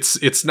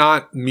 it's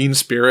not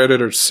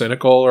mean-spirited or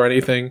cynical or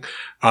anything.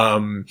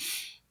 But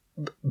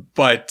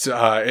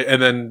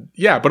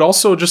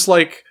also just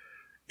like,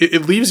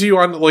 it leaves you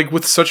on like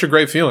with such a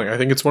great feeling. I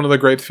think it's one of the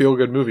great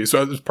feel-good movies.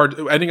 So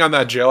ending on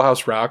that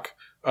Jailhouse Rock,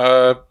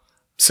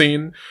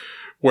 scene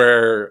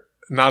where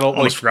not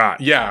only,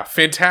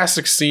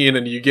 fantastic scene.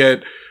 And you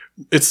get,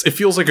 it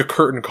feels like a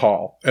curtain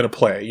call in a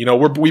play. You know,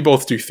 we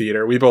both do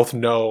theater. We both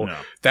know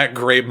that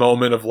great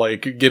moment of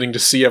like getting to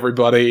see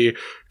everybody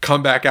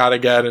come back out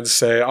again and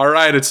say, "All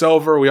right, it's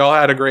over. We all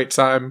had a great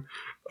time."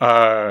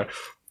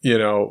 You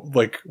know,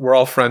 like we're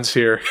all friends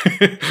here.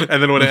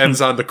 And then when it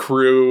ends on the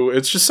crew,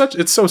 it's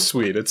so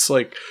sweet. It's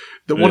like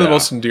one of the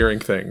most endearing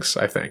things,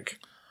 I think.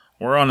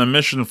 We're on a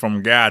mission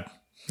from God.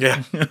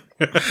 Yeah.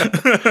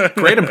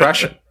 Great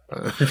impression.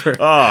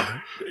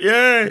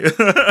 Yay.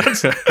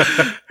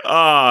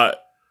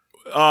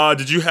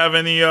 Did you have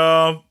any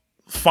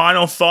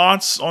final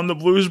thoughts on the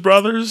Blues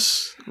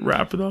Brothers?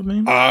 Wrap it up,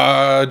 maybe.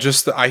 I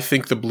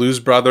think the Blues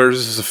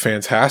Brothers is a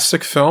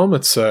fantastic film.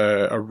 It's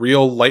a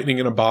real lightning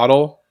in a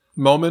bottle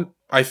moment,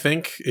 I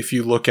think, if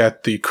you look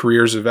at the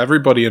careers of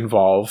everybody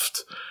involved.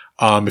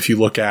 If you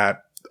look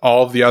at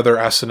all of the other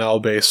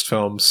SNL-based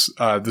films,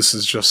 this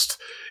is just,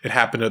 it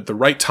happened at the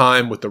right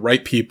time with the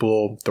right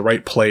people, the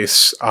right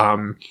place.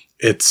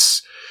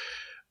 It's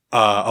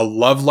a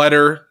love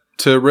letter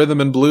to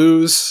rhythm and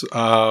blues.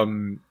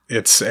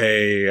 It's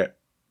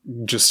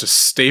just a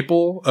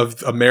staple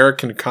of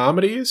American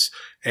comedies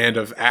and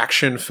of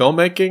action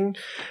filmmaking.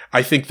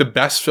 I think the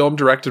best film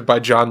directed by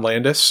John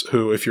Landis,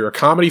 who, if you're a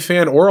comedy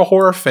fan or a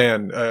horror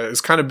fan, is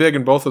kind of big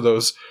in both of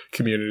those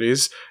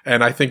communities.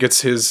 And I think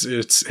it's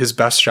his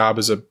best job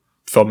as a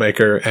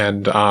filmmaker.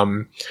 And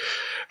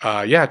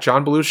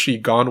John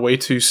Belushi gone way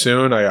too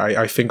soon.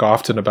 I think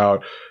often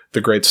about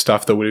the great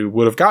stuff that we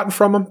would have gotten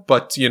from him,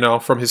 but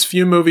from his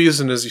few movies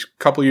and his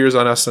couple years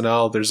on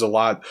SNL, there's a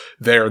lot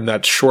there in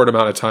that short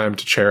amount of time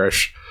to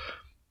cherish.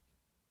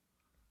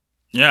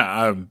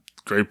 Yeah,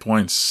 great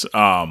points.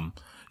 I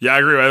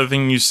agree with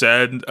everything you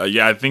said.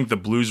 I think the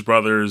Blues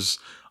Brothers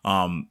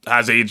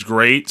has aged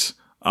great.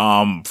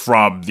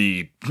 From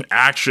the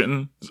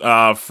action,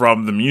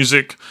 from the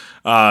music,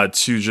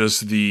 to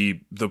just the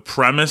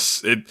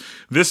premise.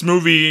 This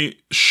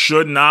movie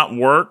should not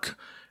work,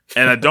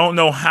 and I don't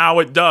know how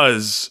it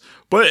does,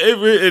 but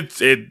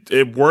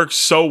it works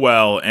so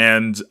well.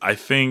 And I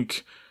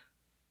think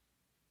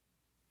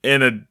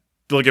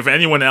if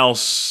anyone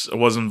else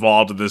was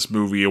involved in this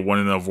movie, it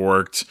wouldn't have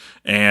worked.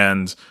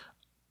 And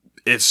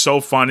it's so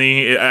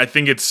funny. I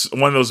think it's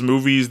one of those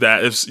movies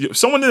that if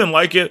someone didn't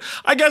like it,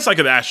 I guess I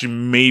could actually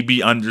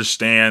maybe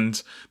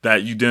understand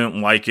that you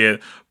didn't like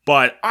it.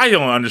 But I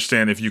don't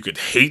understand if you could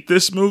hate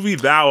this movie.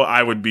 That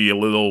I would be a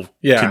little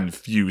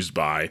confused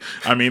by.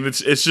 I mean,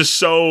 it's just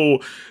so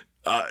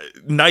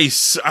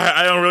nice.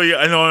 I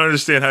don't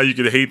understand how you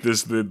could hate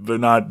this. They're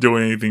not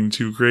doing anything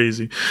too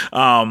crazy.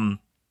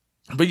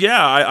 But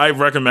yeah, I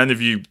recommend if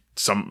you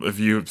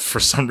for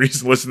some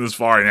reason listen this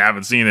far and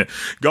haven't seen it,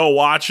 go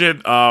watch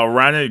it,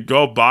 rent it,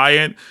 go buy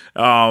it.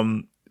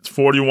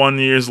 41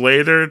 years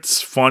later,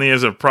 it's funny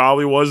as it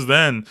probably was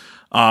then.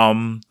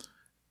 And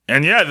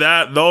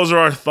yeah, those are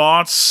our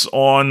thoughts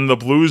on the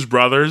Blues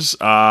Brothers.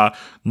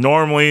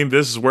 Normally,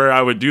 this is where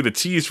I would do the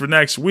tease for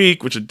next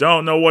week, which I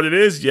don't know what it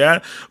is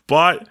yet.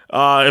 But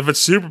if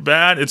it's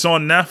Superbad, it's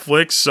on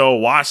Netflix, so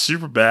watch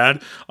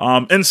Superbad.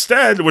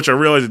 Instead, which I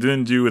realized I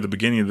didn't do at the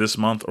beginning of this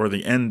month or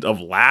the end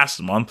of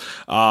last month,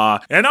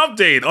 an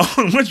update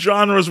on which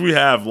genres we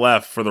have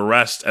left for the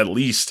rest, at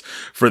least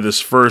for this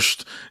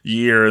first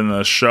year in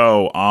the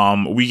show.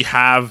 We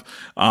have,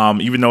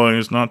 even though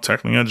it's not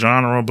technically a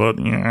genre, but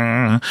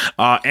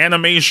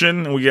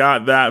animation, we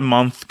got that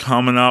month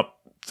coming up.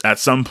 At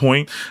some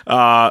point,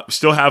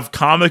 still have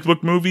comic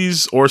book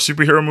movies or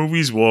superhero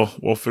movies. We'll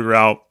figure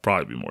out,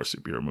 probably be more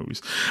superhero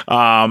movies.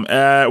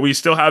 We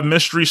still have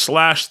mystery /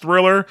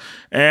 thriller,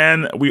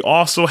 and we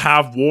also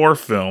have war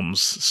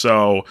films.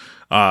 So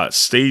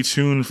stay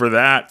tuned for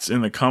that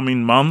in the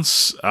coming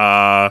months.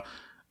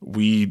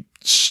 We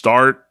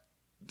start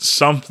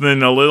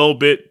something a little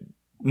bit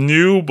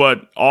new,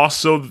 but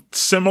also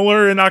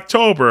similar in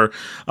October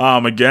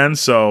again.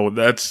 So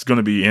that's going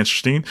to be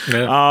interesting.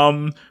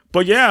 Yeah.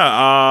 But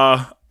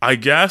yeah, I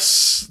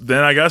guess we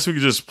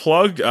could just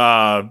plug,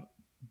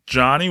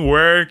 Johnny,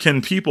 where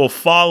can people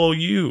follow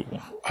you?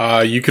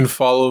 You can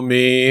follow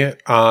me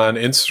on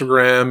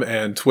Instagram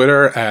and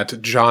Twitter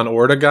at John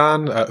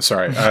Ortegon. I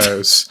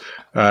was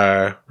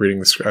reading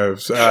the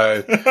script.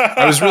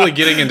 I was really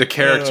getting into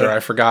character. I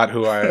forgot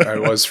who I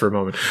was for a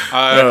moment.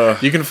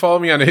 You can follow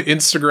me on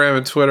Instagram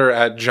and Twitter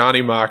at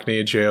Johnny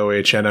Mockney,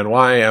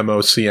 JOHNNY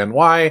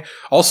MOCNY.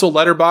 Also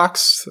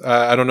Letterboxd.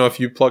 I don't know if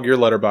you plug your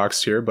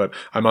Letterboxd here, but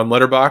I'm on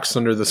Letterboxd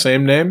under the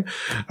same name.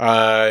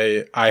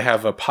 I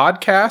have a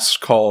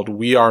podcast called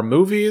We Are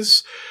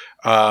Movies.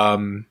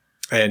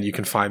 And you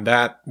can find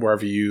that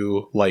wherever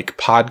you like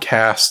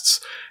podcasts.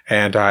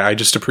 And I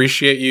just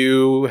appreciate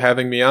you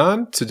having me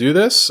on to do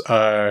this.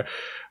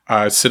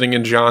 Sitting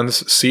in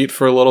John's seat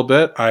for a little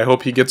bit. I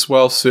hope he gets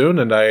well soon,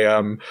 and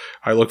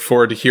I look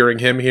forward to hearing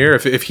him here.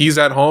 If he's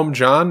at home,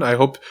 John, I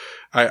hope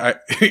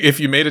if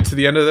you made it to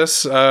the end of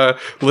this,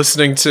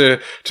 listening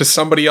to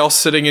somebody else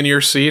sitting in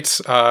your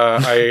seat,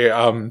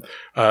 no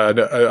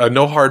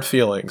hard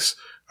feelings.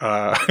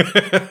 I'm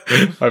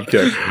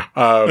kidding.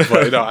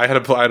 But no, I had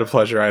a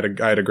pleasure. I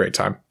had a great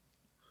time.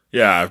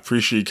 Yeah, I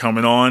appreciate you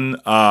coming on.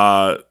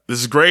 This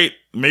is great.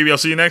 Maybe I'll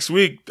see you next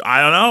week. I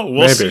don't know.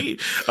 We'll see.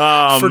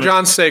 For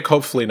John's sake,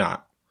 hopefully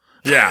not.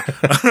 Yeah.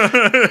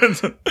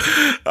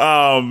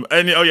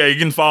 And you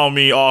can follow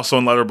me also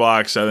on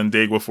Letterboxd at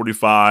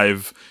Indagwa45.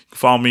 You can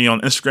follow me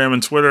on Instagram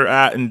and Twitter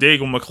at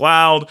Indagwa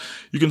McLeod.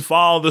 You can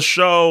follow the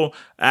show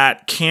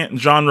at Can't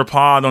Genre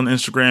Pod on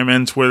Instagram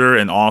and Twitter,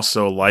 and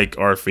also like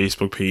our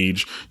Facebook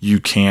page, You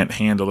Can't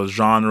Handle the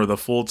Genre, the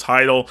full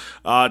title.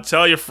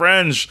 Tell your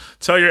friends,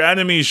 tell your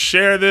enemies,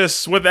 share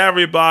this with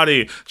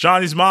everybody.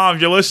 Johnny's mom,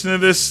 if you're listening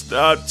to this,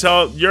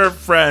 tell your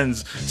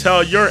friends,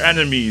 tell your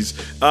enemies.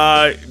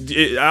 I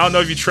don't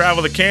know if you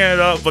travel to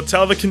Canada, but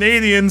tell the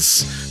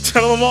Canadians,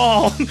 tell them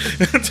all.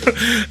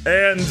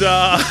 And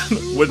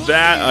with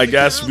that, I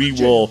guess we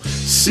will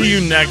see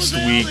you next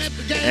week,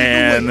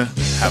 and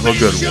have a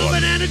good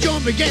one. And the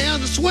joint began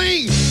to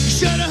swing. You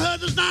should have heard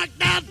this knocked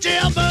out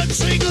jailbird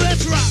sing.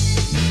 Let's rock.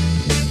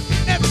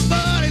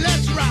 Everybody,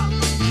 let's rock.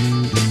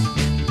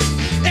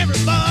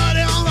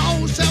 Everybody on the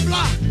whole cell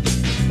block.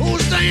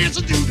 Who's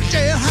dancing to the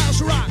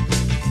jailhouse rock?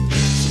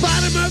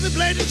 Spotty Murphy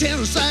played the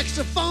tenor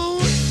saxophone.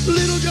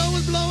 Little Joe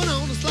was blowing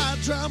on the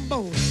slide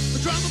trombone. The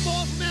drummer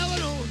boy from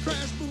Illinois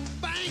crashed, boom,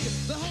 bang.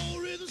 The whole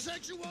rhythm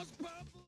section was